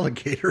about the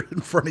alligator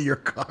in front of your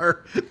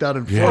car down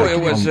in Florida. Oh,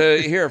 it was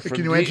here.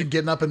 Can you imagine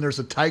getting up and there's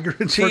a tiger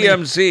in front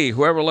TMZ, of you?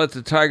 whoever let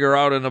the tiger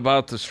out and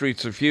about the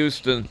streets of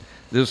Houston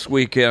this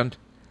weekend.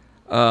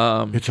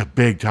 It's a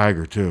big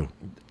tiger, too.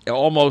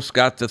 Almost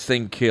got the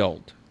thing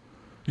killed.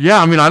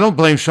 Yeah, I mean, I don't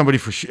blame somebody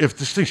for if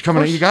this thing's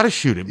coming out, you got to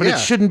shoot it, but it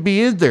shouldn't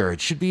be in there.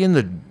 It should be in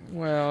the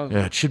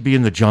it should be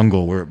in the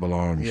jungle where it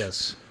belongs.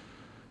 Yes.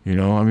 You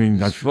know, I mean,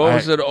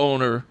 supposed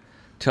owner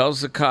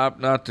tells the cop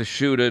not to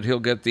shoot it. He'll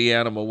get the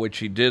animal, which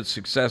he did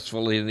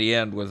successfully in the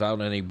end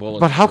without any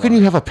bullets. But how can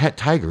you have a pet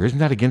tiger? Isn't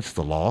that against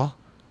the law?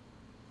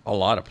 A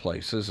lot of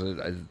places.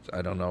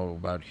 I don't know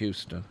about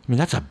Houston. I mean,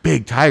 that's a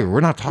big tiger.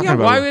 We're not talking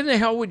about. Why in the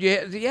hell would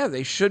you?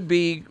 They should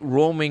be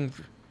roaming.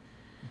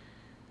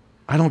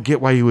 I don't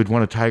get why you would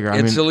want a tiger.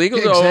 It's illegal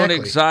to own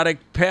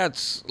exotic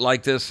pets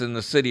like this in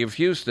the city of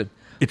Houston.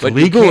 It's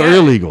legal or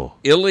illegal?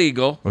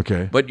 Illegal.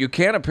 Okay. But you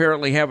can't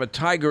apparently have a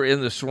tiger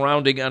in the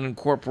surrounding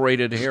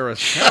unincorporated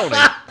Harris County.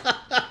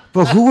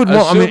 But who would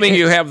want? Assuming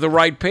you have the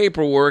right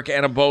paperwork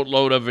and a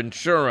boatload of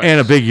insurance. And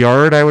a big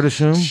yard, I would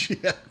assume.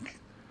 Yeah.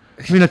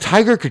 I mean, a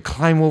tiger could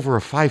climb over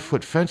a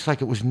 5-foot fence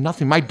like it was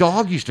nothing. My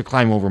dog used to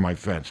climb over my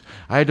fence.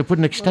 I had to put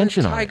an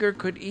extension on it. A tiger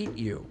could eat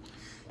you.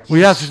 Well,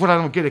 yeah, this is what I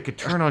don't get. It could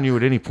turn on you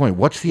at any point.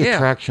 What's the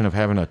attraction of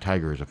having a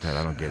tiger as a pet?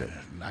 I don't get it.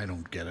 I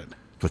don't get it.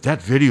 But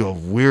that video,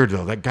 weird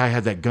though. That guy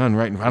had that gun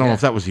right. I don't know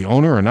if that was the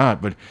owner or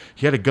not, but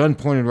he had a gun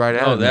pointed right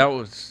at him.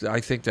 No, I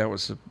think that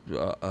was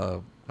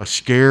a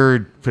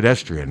scared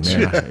pedestrian. Man.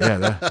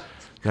 Yeah,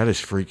 that is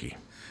freaky.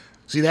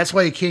 See, that's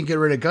why you can't get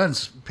rid of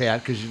guns,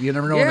 Pat, because you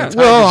never know. When the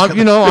well,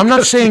 I'm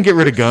not saying get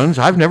rid of guns.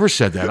 I've never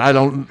said that.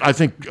 I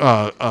think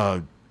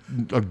a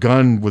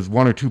gun with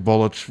 1 or 2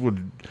 bullets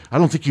would. I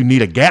don't think you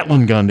need a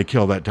Gatling gun to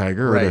kill that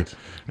tiger. Right.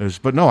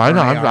 But no, I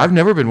know. I've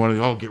never been one of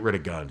those. Get rid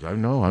of guns.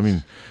 No,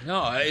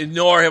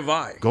 nor have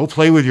I. Go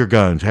play with your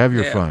guns. Have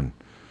your fun.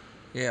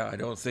 Yeah, I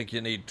don't think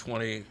you need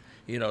 200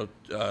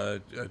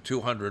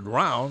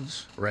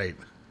 rounds. Right.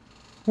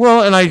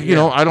 Well, and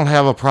I don't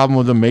have a problem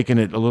with them making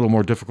it a little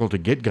more difficult to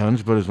get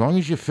guns, but as long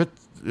as you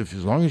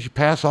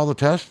pass all the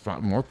tests,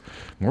 more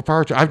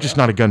power to. I'm just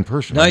not a gun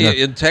person. Now,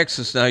 in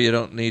Texas, now you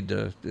don't need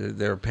to.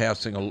 They're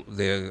passing.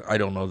 I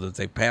don't know that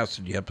they passed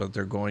it yet, but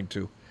they're going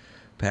to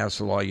pass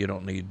a law. You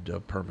don't need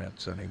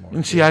permits anymore.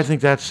 And see, I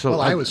think that's so.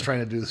 Well, I was trying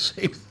to do the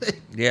same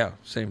thing. Yeah,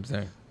 same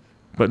thing.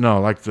 But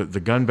no, like the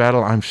gun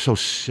battle, I'm so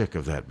sick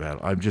of that battle.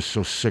 I'm just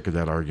so sick of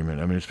that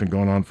argument. I mean, it's been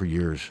going on for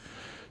years,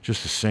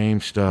 just the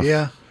same stuff.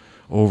 Yeah.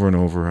 Over and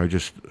over.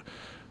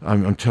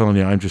 I'm telling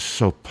you, I'm just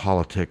so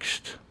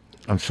politicsed.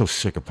 I'm so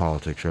sick of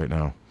politics right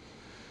now.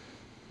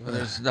 Well,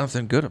 there's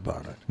nothing good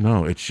about it.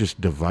 No, it's just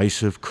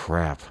divisive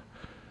crap.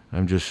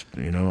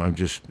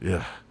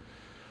 Yeah.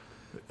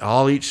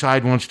 All each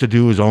side wants to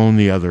do is own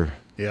the other.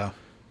 Yeah.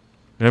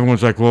 And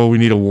everyone's like, well, we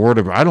need a war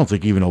I don't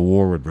think even a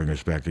war would bring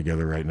us back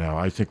together right now.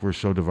 I think we're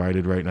so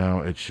divided right now.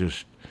 It's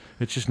just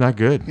not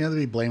good. Yeah, there'd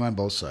be blame on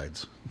both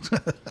sides.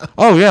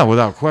 Oh, yeah,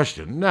 without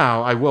question.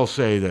 Now, I will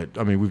say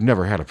that, we've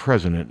never had a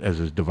president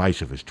as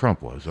divisive as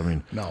Trump was.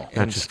 No.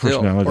 That's his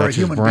personality. That's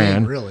his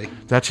brand. Being, really.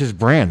 That's his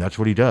brand. That's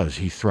what he does.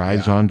 He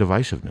thrives on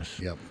divisiveness.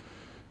 Yep.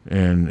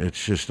 And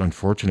it's just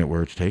unfortunate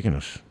where it's taken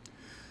us.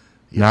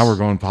 Yes. Now we're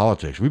going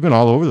politics. We've been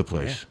all over the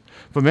place. Yeah.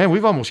 But, man,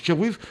 we've almost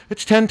killed.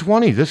 It's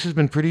 10:20. This has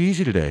been pretty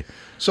easy today.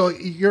 So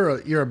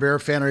you're a Bear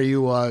fan. Are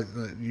you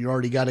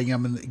already getting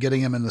him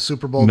in the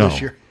Super Bowl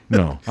this year?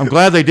 No. I'm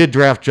glad they did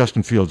draft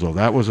Justin Fields, though.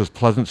 That was a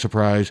pleasant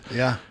surprise.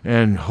 Yeah.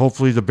 And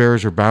hopefully the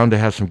Bears are bound to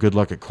have some good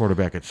luck at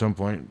quarterback at some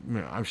point.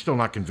 I'm still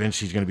not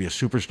convinced he's going to be a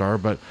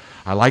superstar, but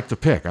I like the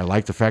pick. I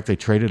like the fact they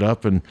traded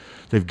up, and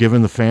they've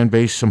given the fan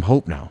base some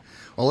hope now.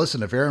 Well,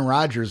 listen, if Aaron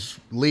Rodgers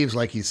leaves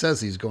like he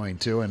says he's going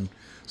to and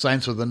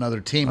signs with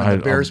another team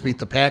and the Bears beat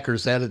the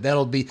Packers, that's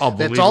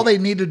all they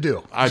need to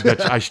do.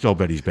 I still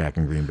bet he's back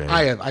in Green Bay.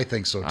 I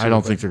think so, too. I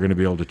don't think they're going to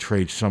be able to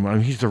trade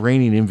someone. He's the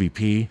reigning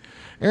MVP.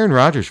 Aaron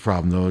Rodgers'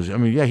 problem, though, is,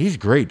 he's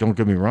great, don't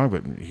get me wrong,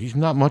 but he's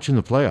not much in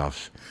the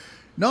playoffs.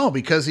 No,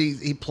 because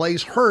he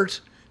plays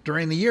hurt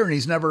during the year, and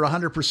he's never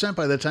 100%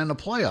 by the time the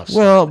playoffs.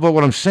 Well, but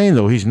what I'm saying,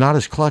 though, he's not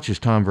as clutch as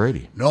Tom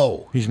Brady.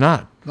 No. He's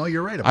not. No,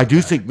 you're right about I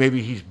do think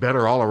maybe he's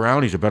better all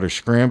around. He's a better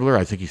scrambler.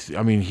 I think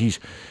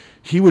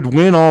he would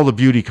win all the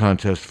beauty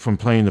contests from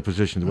playing the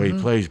position the way he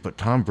plays, but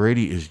Tom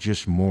Brady is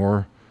just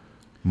more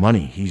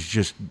money. He's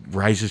just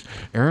rises.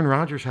 Aaron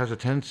Rodgers has a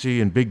tendency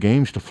in big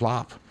games to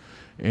flop.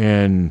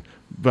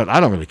 But I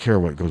don't really care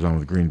what goes on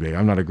with Green Bay.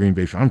 I'm not a Green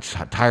Bay fan. I'm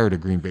tired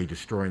of Green Bay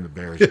destroying the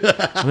Bears.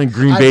 I think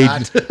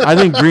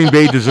Green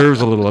Bay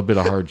deserves a little bit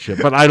of hardship,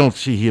 but I don't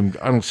see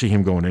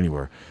him going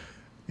anywhere.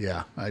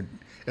 Yeah,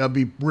 I'll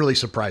be really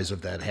surprised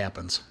if that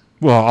happens.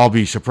 Well, I'll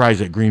be surprised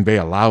that Green Bay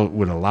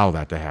would allow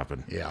that to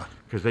happen. Yeah.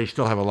 Because they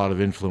still have a lot of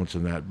influence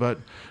in that. But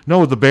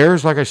no, the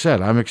Bears, like I said,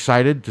 I'm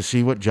excited to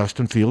see what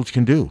Justin Fields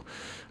can do.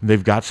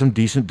 They've got some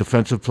decent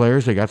defensive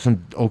players. They got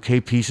some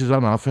okay pieces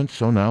on offense.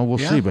 So now we'll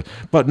see.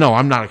 But no,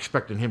 I'm not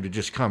expecting him to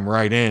just come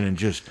right in and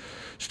just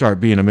start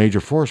being a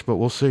major force. But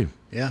we'll see.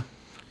 Yeah,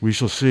 we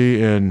shall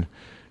see. And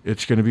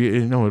it's going to be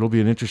it'll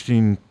be an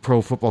interesting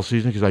pro football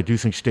season because I do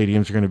think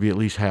stadiums are going to be at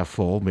least half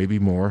full, maybe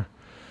more,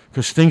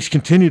 because things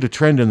continue to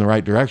trend in the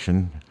right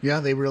direction.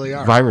 Yeah, they really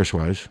are.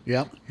 Virus-wise.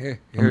 Yep.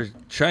 Here's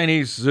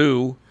Chinese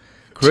zoo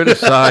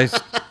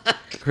criticized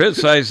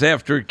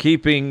after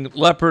keeping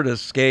leopard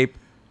escape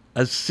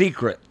a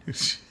secret.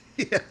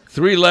 Yeah.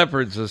 3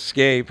 leopards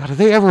escaped. God,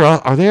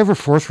 are they ever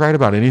forthright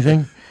about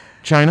anything?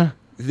 China?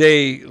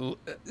 They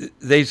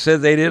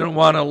said they didn't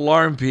want to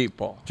alarm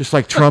people. Just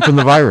like Trump and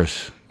the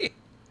virus.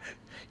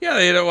 Yeah,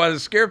 they don't want to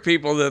scare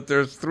people that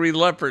there's 3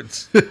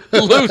 leopards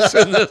loose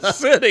in the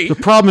city. The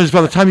problem is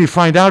by the time you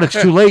find out it's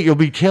too late, you'll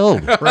be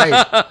killed.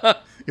 Right.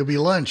 You'll be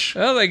lunch.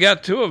 Well, they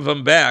got 2 of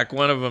them back.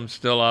 One of them's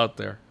still out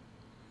there.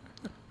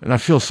 And I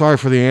feel sorry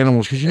for the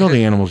animals because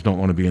the animals don't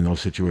want to be in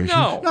those situations.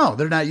 No,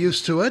 they're not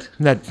used to it.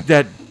 And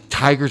that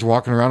tiger's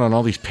walking around on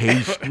all these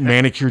paved,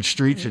 manicured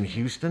streets in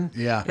Houston.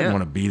 Yeah, didn't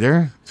want to be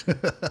there.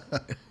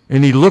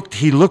 And he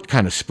looked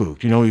kind of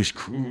spooked. He was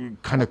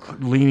kind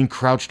of leaning,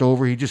 crouched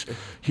over.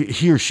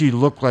 He or she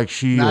looked like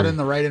not in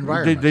the right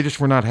environment. They just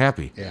were not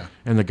happy. Yeah.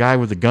 And the guy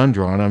with the gun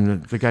drawn on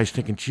him, the guy's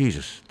thinking,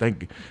 Jesus,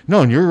 and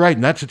you're right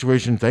in that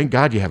situation. Thank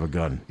God you have a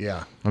gun.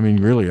 Yeah. I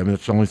mean, really,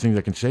 that's the only thing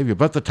that can save you.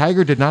 But the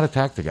tiger did not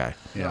attack the guy.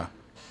 Yeah.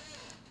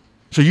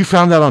 So you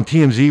found that on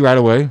TMZ right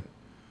away?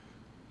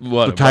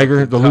 What,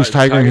 the loose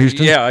tiger in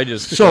Houston? Yeah,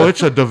 So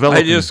it's a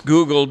development. I just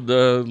Googled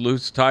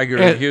loose tiger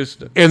in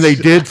Houston. And they've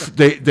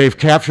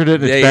captured it?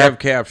 They have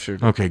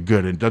captured it. Okay,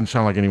 good. It doesn't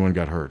sound like anyone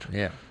got hurt.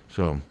 Yeah.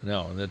 So.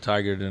 No, the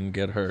tiger didn't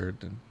get hurt.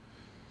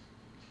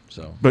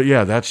 But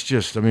yeah, that's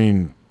just,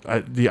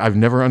 I've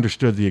never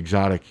understood the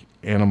exotic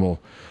animal.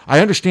 I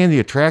understand the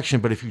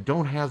attraction, but if you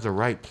don't have the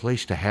right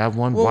place to have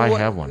one, why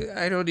have one?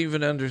 I don't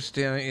even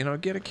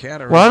understand. Get a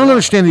cat or I don't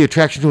understand the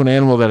attraction to an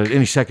animal that at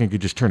any second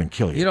could just turn and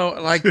kill you.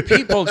 Like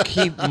people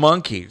keep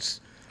monkeys.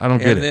 I don't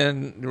get it.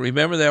 And then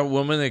remember that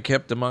woman that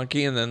kept the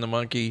monkey, and then the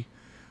monkey,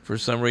 for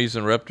some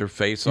reason, ripped her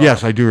face off?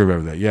 Yes, I do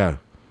remember that, yeah.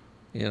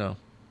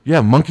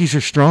 Yeah, monkeys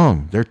are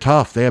strong. They're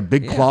tough. They have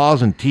big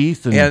claws and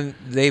teeth. And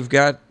they've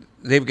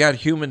got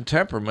human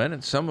temperament,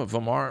 and some of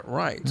them aren't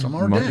right. Some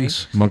are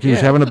dicks.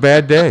 Monkey's having a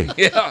bad day.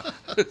 Yeah,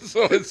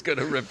 so it's going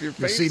to rip your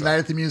face off. You see Night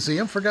at the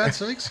Museum, for God's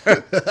sakes?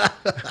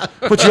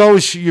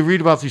 But you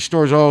read about these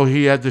stories,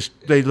 he had this,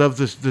 they love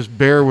this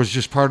bear was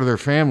just part of their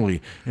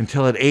family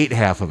until it ate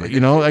half of it.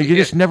 You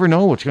just never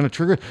know what's going to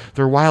trigger.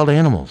 They're wild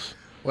animals.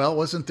 Well,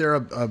 wasn't there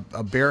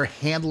a bear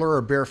handler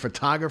or bear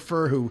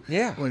photographer who,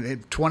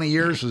 when 20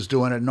 years was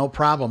doing it, no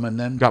problem, and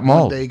then got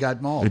mauled. One day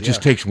got mauled. It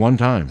just takes one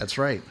time. That's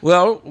right.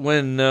 Well,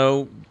 when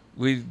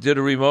we did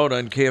a remote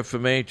on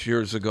KFMH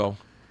years ago,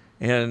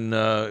 and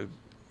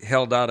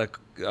held out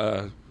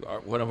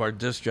one of our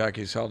disc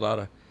jockeys held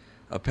out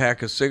a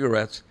pack of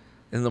cigarettes,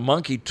 and the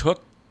monkey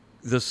took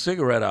the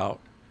cigarette out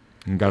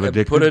and got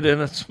addicted. Put it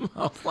in its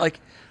mouth like.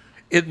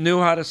 It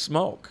knew how to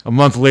smoke. A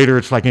month later,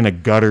 it's like in a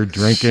gutter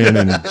drinking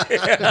and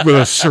with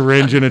a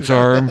syringe in its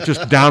arm,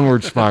 just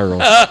downward spiral.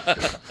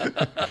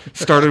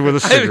 Started with a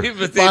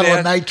cigarette. Bottle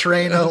of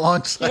nitrate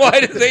alongside. Why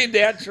do they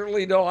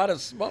naturally know how to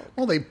smoke?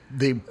 Well,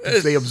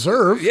 they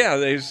observe. Yeah,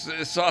 they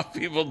saw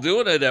people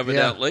doing it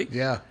evidently.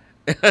 Yeah.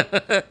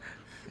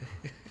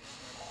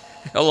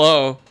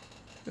 Hello.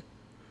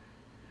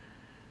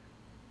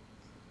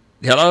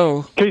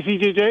 Hello.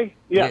 KCJJ?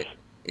 Yes.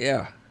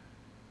 Yeah.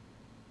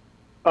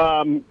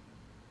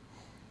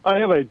 I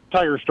have a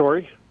tiger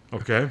story.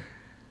 Okay.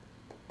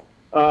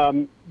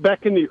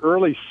 Back in the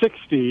early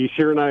 60s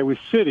here in Iowa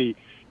City,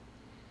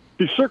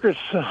 the circus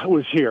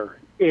was here.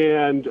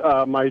 And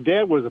my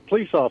dad was a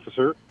police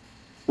officer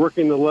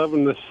working the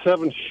 11 to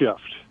 7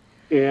 shift.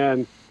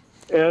 And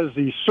as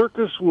the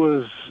circus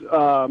was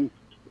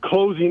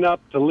closing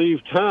up to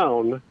leave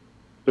town,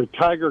 the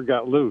tiger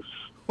got loose.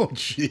 Oh,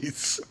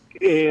 jeez.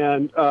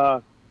 And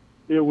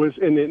it was,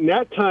 and in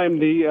that time,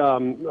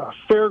 the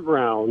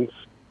fairgrounds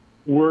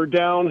were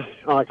down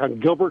like on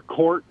Gilbert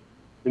Court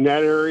in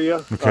that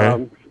area.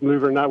 Okay.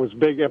 Believe it or not, it was a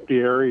big empty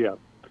area.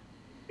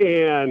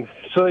 And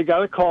so they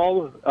got a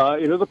call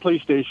into the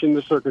police station,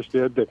 the circus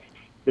did, that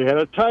they had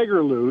a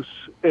tiger loose,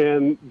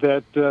 and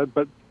that,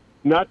 but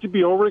not to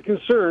be overly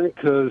concerned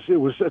because it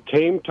was a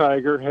tame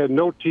tiger, had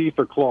no teeth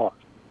or claws.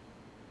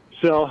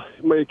 So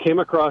it came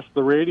across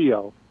the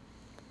radio.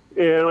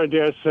 And my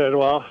dad said,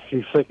 well,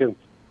 he's thinking,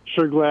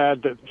 sure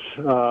glad that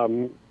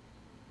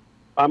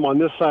I'm on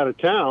this side of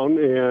town.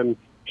 And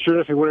sure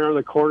enough, he went around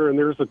the corner, and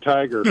there's the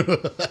tiger.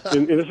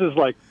 and this is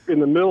like in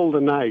the middle of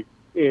the night.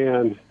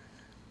 And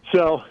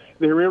so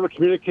they were able to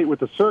communicate with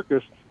the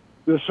circus.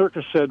 The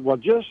circus said, well,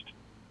 just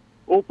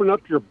open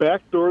up your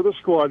back door of the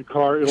squad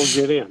car, it'll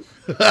get in.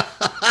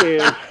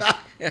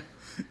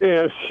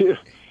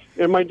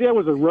 and my dad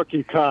was a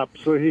rookie cop,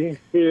 so he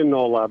didn't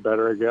know a lot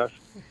better, I guess.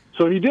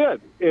 So he did.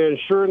 And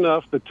sure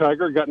enough, the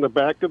tiger got in the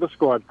back of the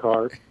squad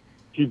car.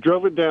 He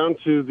drove it down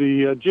to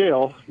the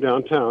jail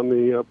downtown,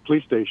 the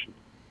police station.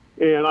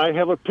 And I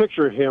have a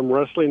picture of him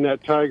wrestling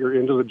that tiger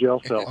into the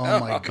jail cell. Oh,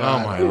 my God.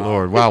 Oh, my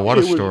Lord. Wow, what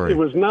a story. It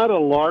was not a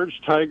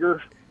large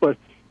tiger, but...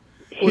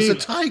 It was a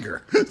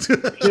tiger.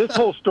 His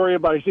whole story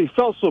about it, he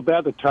felt so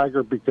bad, the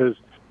tiger, because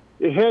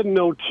it had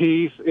no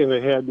teeth and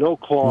it had no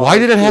claws. Why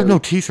did it have no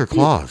teeth or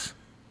claws?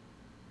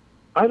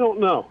 I don't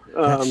know.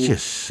 That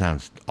just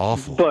sounds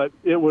awful. But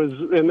it was,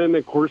 and then,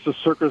 of course, the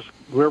circus,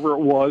 whoever it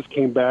was,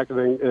 came back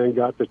and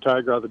got the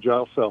tiger out of the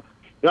jail cell.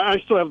 Now, I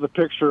still have the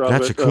picture of it.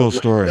 That's a cool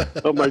story.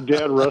 Of my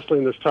dad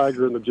wrestling this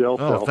tiger in the jail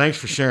cell. Oh, thanks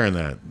for sharing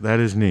that. That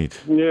is neat.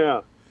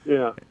 Yeah.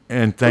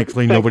 And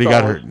thankfully, nobody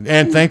got hurt.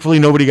 And thankfully,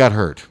 nobody got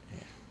hurt.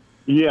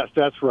 Yes,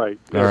 that's right.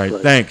 All right,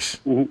 thanks.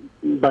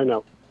 Bye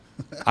now.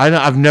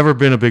 I've never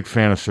been a big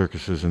fan of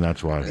circuses, and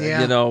that's why.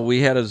 Yeah. You know,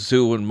 we had a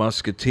zoo in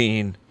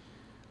Muscatine,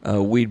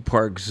 Weed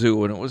Park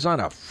Zoo, and it was on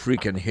a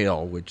freaking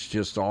hill, which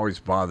just always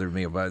bothered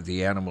me about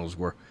the animals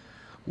were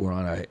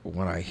on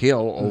a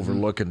hill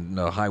overlooking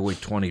Highway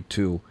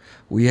 22.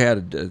 We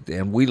had,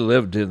 and we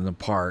lived in the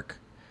park,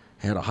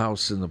 had a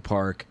house in the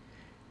park,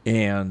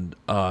 and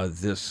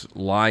this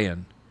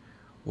lion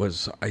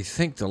was, I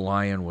think the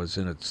lion was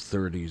in its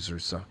 30s or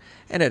so,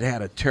 and it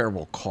had a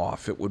terrible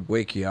cough. It would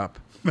wake you up.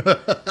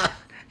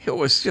 It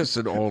was just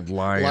an old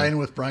lion. Lion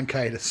with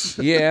bronchitis.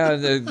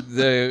 Yeah,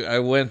 I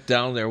went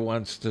down there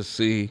once to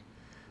see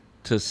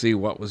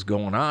what was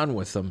going on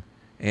with them,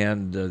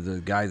 and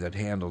the guy that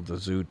handled the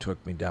zoo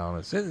took me down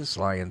and said, "This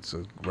lion's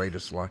the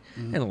greatest lion,"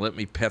 and let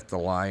me pet the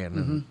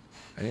lion.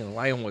 And the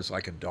lion was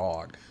like a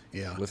dog,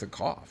 with a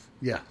cough.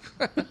 Yeah.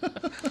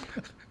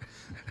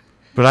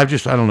 But I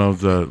don't know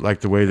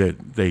the way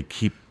that they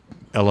keep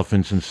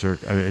elephants in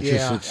circus. I mean, it's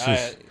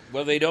just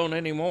well, they don't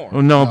anymore.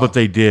 Oh no, but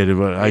they did.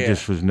 But I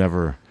just was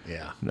never.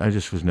 Yeah. I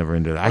just was never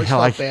into that. I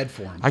felt bad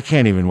for them. I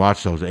can't even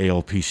watch those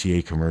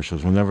ALPCA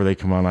commercials. Whenever they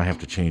come on, I have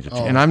to change it.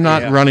 And I'm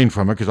not running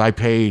from it because I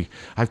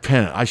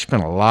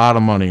spent a lot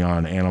of money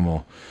on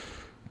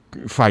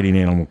fighting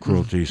animal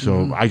cruelty.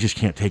 So I just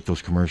can't take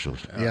those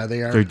commercials. Yeah,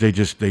 they are. They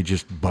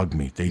just bug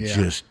me. They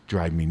just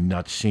drive me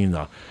nuts. Seeing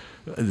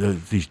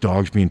these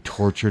dogs being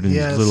tortured in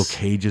these little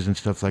cages and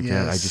stuff like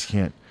that. I just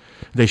can't.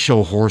 They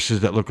show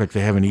horses that look like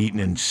they haven't eaten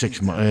in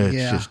 6 months.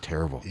 It's just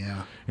terrible.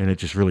 Yeah. And it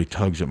just really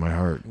tugs at my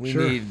heart. We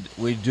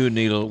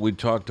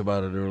talked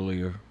about it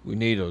earlier. We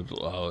need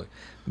to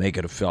make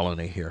it a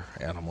felony here,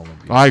 animal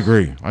abuse. I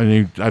agree.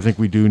 I think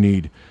we do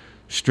need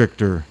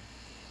stricter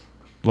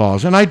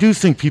laws. And I do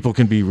think people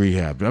can be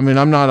rehabbed. I mean,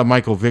 I'm not a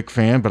Michael Vick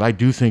fan, but I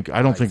don't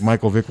think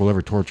Michael Vick will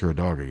ever torture a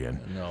dog again.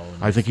 No.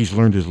 I think he's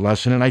learned his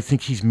lesson, and I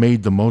think he's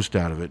made the most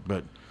out of it.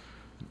 But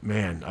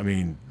man, I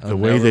mean, the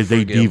way that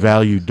they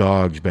devalued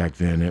dogs back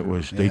then,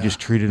 they just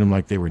treated them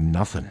like they were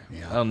nothing.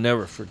 Yeah. I'll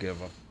never forgive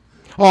him.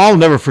 Oh, I'll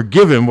never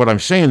forgive him. What I'm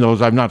saying, though,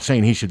 is I'm not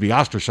saying he should be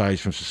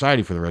ostracized from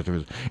society for the rest of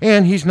his...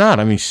 And he's not.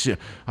 I mean,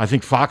 I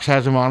think Fox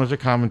has him on as a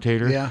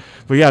commentator. Yeah.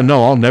 But yeah,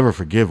 no, I'll never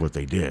forgive what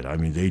they did. I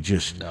mean, they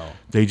just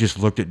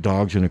looked at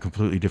dogs in a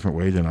completely different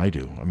way than I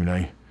do. I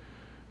mean,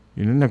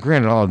 now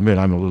granted, I'll admit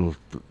I'm a little...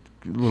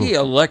 He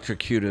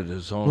electrocuted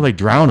his own... Well, they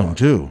drown him,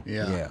 too.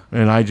 Yeah.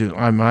 And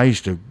I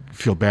used to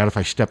feel bad if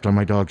I stepped on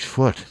my dog's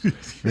foot.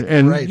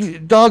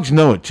 And dogs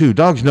know it, too.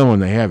 Dogs know when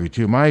they have you,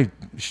 too. My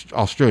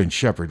Australian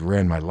Shepherd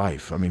ran my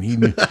life. I mean, he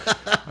knew...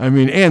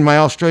 and my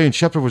Australian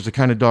Shepherd was the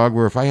kind of dog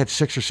where if I had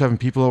 6 or 7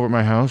 people over at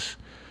my house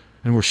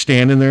and we're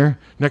standing there,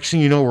 next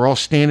thing you know, we're all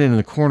standing in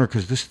the corner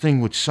because this thing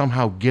would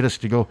somehow get us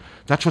to go.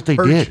 That's what they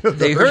did.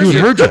 They heard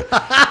you.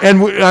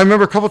 And I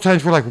remember a couple of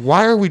times we're like,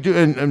 why are we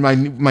doing... And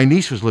my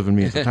niece was living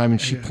with me at the time, and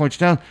she points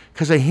down,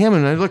 because of him.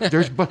 And I look,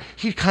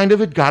 he kind of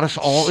had got us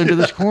all into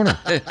this corner.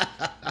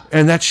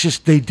 And that's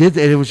just... They did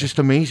that. It was just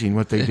amazing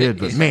what they did.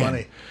 But man,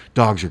 funny.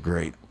 Dogs are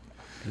great.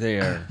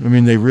 They are. I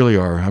mean, they really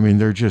are. I mean,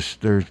 they're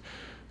just...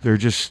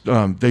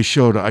 They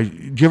showed...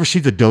 Did you ever see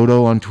the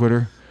dodo on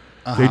Twitter?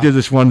 They did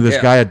this one. This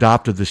guy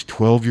adopted this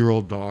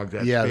 12-year-old dog.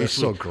 That's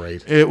so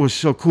great. It was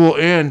so cool,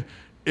 and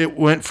it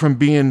went from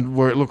being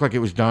where it looked like it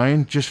was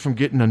dying, just from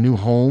getting a new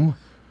home.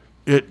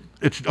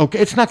 It's okay.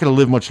 It's not going to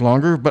live much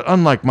longer. But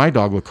unlike my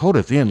dog Lakota,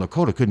 at the end,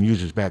 Lakota couldn't use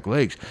his back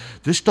legs.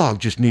 This dog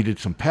just needed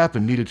some pep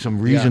and needed some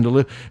reason to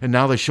live. And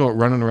now they show it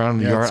running around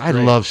in the yard. I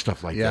love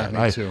stuff like that.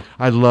 Me too.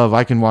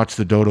 I can watch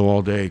the dodo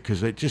all day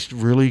because it's just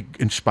really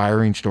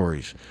inspiring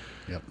stories.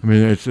 Yep. I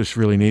mean, it's just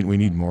really neat. We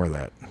need more of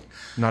that.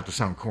 Not to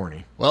sound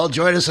corny. Well,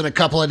 join us in a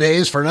couple of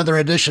days for another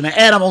edition of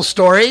Animal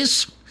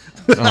Stories.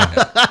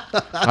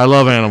 I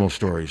love animal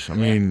stories. I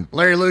mean,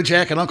 Larry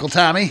Lujack and Uncle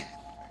Tommy.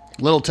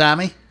 Little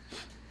Tommy.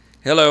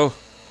 Hello.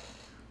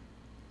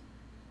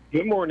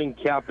 Good morning,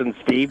 Captain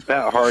Steve,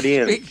 Pat Hardy,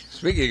 and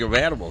speaking of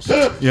animals,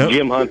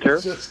 Jim Hunter.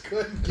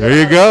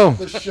 There you go.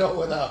 The show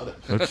without it.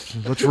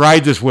 Let's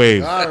ride this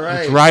wave. All right.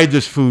 Let's ride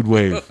this food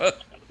wave.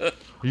 Are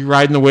you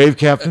riding the wave,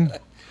 Captain?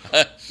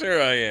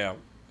 Sure I am.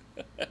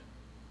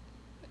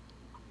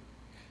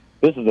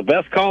 This is the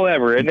best call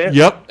ever, isn't it?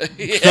 Yep.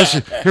 Yeah.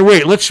 Here,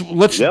 wait.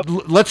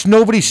 Let's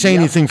nobody say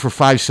anything for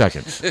 5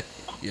 seconds.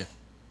 Yeah.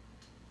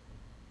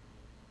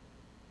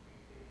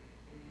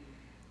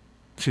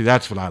 See,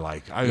 that's what I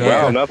like.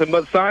 Nothing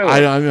but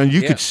silence.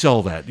 You could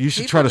sell that. You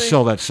should try to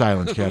sell that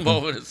silence, Captain.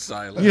 Moment of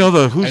silence. You know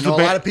I know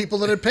a lot of people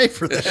that would pay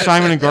for that.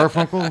 Simon and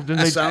Garfunkel? Didn't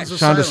they?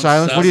 Sound of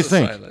Silence. What do you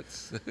think?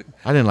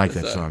 I didn't like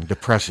that song.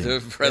 Depressing.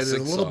 It is a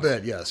little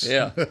bit, yes.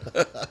 Yeah. All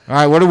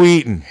right, what are we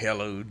eating?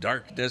 Hello,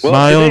 darkness. Well,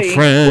 my old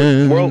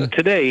friend.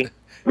 Today,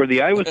 for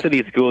the Iowa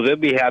City schools, they'll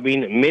be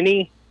having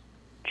mini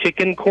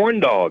chicken corn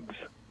dogs.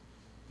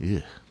 Yeah.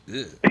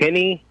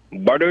 Penny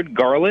buttered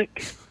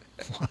garlic,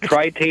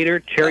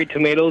 tri-tater, cherry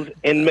tomatoes,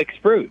 and mixed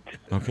fruit.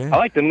 Okay. I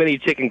like the mini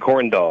chicken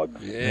corn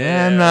dog.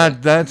 Yeah,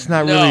 that's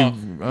not really.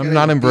 I'm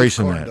not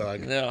embracing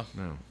that.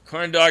 No.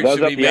 Corn dogs Those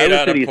should up be the made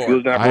Iowa out of City pork.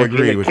 schools now I for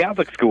agree in with- the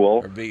Catholic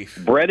school. Beef.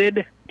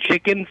 Breaded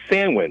chicken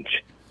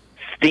sandwich,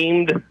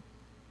 steamed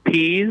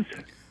peas.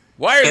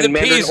 Why are the and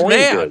mandarin peas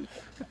mad?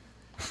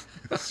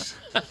 oranges.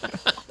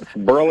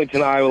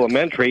 Burlington, Iowa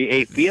Elementary,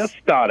 a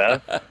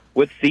fiestada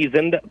with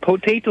seasoned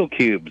potato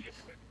cubes,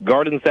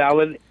 garden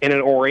salad, and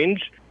an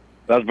orange.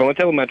 That's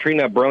Burlington Elementary.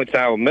 Now Burlington,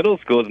 Iowa Middle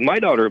School, my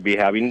daughter will be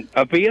having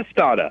a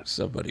fiestada.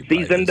 Somebody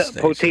seasoned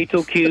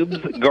potato cubes,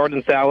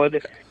 garden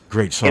salad,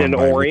 Great song and an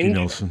by Ricky orange.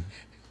 Nelson.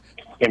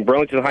 In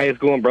Burlington High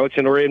School and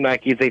Burlington Orion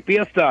Mackey's, a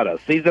fiestada,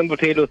 seasoned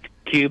potato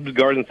cubes,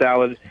 garden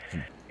salad,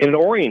 and an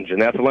orange.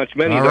 And that's the lunch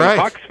menu. All They're right.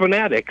 Hawks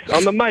Fanatics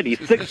on the mighty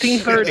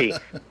 1630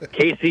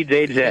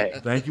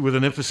 KCJJ. Thank you, with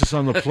an emphasis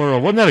on the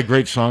plural. Wasn't that a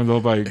great song, though,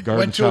 by Garden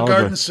Went to a Salad?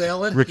 garden by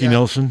salad. Ricky Yeah.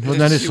 Nelson. Wasn't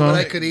that his See song? what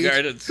I could eat.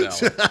 Garden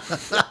salad.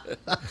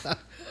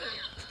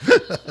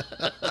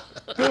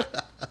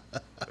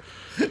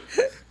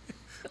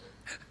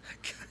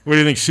 What do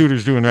you think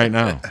Suter's doing right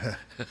now?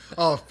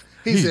 Oh,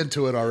 he's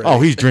into it already. Oh,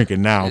 he's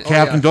drinking now.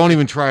 Captain, yeah. don't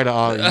even try to.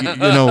 You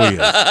know he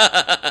is.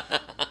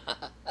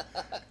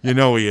 You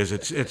know he is.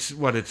 It's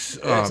what it's.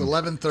 It's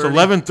 11:30. It's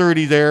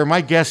 11:30 there.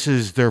 My guess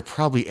is they're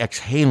probably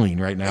exhaling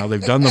right now.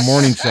 They've done the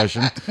morning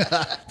session.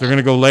 They're going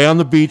to go lay on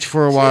the beach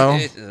for a while.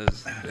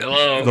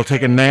 Hello. They'll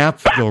take a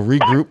nap. They'll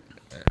regroup.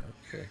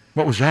 Okay.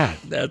 What was that?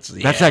 That's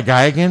that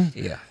guy again?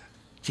 Yeah.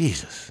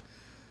 Jesus.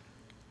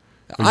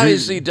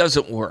 Obviously, it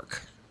doesn't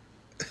work.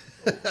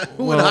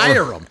 Who would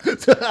hire him?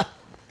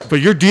 But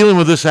you're dealing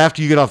with this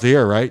after you get off the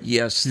air, right?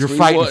 Yes. You're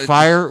fighting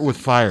fire with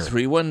fire.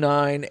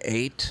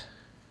 3198.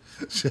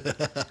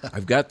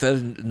 I've got the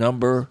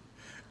number.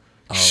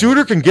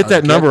 Suter can get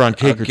that number on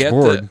Cakert's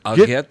board. I'll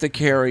get the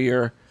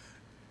carrier.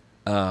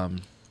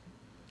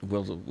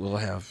 We'll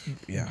have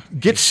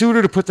Get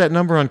Suter to put that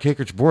number on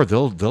Cakert's board.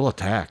 They'll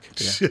attack.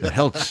 Yeah. The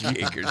hell,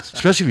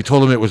 especially if you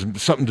told them it was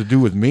something to do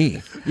with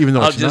me, even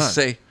though I'll it's just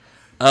not. say,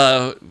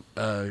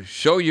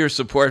 show your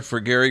support for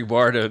Gary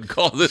Barta and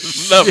call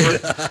this number.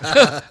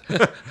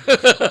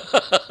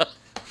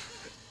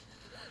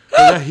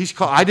 He's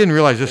called. I didn't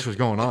realize this was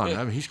going on.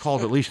 I mean, he's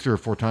called at least 3 or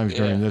 4 times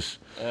during this.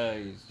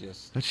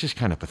 That's just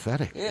kind of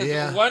pathetic.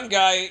 Yeah. One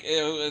guy,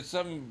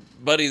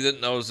 somebody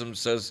that knows him,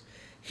 says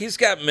he's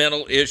got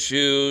mental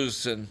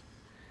issues, and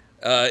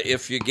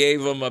if you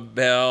gave him a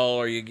bell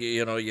or you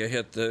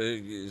hit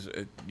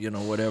the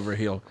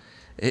whatever,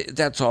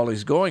 that's all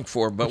he's going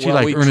for. But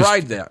we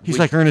tried that. He's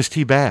like Ernest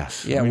T.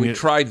 Bass. Yeah, I mean, we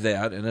tried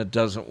that, and it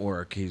doesn't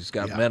work. He's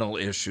got mental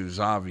issues,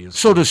 obviously.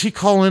 So does he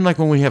call in like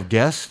when we have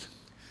guests?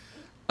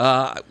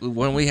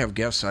 When we have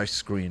guests, I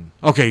screen.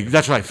 Okay,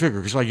 that's what I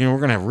figured. Because we're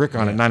gonna have Rick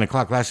on at 9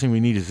 o'clock. Last thing we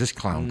need is this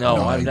clown. No,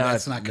 I'm not.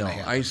 That's not gonna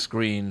happen. I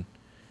screen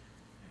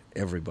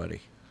everybody.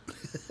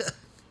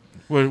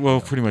 Well,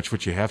 pretty much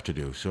what you have to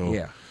do. So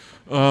yeah.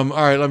 All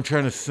right, I'm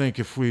trying to think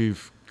if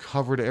we've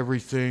covered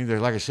everything. There,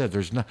 like I said,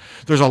 there's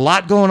a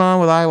lot going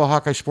on with Iowa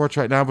Hawkeye sports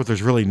right now, but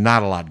there's really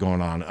not a lot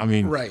going on. I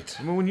mean, right.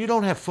 I mean, when you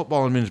don't have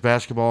football and men's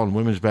basketball and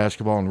women's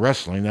basketball and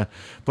wrestling,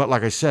 but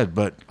like I said,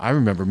 I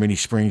remember many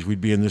springs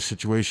we'd be in this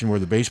situation where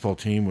the baseball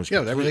team was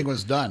everything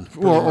was done,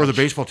 or the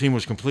baseball team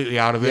was completely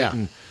out of it,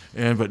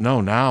 Yeah. but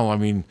no, now I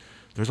mean,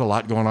 there's a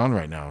lot going on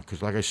right now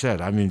because, like I said,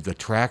 I mean the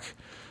track,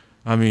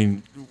 I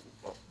mean.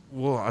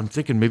 Well, I'm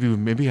thinking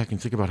maybe I can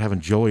think about having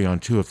Joey on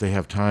too if they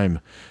have time.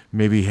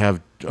 Maybe have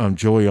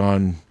Joey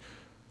on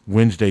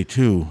Wednesday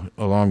too,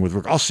 along with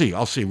Rick. I'll see.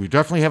 We're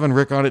definitely having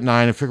Rick on at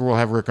 9. I figure we'll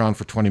have Rick on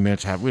for 20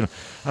 minutes. I don't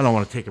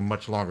want to take him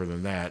much longer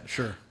than that.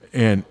 Sure.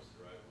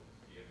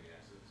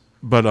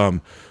 But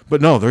no,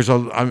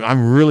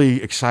 I'm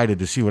really excited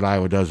to see what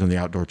Iowa does in the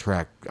outdoor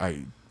track.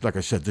 Like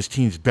I said, this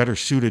team's better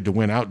suited to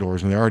win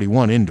outdoors, and they already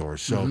won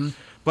indoors. So,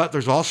 but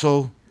there's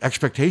also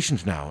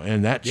expectations now,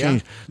 and that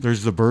change.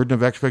 There's the burden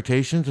of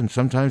expectations, and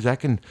sometimes that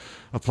can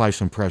apply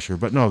some pressure.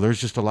 But no, there's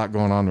just a lot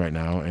going on right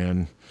now,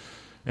 and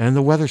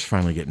the weather's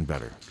finally getting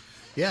better.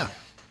 Yeah.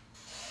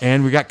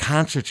 And we got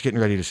concerts getting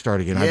ready to start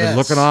again. I've been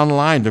looking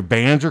online. The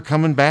bands are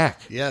coming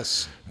back.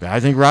 Yes. I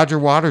think Roger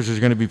Waters is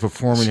going to be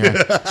performing here.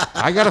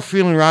 I got a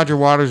feeling Roger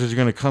Waters is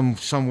going to come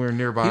somewhere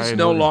nearby. He's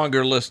no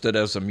longer listed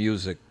as a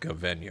music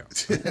venue.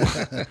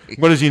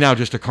 What is he now,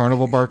 just a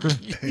carnival barker?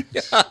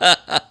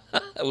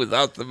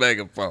 Without the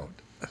megaphone.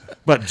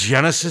 But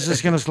Genesis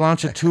is going to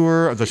launch a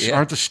tour.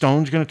 Aren't the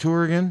Stones going to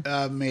tour again?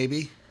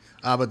 Maybe.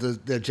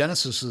 But the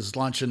Genesis is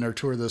launching their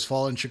tour this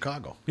fall in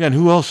Chicago. Yeah, and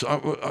who else?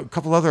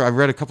 I've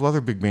read a couple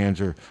other big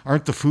bands.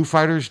 Aren't the Foo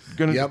Fighters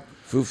going to? Yep.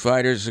 Foo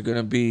Fighters are going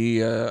to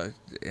be,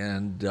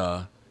 and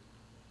the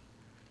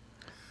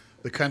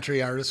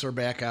country artists are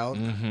back out.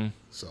 Mm-hmm.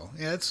 So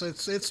yeah,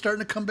 it's starting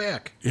to come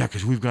back. Yeah,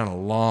 because we've gone a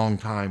long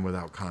time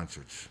without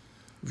concerts.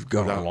 We've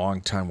gone a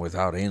long time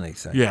without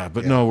anything. Yeah,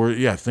 but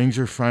things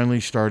are finally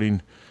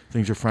starting.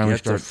 Get the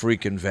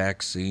freaking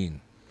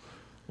vaccine.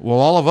 Well,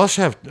 all of us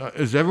have.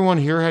 Has everyone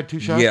here had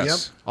 2 shots? Yes. Yep.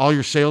 All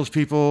your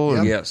salespeople?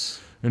 Yep.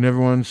 Yes. And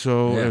everyone,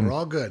 so... Yeah, and, we're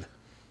all good.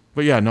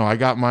 But yeah, no, I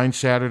got mine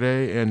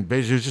Saturday, and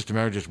basically it's just a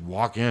matter of just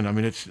walk in. I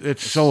mean,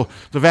 it's so...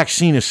 The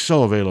vaccine is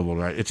so available,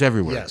 right? It's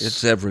everywhere. Yes.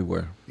 It's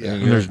everywhere. Yeah.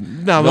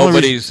 And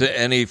nobody's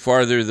any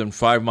farther than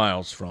 5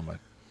 miles from it.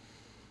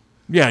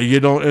 Yeah, you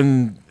don't...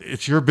 And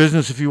it's your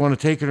business if you want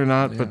to take it or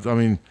not, but I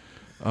mean...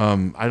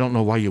 I don't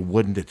know why you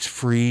wouldn't. It's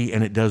free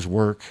and it does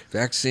work.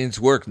 Vaccines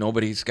work.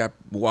 Nobody's got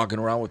walking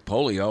around with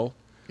polio.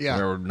 Yeah.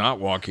 Or not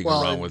walking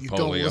around with polio.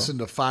 Don't listen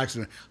to Fox.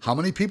 How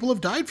many people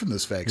have died from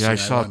this vaccine? Yeah, I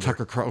saw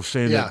Tucker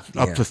Carlson saying that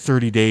up to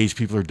 30 days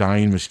people are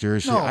dying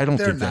mysteriously. No, I don't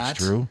think that's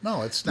true.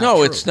 No, it's not true.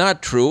 No, it's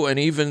not true. And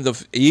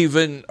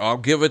even I'll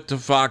give it to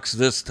Fox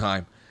this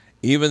time.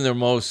 Even their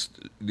most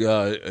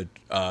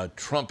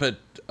trumpet,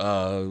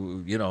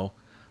 prone,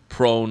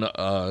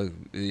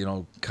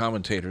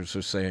 commentators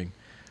are saying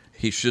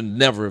he should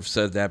never have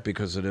said that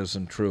because it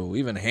isn't true.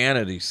 Even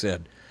Hannity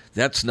said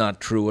that's not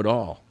true at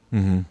all.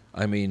 Mm-hmm.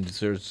 I mean,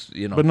 there's,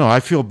 But no,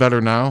 I feel better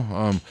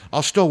now.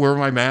 I'll still wear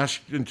my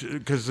mask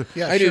because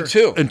I do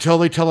too until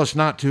they tell us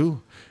not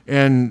to.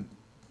 And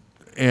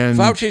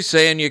Fauci's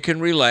saying you can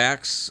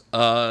relax.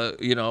 Where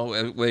you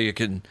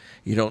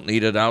don't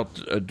need it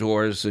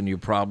outdoors, and you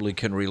probably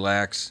can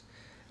relax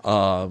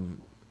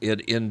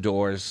it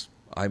indoors.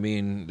 I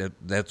mean,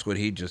 that's what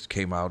he just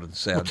came out and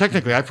said. Well,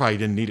 technically, I probably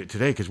didn't need it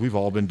today because we've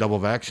all been double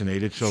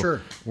vaccinated.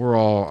 So we're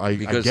all, I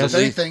guess. If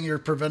anything, you're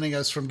preventing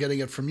us from getting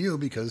it from you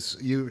because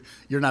you're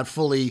not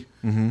fully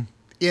in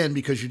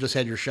because you just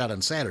had your shot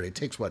on Saturday. It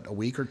takes, a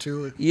week or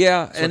two?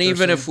 Yeah, and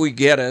even if we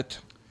get it,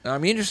 I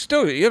mean, you're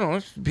still,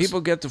 people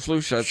get the flu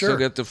shot, still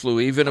get the flu.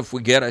 Even if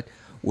we get it,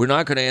 we're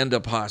not going to end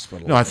up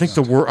hospitalized. No, I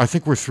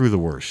think we're through the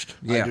worst.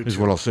 Yeah. Is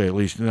what I'll say, at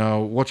least. Now,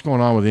 what's going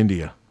on with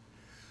India?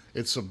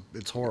 It's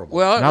horrible.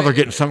 Well, now they're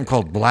getting something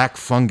called black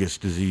fungus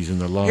disease in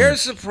their lungs.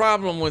 Here's the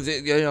problem with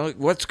it.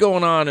 What's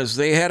going on is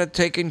they had it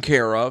taken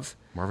care of,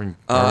 Marvin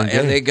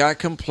and they got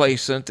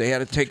complacent. They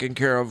had it taken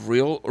care of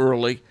real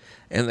early,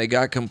 and they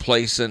got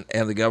complacent,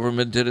 and the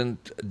government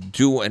didn't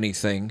do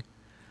anything.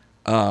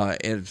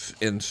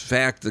 In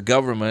fact, the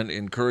government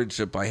encouraged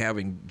it by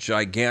having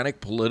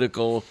gigantic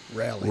political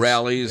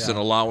rallies and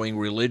allowing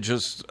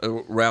religious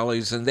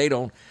rallies, and they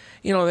don't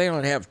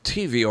have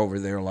TV over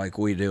there like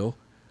we do.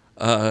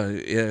 So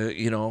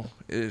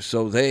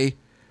they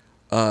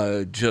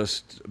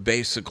just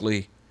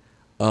basically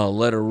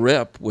let her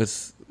rip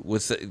with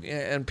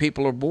and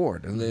people are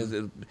bored.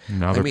 And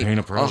now they're paying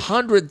a price.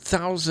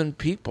 100,000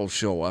 people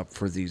show up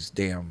for these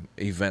damn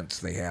events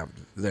they have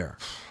there,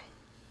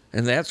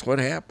 and that's what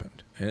happened.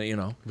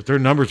 But their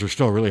numbers are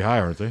still really high,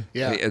 aren't they?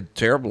 Yeah,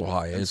 terrible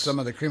high. And some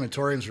of the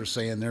crematoriums are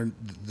saying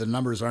the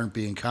numbers aren't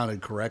being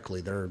counted correctly.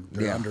 They're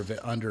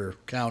under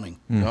counting.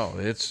 No,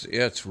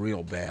 it's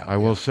real bad. I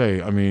will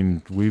say, I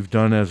mean,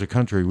 as a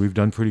country, we've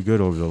done pretty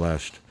good over the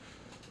last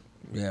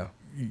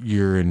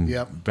year in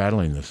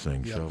battling this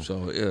thing. Yep.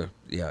 So it's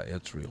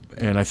real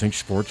bad. And I think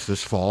sports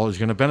this fall is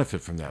going to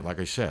benefit from that. Like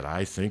I said,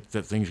 I think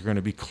that things are going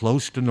to be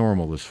close to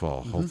normal this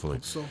fall, hopefully.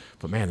 So.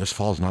 But man, this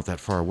fall's not that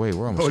far away.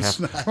 We're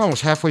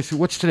almost halfway through.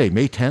 What's today?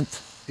 May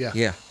 10th?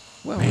 Yeah.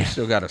 Well, we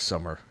still got a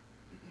summer.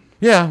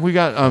 Yeah, we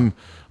got.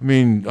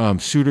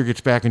 Suter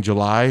gets back in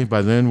July.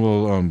 By then,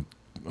 we'll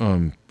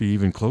be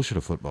even closer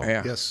to football.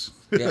 Yeah. Yes.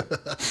 Yeah.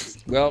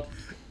 Well.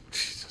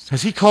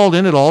 Has he called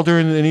in at all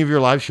during any of your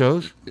live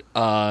shows?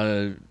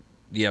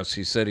 Yes,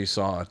 he said he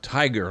saw a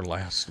tiger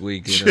last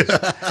week. He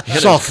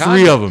saw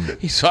 3 of them.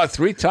 He saw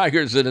 3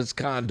 tigers in his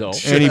condo.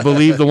 And he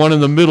believed the one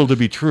in the middle to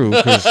be true,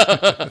 because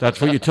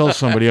that's what you tell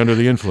somebody under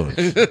the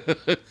influence.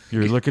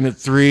 You're looking at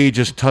 3,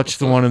 just touch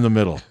the one in the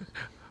middle.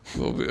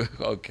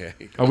 Okay.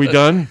 Are we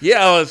done?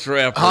 Yeah, let's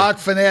wrap up. Hawk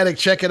Fanatic,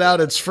 check it out.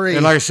 It's free.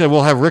 And like I said,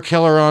 we'll have Rick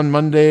Heller on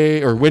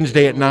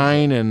Wednesday at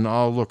 9, and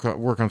I'll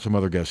work on some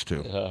other guests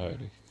too. All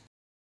righty.